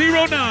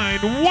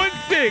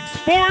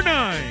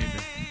 091649.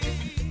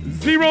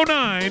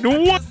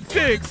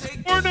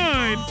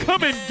 091649.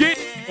 Come and get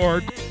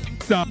your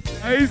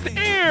queen-size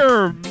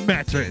air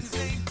mattress.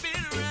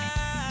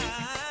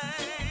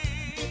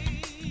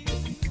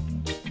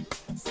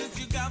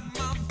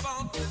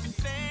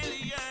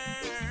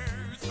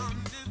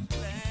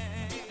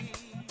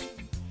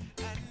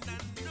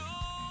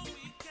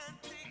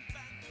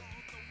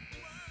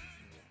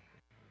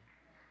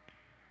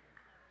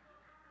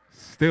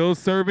 Still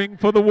serving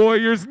for the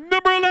Warriors,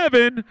 number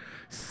 11,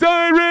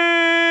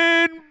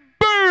 Siren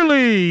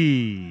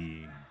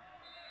Burley.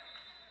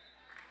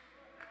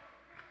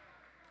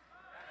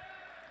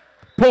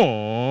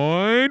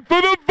 Point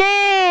for the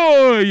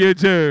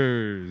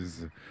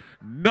Voyagers.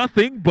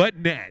 Nothing but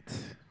net.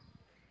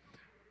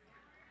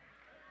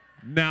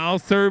 Now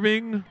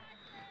serving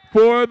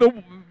for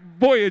the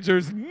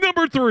Voyagers,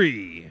 number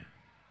 3.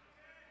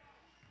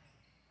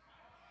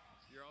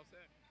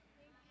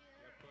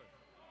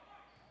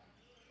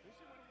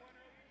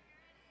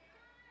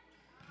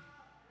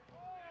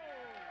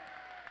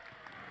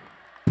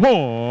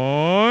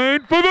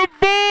 Point for the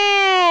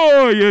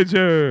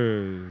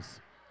Voyagers.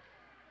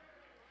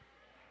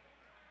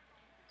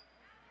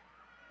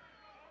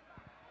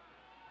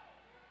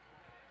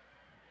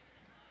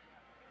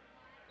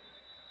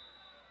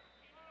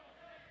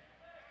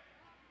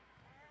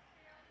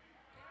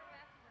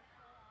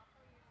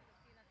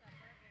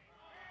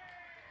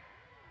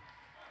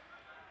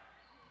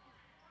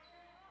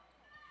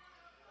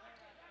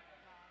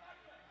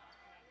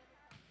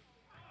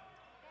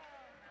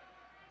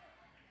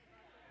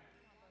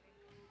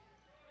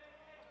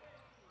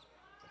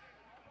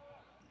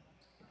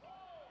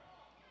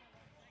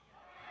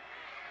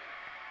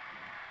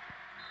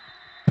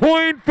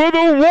 Point for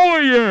the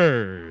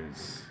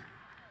Warriors.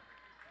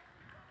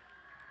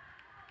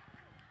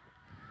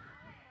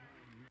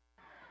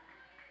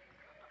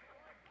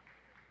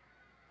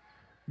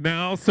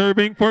 Now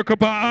serving for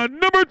Kapaa,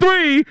 number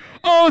 3,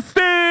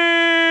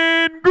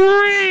 Austin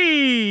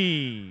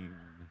Green.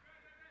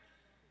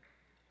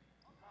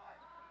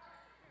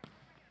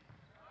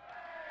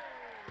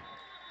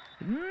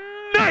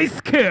 Nice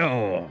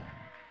kill.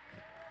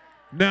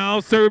 Now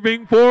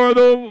serving for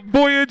the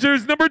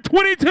Voyagers, number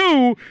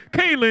 22,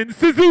 Kaylin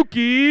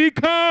Suzuki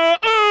Kauhi.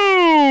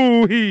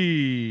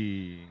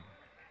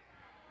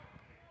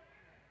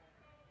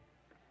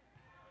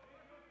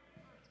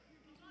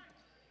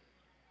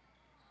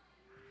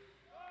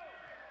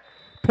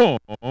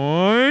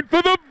 Point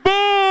for the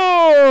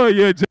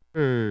Voyagers.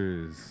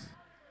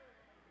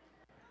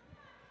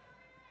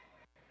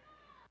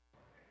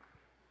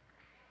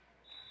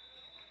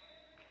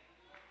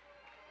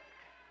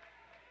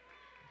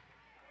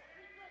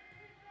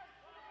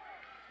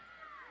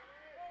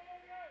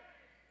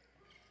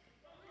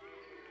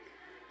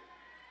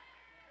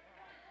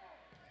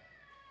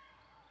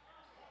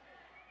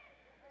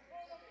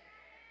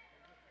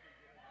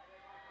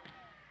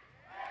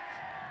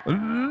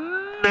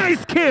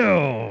 Nice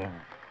kill.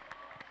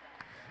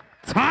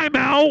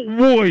 Timeout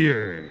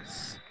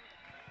Warriors.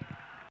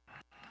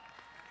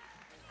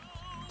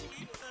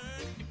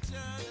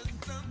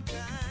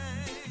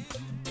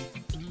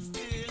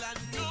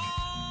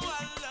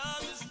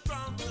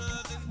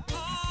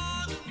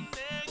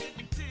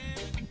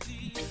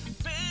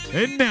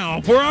 And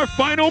now for our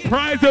final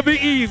prize of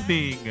the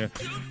evening,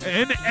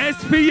 an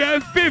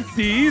SPF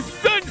 50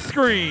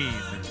 sunscreen.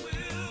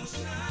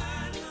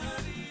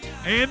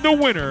 And the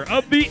winner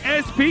of the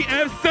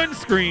SPF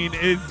sunscreen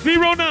is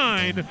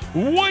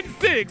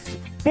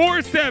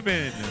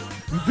 091647.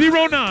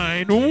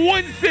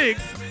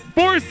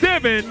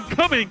 091647.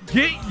 Come and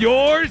get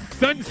your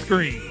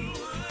sunscreen.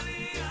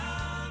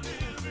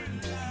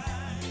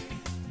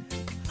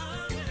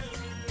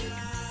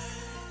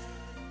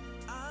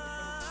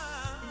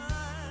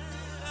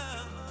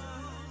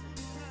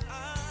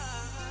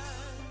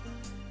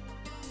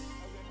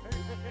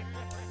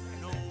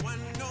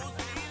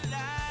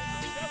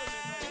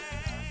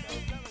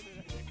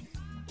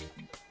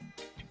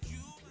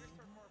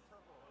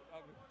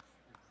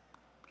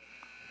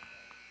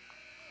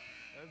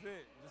 That's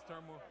it. Just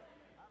turn more.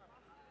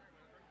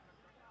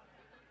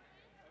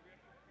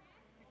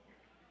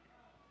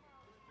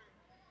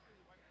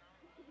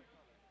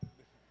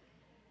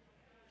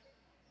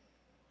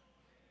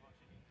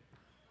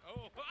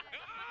 Oh.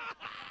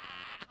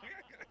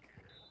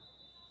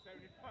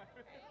 75.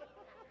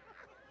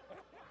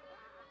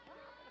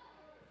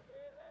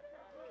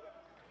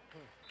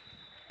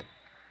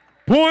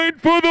 Point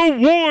for the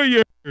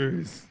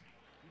Warriors.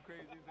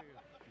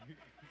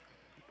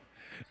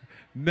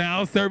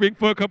 Now serving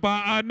for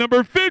Kapaa,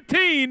 number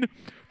 15,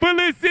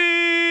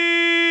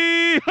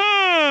 Felicity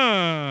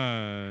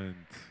Hunt.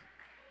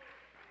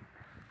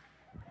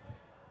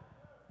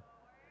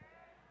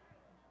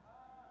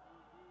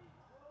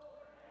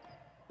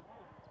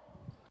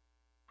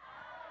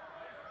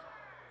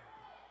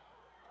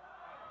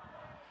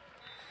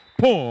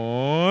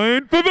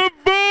 Point for the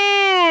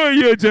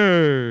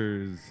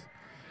Voyagers.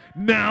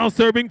 Now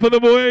serving for the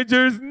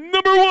Voyagers,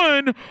 number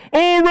 1,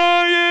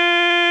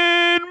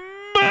 Orion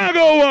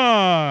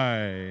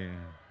Magawai.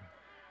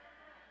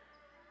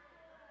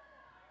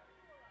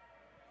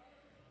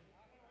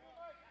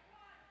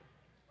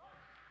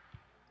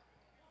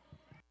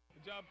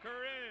 Good job,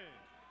 Curran.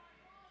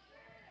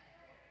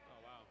 Oh,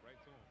 wow. Right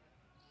to him.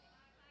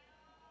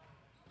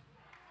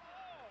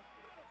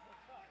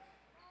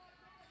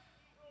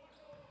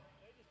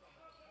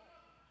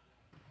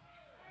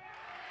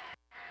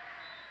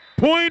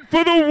 Point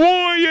for the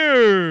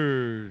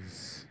Warriors.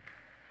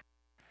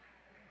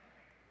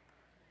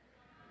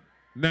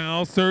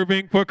 Now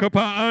serving for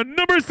Kapaa,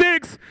 number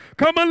 6,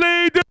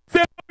 Kamale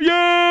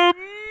Desalia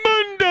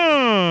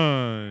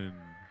Mundan.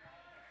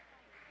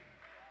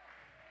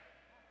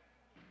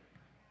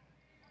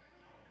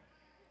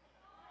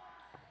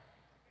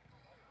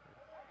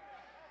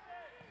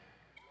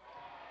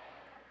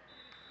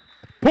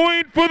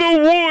 Point for the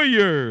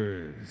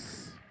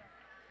Warriors.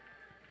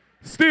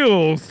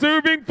 Still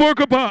serving for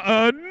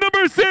Kapaa,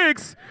 number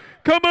 6,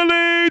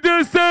 Kamale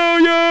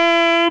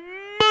Desalia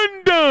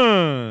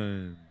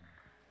Mundan.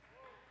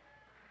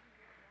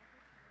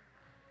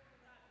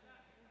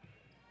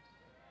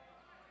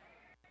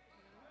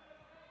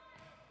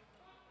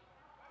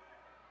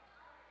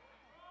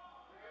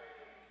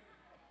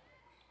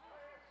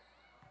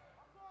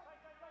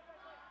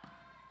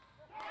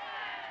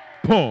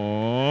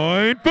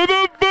 Point for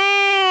the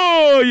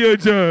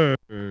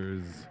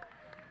Voyagers.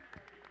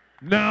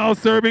 Now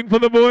serving for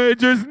the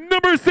Voyagers,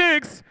 number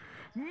 6,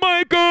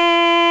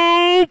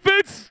 Michael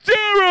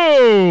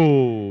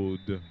Fitzgerald.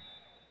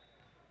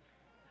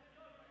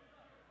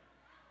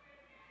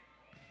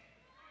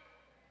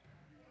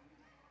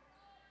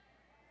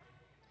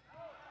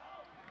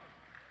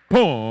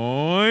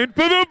 Point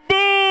for the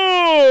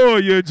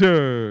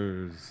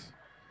Voyagers.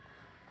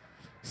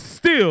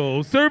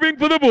 Still serving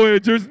for the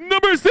Voyagers,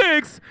 number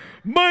 6,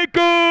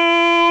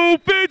 Michael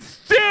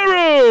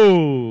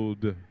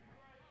Fitzgerald.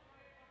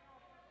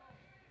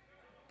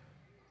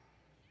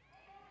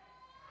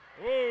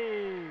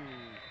 Whoa.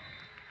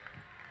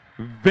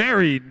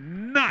 Very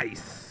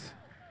nice.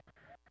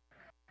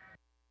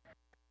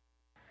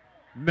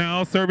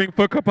 Now serving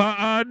for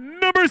Kapaa,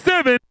 number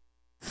 7,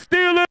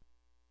 Steeler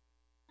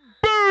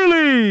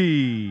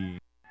Burley.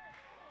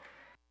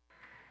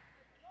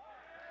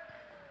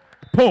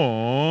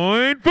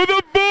 Point for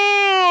the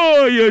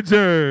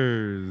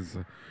Voyagers.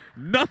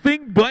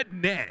 Nothing but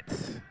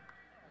net.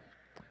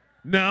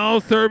 Now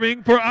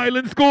serving for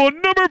Island School,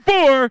 number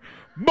 4,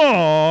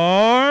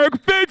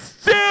 Mark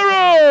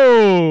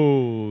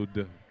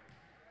Fitzgerald.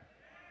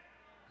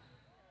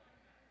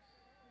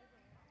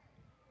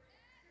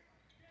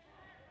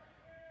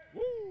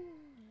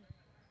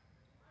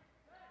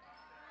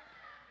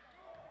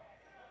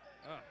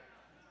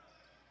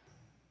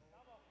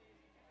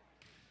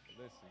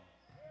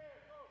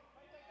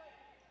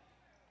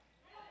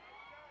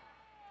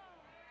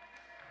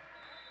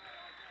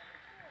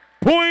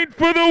 Point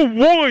for the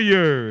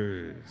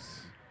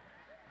Warriors.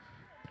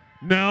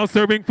 Now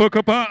serving for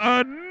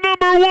Kapaa,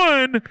 number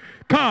 1,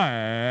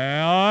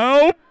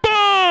 Kyle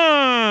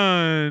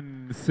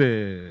Bonset.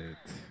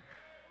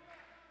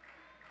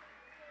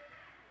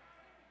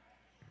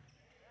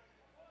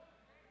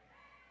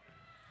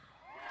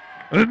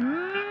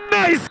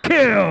 Nice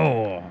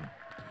kill.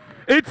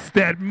 It's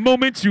that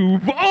moment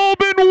you've all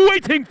been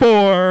waiting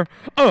for.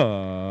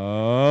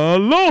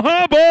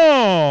 Aloha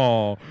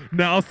ball.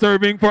 Now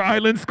serving for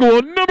Island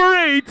School, number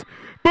 8,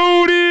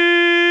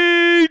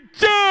 Bodie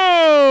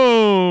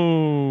Jones.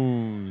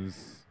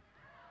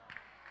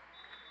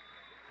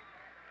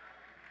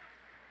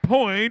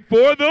 Point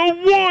for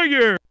the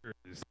Warriors.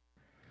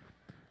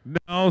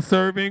 Now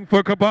serving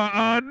for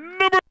Kapaa,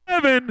 number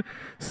 11,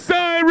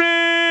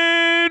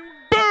 Siren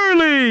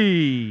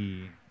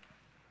Burley.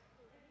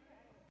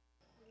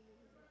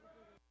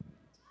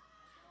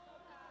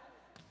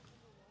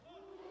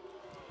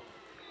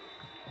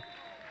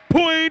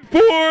 Point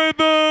for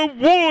the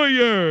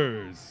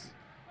Warriors.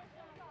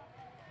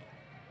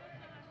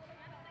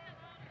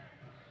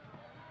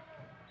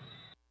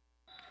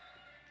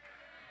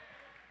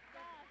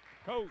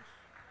 Coach.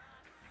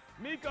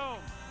 Miko.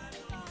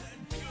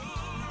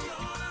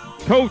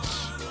 Coach.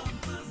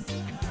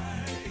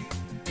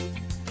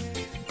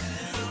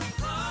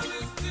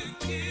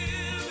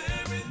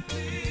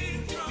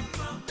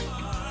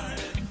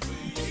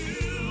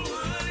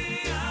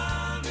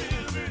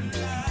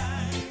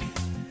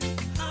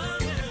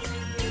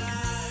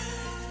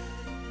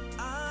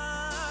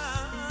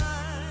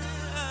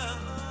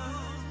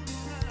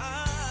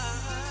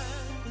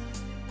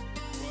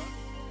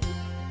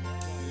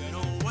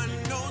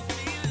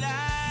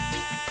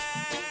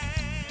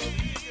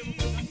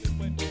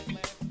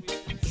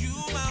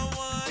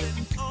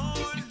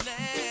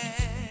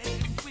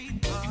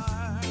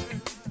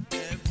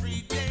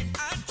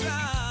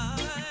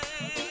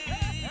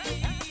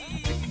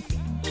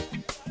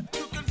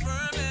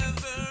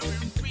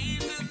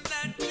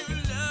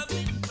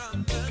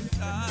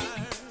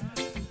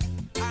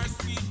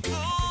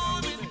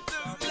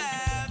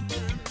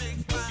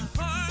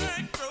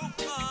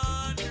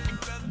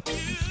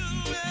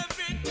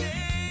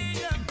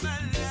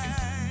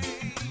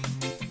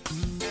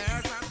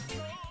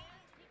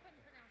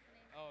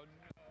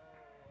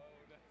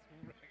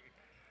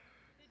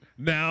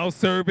 Now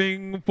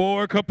serving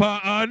for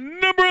Kapaa,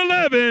 number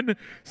 11,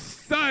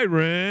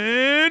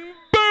 Siren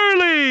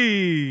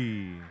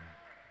Burley.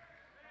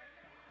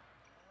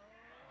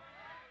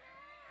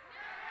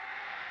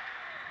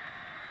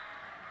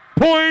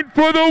 Point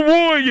for the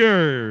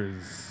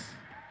Warriors.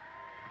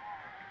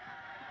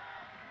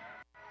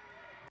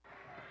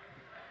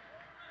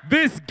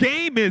 This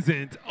game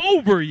isn't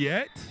over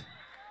yet.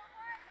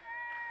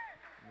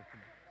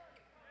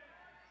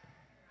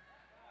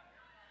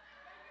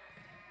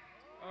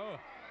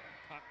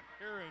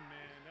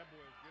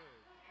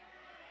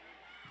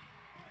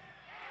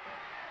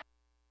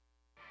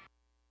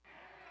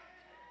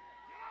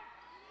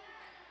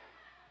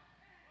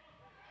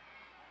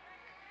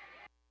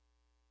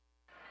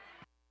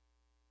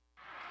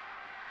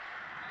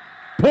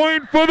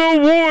 Point for the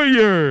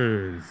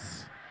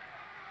Warriors.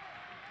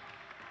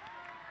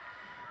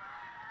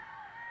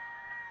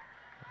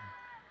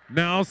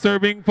 Now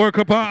serving for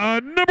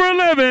Kapaa, number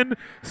 11,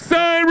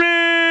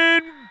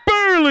 Siren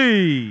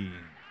Burley.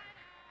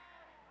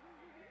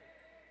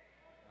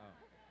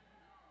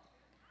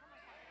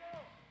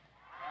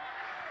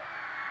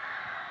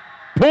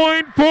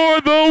 Point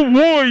for the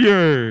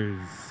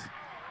Warriors.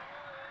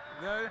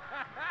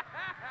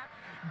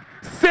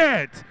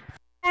 Set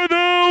for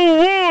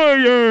the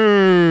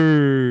Warriors.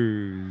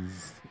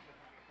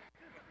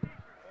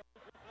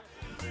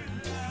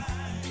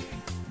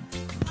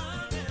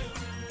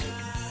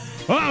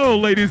 Uh-oh,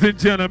 ladies and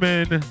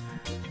gentlemen.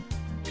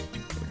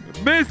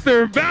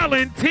 Mr.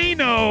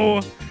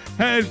 Valentino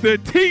has the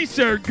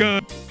t-shirt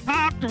gun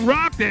cocked,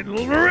 rocked,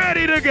 and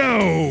ready to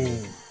go.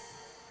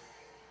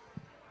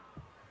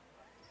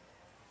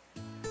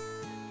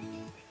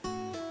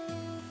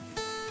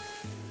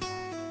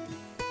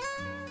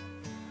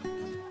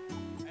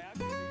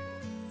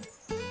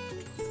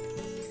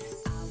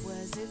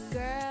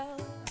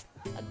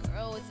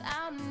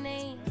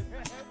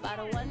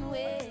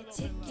 one-way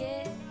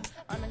ticket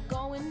on a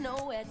going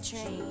nowhere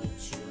train.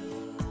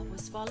 I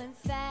was falling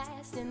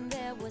fast and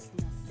there was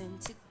nothing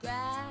to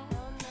grab.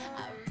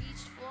 I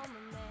reached for my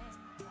man,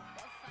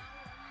 but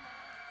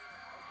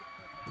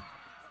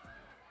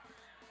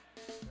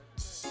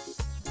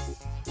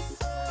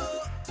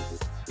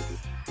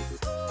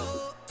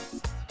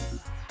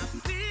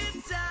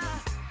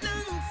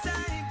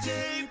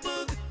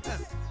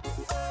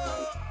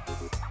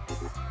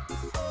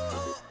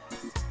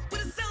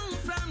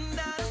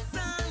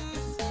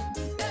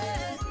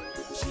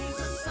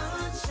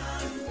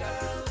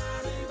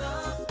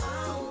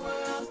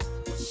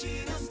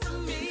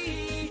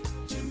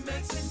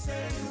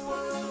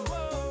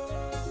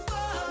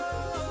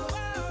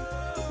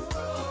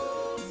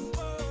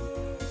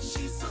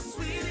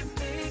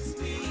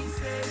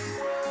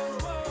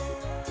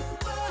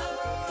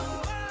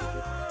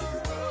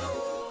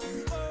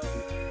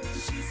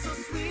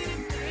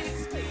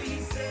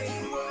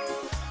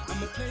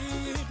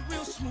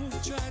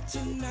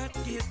to not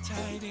get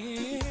tied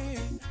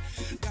in.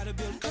 Gotta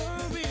build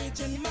courage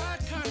and my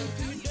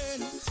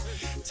confidence.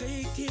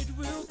 Take it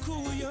real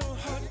cool, your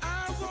heart,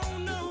 I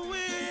wanna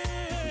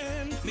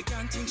win. Me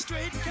can't think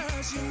straight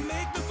cause you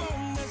make me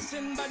bonus.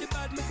 And body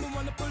bad make me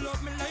wanna pull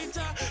up my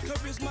lighter.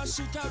 Charisma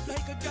shoot out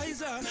like a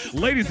geyser.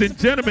 Ladies and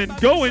gentlemen,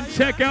 go and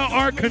check out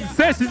our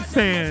concession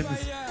stands.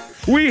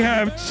 We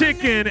have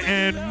chicken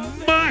and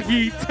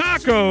mahi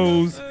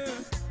tacos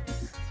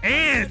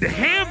and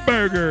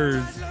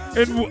hamburgers.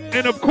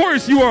 And of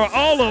course, you are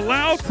all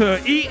allowed to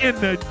eat in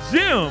the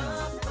gym.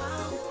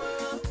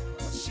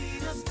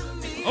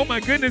 Oh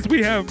my goodness,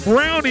 we have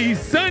brownie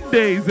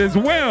sundaes as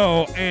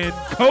well and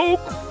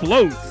Coke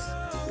floats.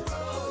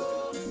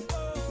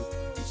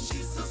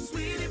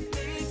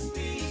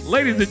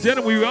 Ladies and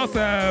gentlemen, we also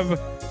have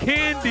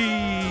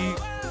candy.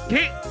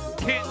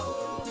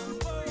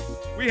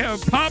 We have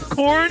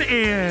popcorn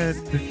and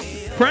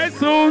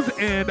pretzels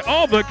and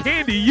all the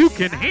candy you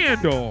can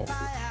handle.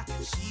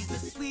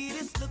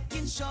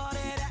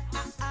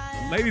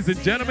 Ladies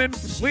and gentlemen,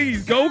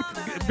 please go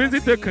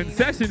visit the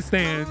concession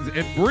stands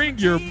and bring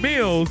your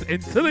meals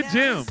into the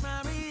gym.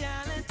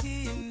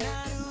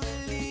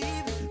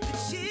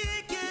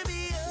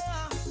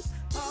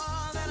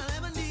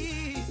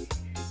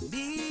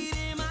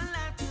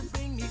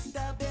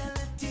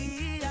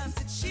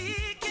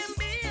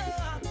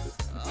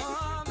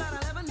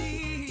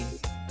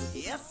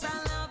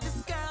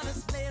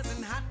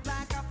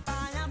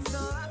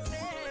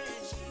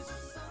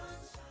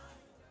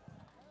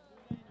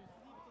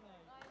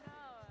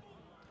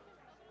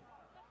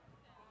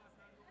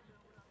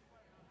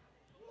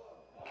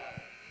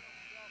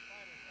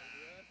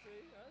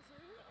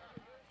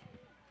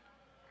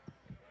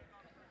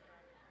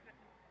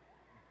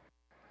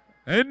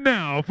 And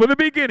now for the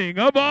beginning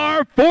of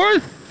our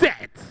fourth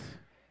set.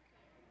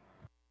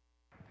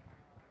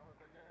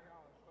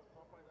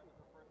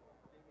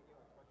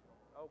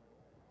 Oh,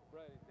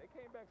 bro, they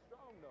came back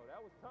strong though.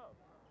 That was tough.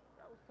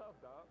 That was tough,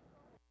 dog.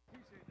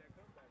 Appreciate that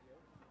comeback, yo.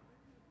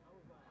 I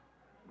was like,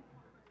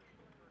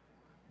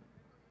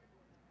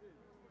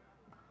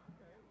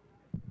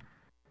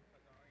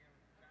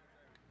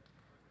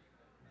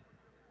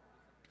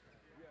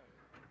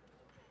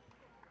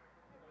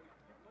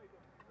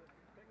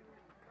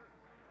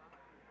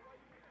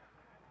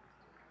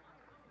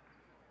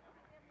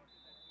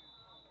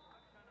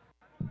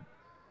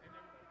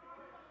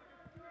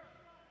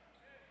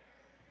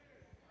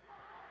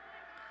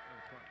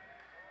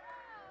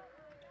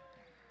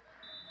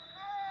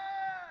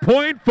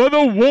 Point for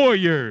the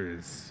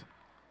Warriors.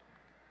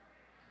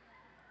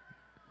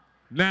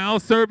 Now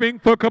serving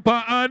for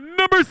Kapaa,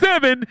 number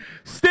 7,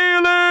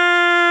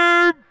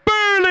 Taylor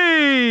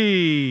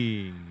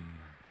Burley.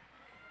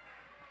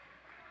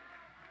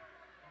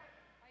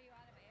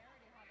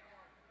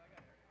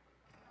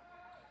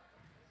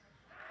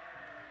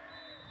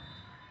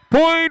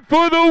 Point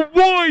for the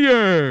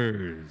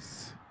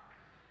Warriors.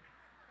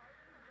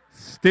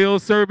 Still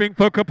serving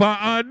for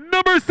Kapaa,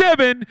 number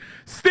 7,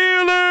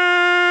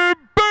 Taylor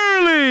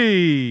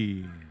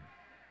Burley.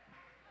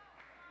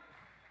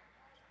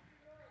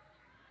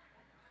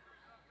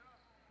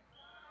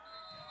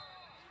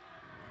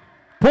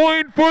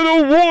 Point for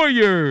the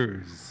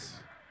Warriors.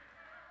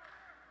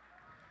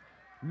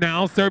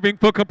 Now serving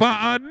for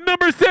Kapaa,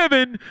 number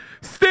 7,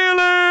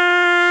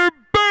 Taylor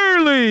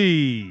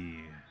Burley.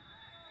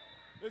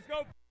 let's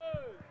go.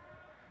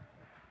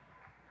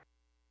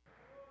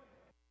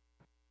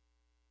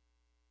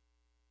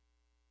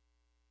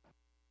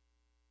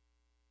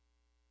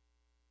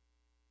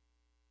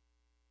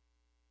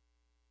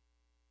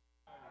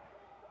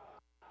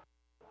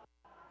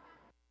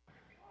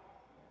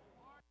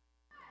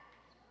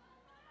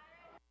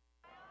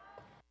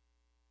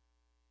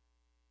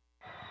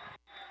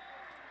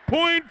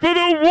 Point for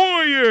the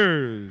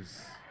Warriors.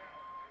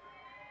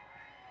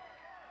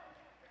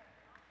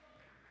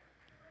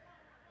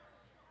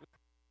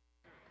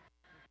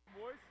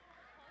 Boys.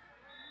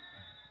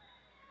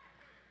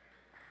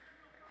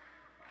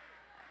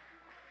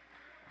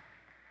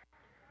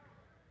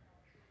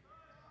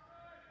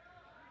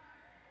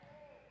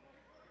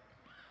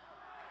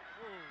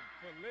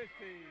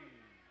 Felicity.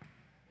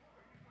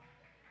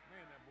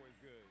 Man, that boy's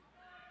good.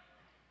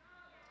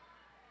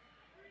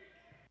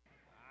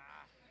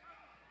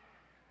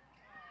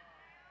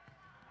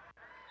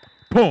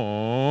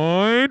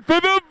 Point for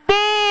the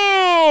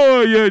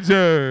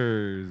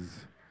Voyagers.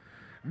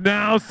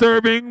 Now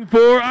serving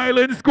for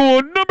Island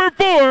School, number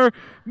 4,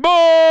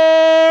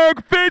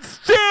 Mark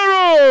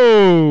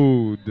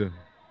Fitzgerald.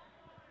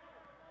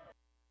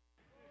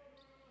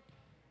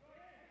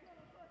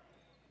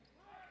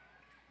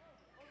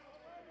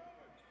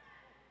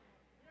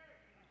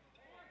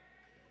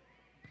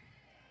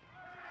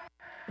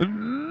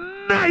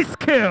 Nice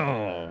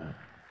kill.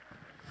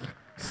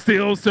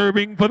 Still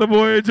serving for the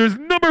Voyagers,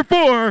 number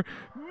 4,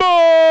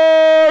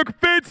 Mark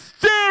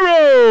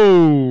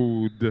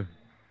Fitzgerald.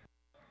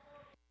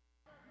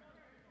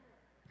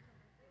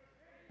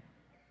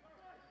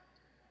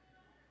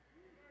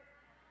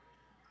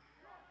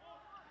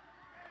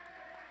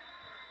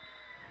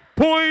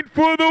 Point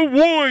for the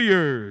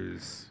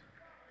Warriors.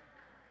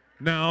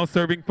 Now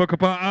serving for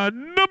Kapaa,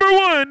 number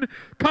 1,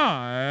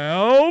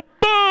 Kyle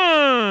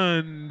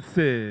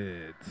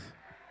Bunsit.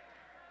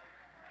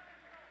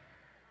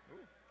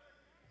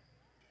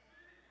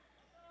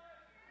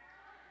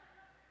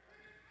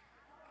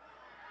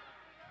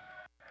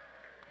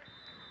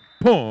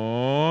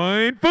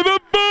 Point for the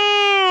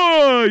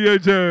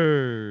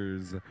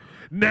Voyagers.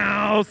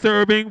 Now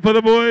serving for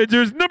the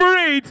Voyagers, number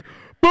 8,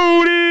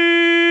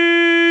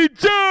 Booty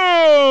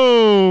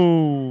Jones.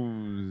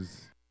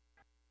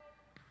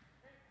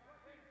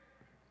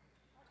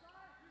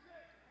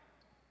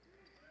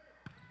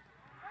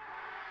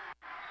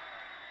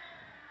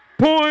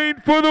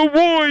 Point for the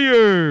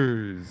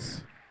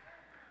Warriors.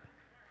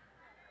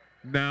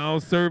 Now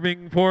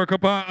serving for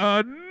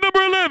Kapaa,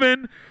 number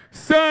 11,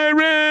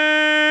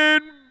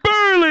 Siren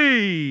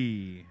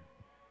Burley.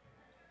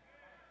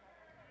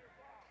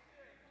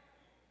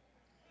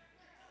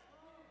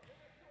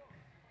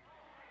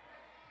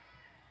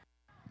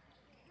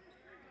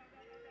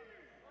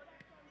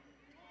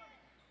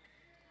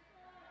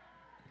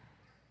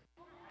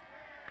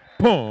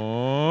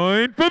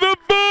 Point for the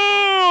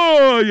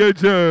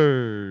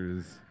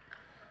Voyagers.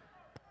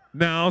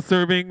 Now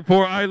serving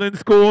for Island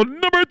School,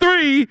 number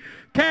 3,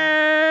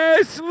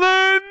 Cash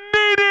Lanini.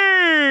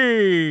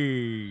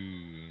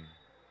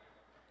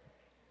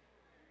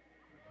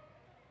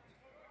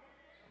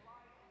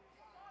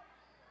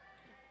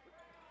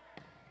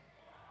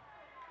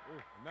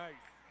 Nice.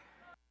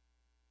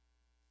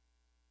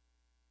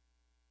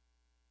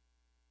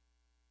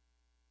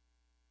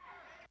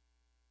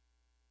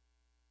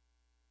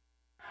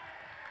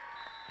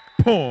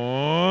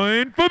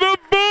 Point for the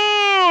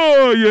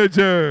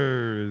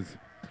Voyagers.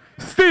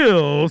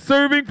 Still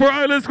serving for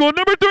Island School,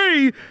 number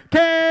 3,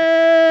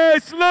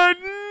 Cash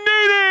Lanini.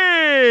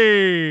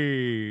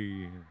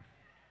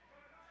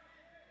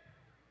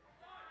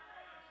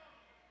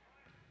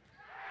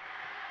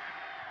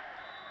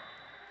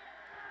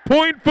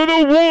 Point for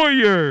the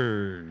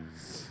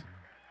Warriors.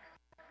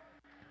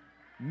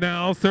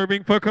 Now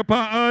serving for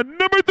Kapaa,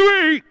 number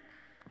 3,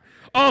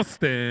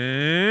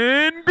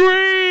 Austin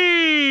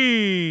Green.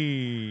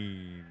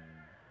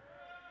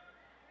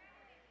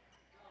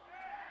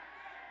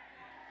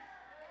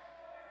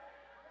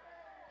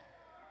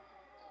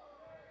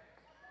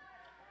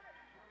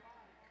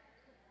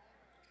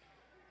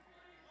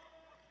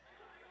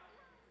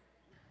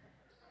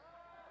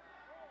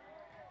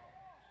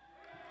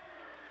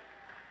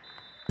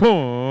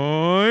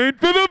 Point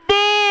for the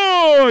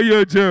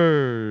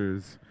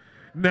Voyagers.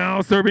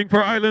 Now serving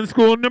for Island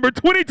School, number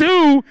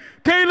 22,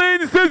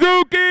 Kaylin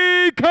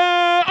Suzuki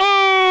Kaohi.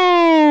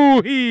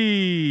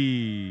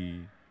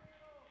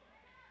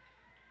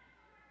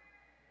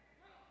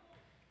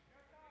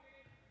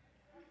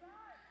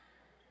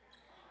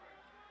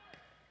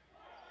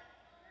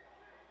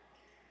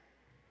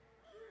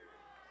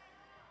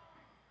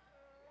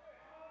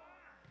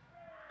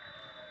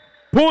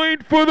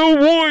 Point for the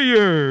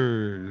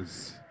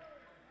Warriors.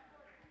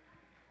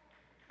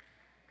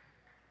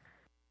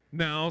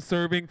 Now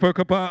serving for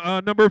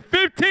Kapaa, number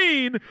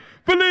 15,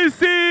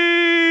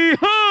 Felicity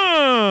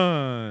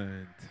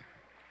Hunt.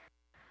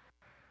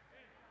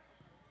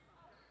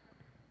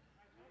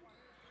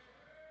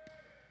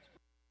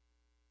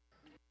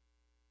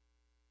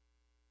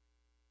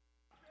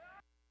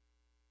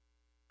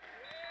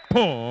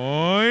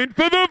 Point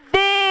for the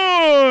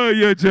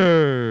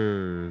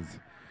Voyagers.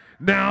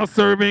 Now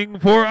serving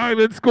for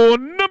Island School,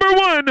 number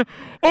 1,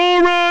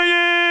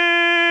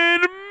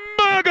 Orion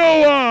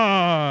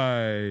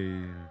Magawai.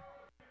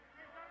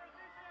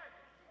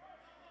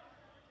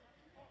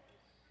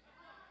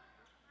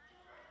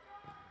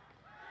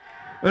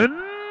 A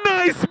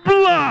nice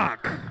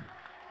block.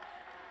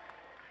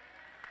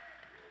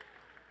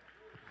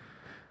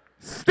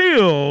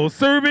 Still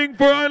serving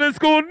for Island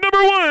School,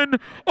 number 1,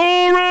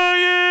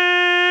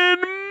 Orion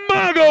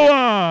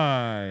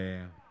Magawai.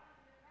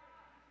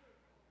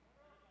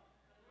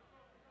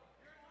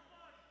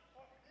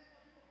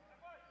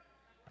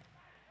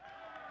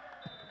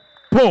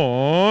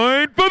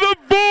 Point for the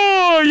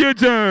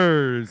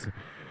Voyagers.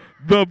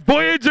 The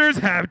Voyagers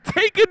have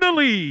taken the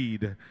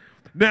lead.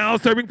 Now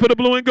serving for the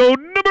blue and gold,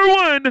 number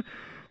 1,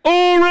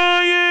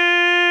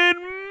 Orion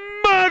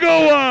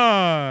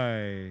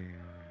Magawai.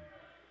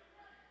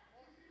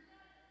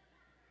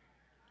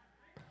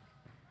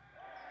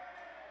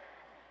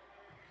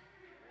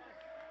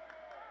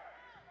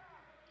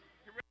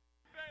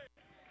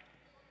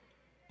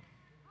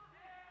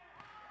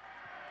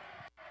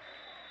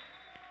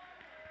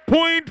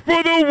 Point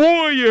for the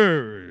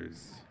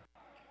Warriors.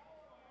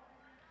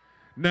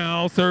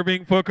 Now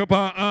serving for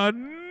Kapaa,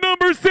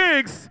 number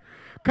 6,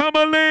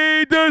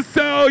 Kamale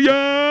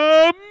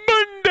Desalia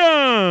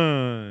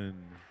Mundan.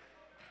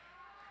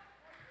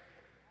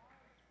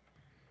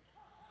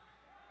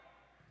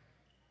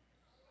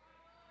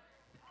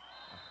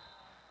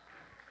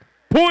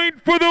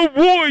 Point for the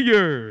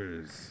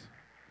Warriors.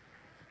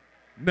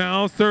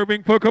 Now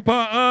serving for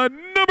Kapaa,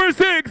 number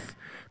 6,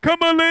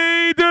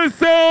 Kamale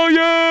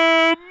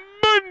Desalia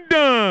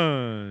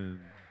Mundan.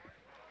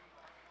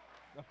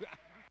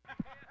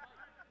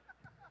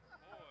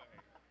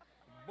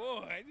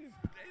 Boy,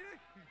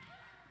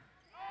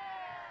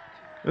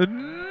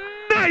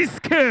 Nice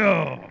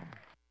kill.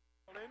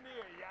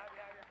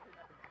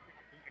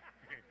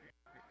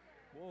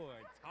 Boy,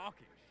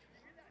 talking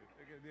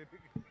shit.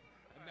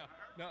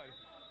 No.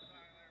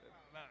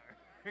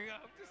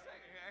 I'm just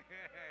saying.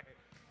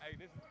 Hey,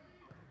 this is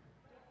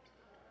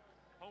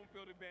home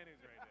field advantage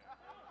right now.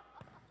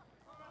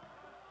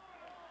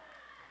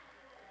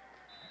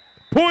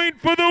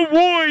 Point for the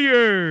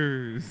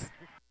Warriors.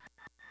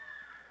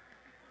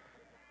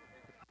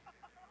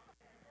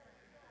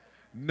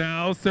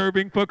 Now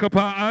serving for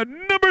Kapaa,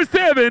 number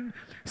 7,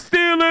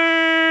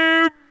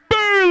 Steeler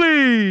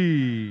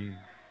Burley.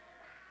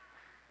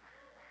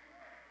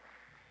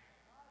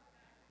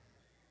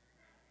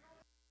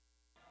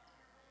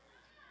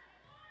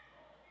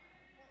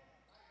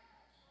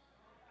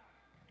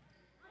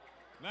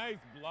 Nice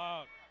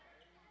block.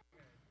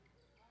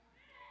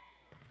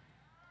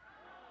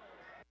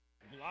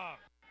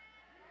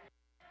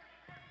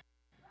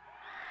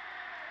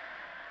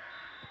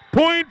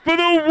 Point for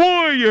the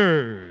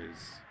Warriors.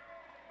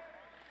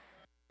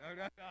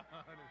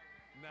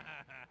 Nah.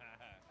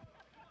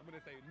 I'm going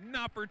to say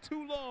not for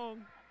too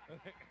long.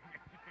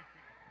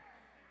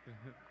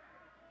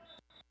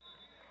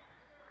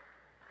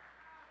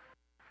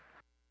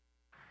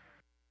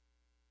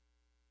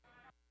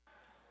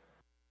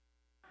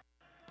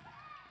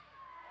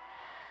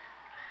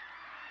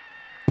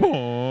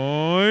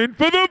 Point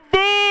for the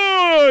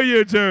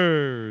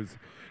Voyagers.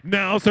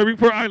 Now serving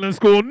for Island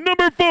School,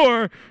 number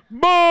 4,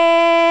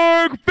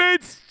 Mark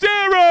Fitzgerald.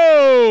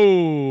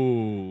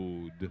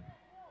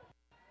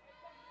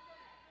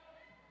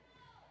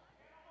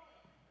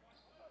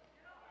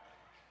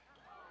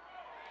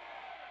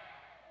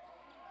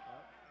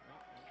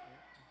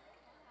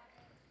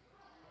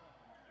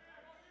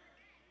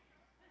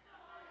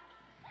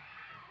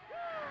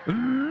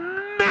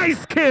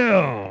 Nice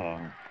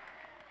kill.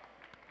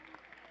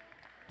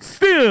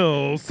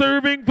 Still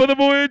serving for the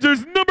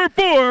Voyagers, number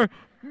 4,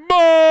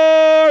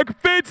 Mark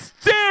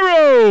Fitzgerald.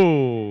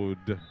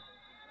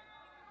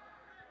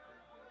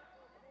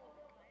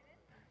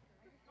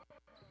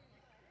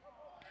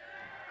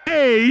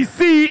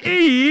 ACE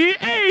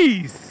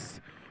ace.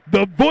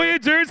 The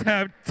Voyagers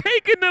have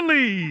taken the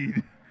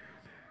lead.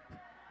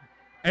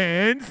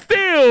 And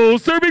still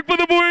serving for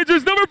the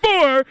Voyagers, number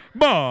 4,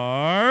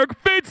 Mark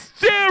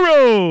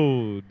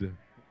Fitzgerald.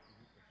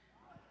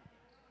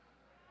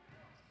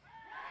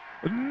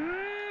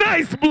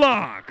 Nice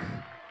block.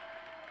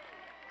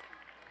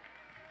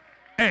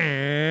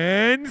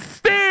 And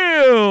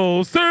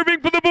still serving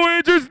for the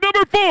Voyagers,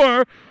 number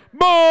 4,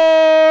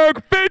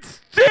 Mark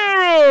Fitzgerald.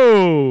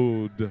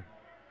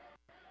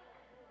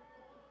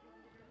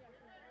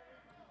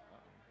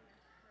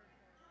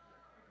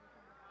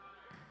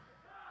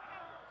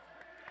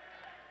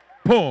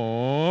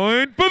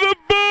 Point for the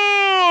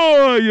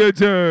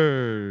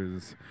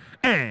Voyagers.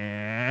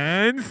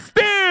 And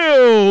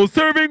still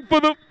serving for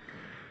the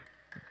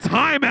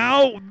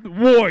timeout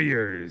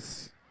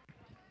Warriors.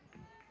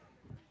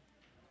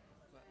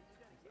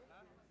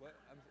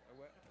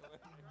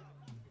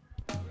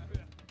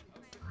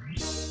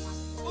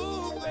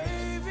 Ooh,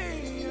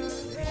 baby,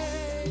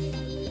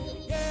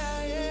 yeah.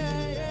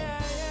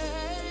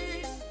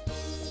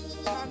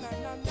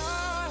 Na.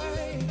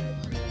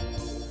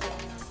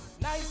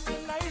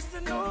 Nice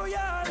to know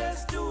ya.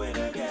 Let's do it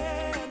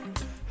again.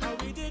 How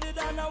we did it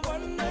on a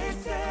one night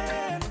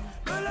stand.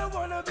 Girl, I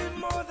wanna be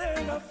more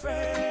than a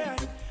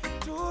friend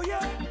to ya.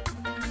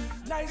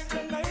 Nice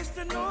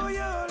to know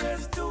ya.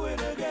 Let's do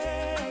it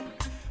again.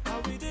 How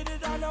we did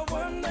it on a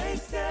one night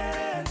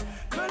stand.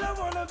 Girl, I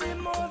wanna be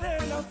more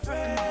than a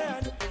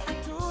friend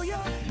to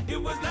ya.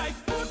 It was like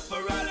food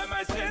for all of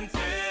my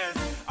senses.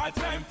 Our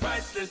time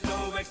priceless,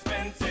 no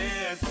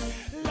expenses.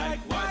 Like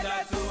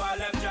water to all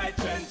them dry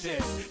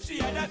trenches. She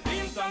had a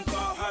theme song for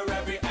her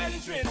every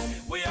entrance.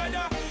 We had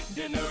a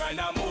dinner and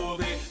a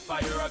movie.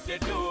 Fire up the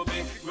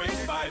doobie. Grade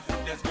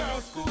 5, this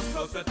girl school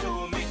closer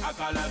to me. I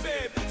call her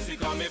babe, she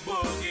call me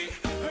Boogie.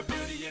 Her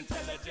beauty,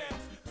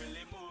 intelligence, really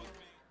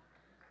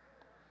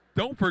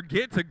Don't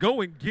forget to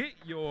go and get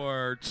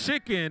your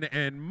chicken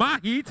and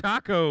mahi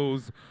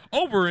tacos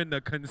over in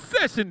the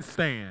concession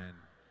stand.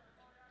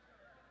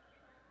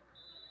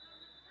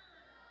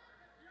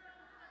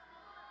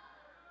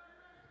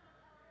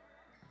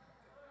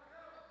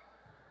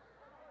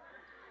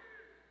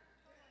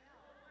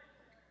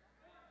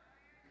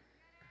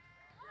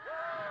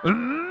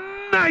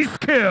 Nice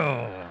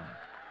kill.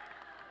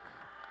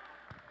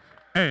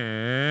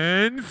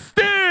 And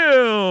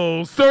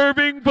still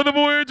serving for the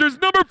Voyagers,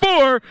 number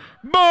 4,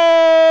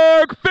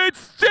 Mark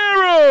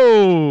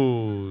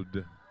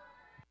Fitzgerald.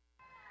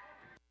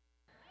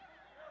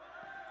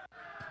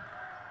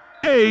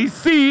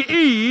 ACE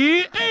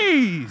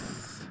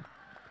ace.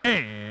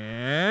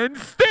 And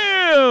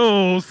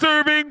still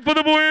serving for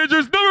the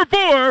Voyagers, number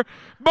 4,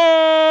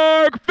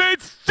 Mark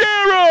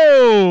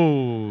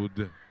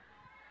Fitzgerald.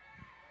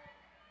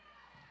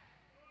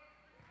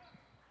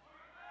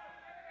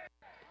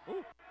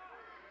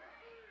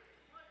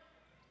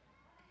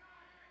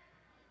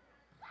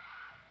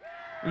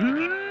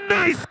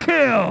 Nice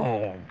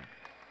kill.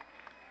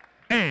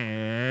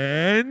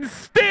 And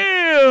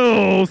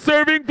still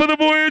serving for the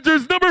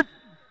Voyagers, number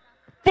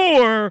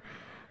 4,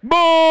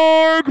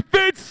 Mark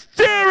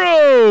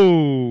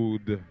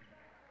Fitzgerald.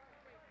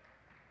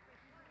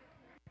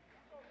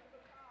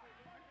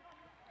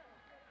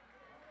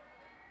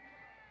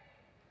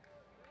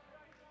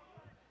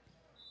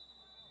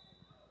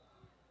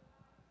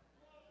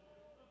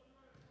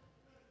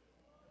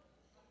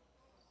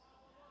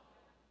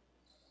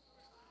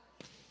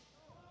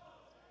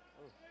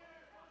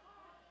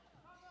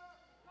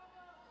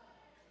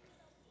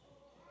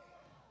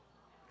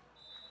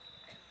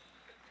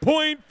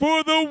 Point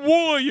for the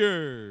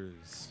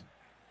Warriors.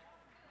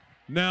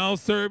 Now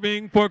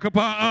serving for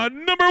Kapaa,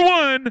 number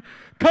 1,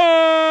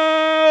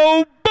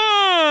 Kyle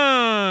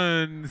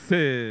Bunsit.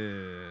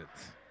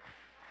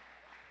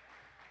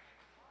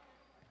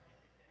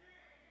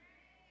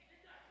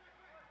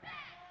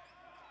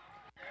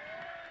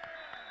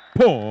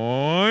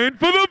 Point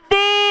for the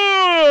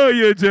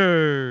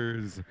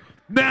Voyagers.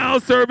 Now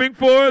serving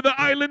for the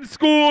Island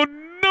School,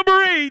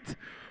 number 8,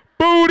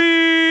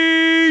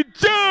 Booty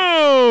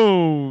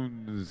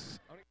Jones.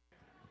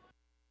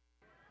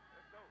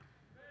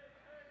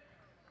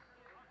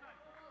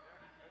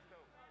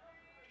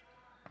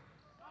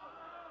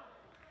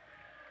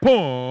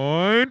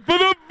 Point for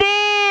the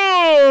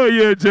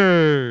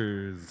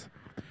Voyagers.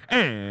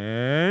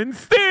 And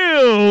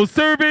still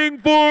serving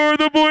for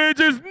the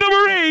Voyagers,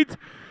 number 8,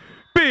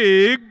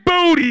 Big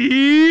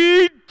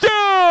Booty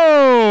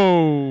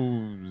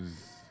Jones.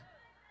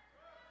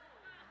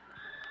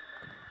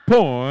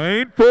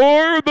 Point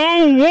for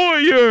the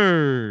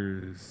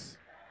Warriors.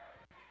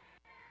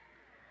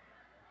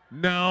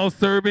 Now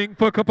serving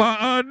for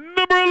Kapaa,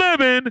 number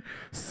 11,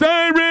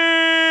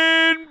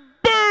 Siren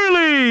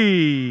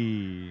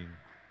Burley.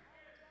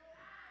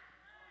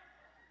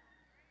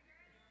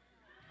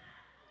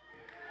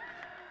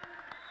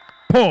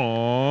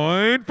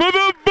 Point for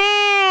the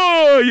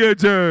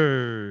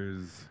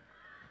Voyagers.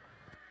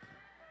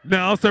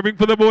 Now serving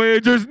for the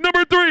Voyagers,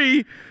 number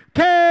 3,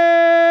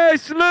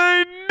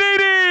 Cashlyn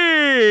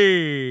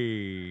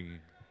Nady.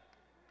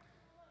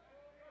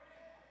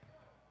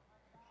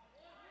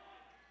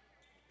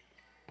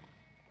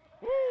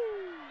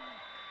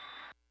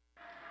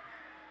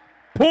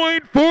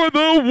 Point for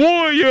the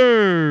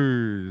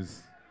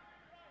Warriors.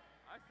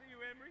 I see you,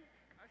 Emery.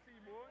 I see you,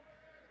 boy.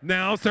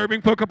 Now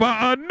serving for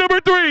Kapaa, number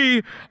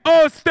 3,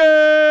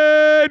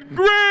 Austin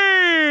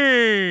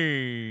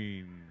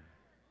Green.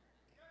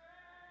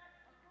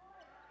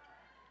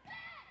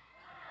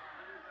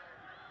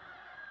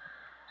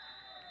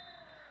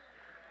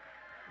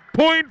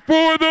 Point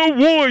for the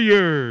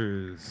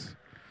Warriors.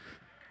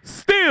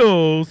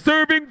 Still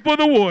serving for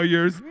the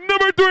Warriors,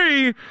 number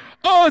 3,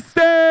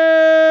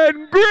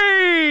 Austin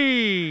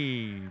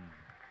Green.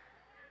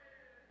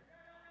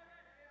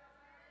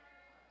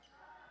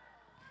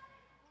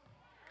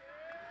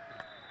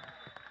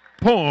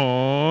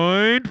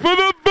 Point for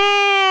the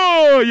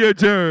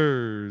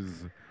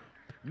Voyagers.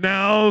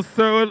 Now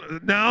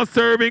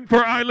serving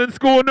for Island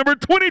School, number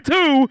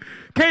 22,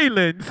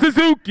 Kaylin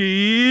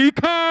Suzuki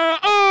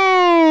Kaohi.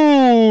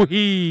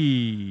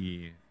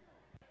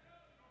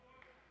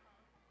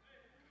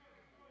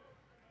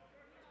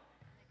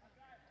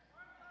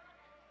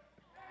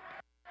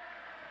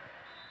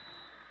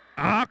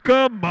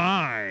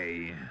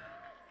 Akamai.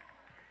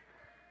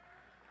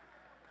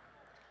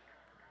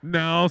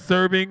 Now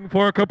serving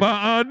for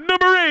Kapaa,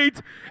 number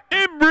 8,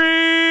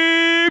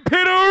 Embry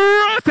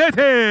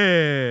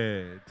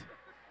Pitarasatit.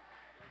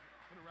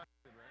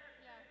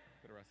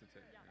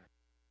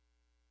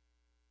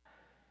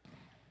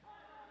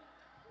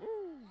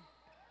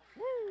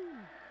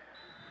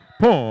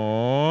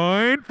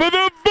 Point for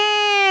the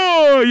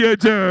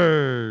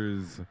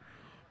Voyagers.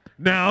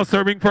 Now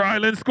serving for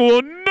Island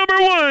School, number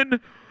 1,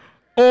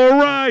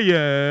 Orion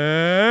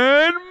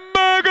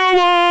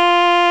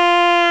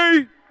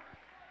Magawai.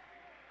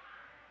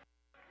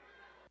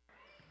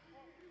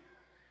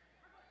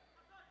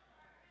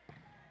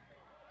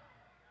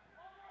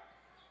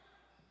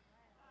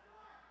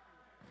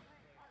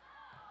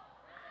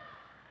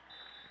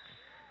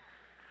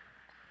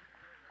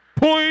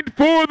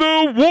 for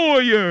the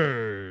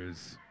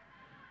Warriors.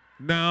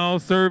 Now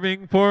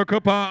serving for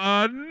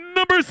Kapaa,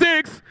 number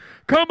 6,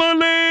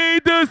 Kamale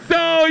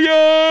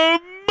Desalia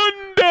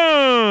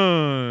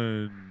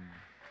Mundan.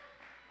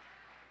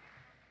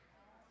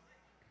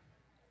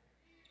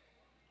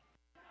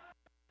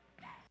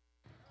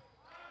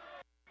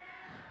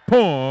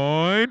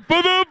 Point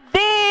for the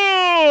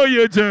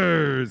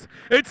Voyagers.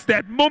 It's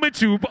that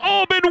moment you've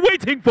all been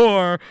waiting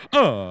for.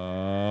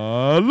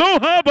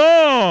 Aloha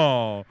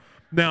ball.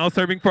 Now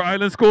serving for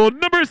Island School,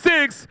 number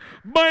 6,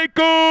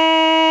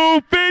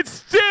 Michael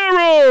Fitzgerald.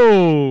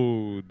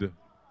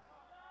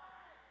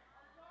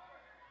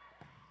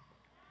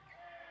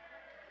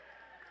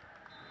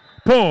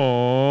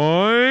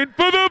 Point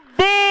for the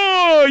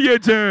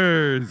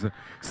Voyagers.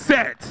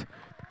 Set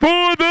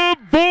for the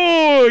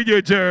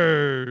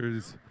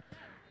Voyagers.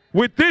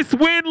 With this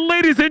win,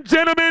 ladies and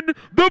gentlemen,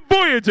 the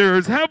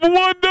Voyagers have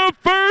won the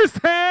first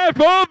half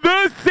of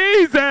the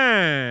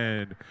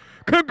season.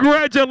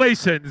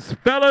 Congratulations,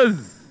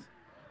 fellas.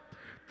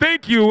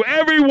 Thank you,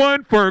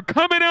 everyone, for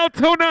coming out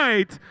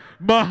tonight.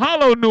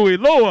 Mahalo nui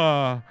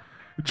loa.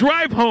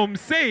 Drive home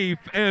safe,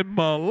 and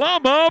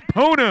malama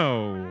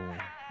pono.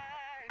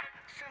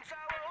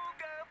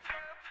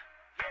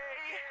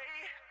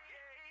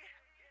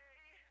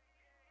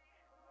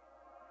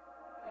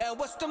 And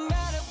what's the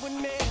matter with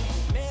me?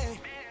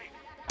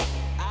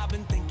 I've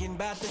been thinking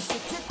about the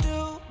shit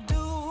you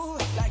do.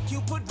 Like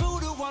you put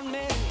voodoo on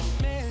me.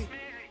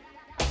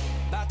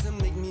 About to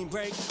make me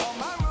break all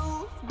my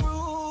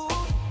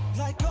rules.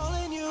 Like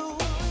calling you.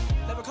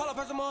 Never call a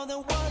person more than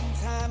one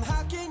time.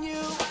 How can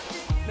you?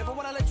 Never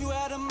wanna let you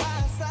out of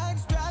my sight.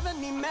 It's driving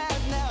me mad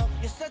now.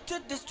 You're such a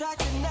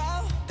distraction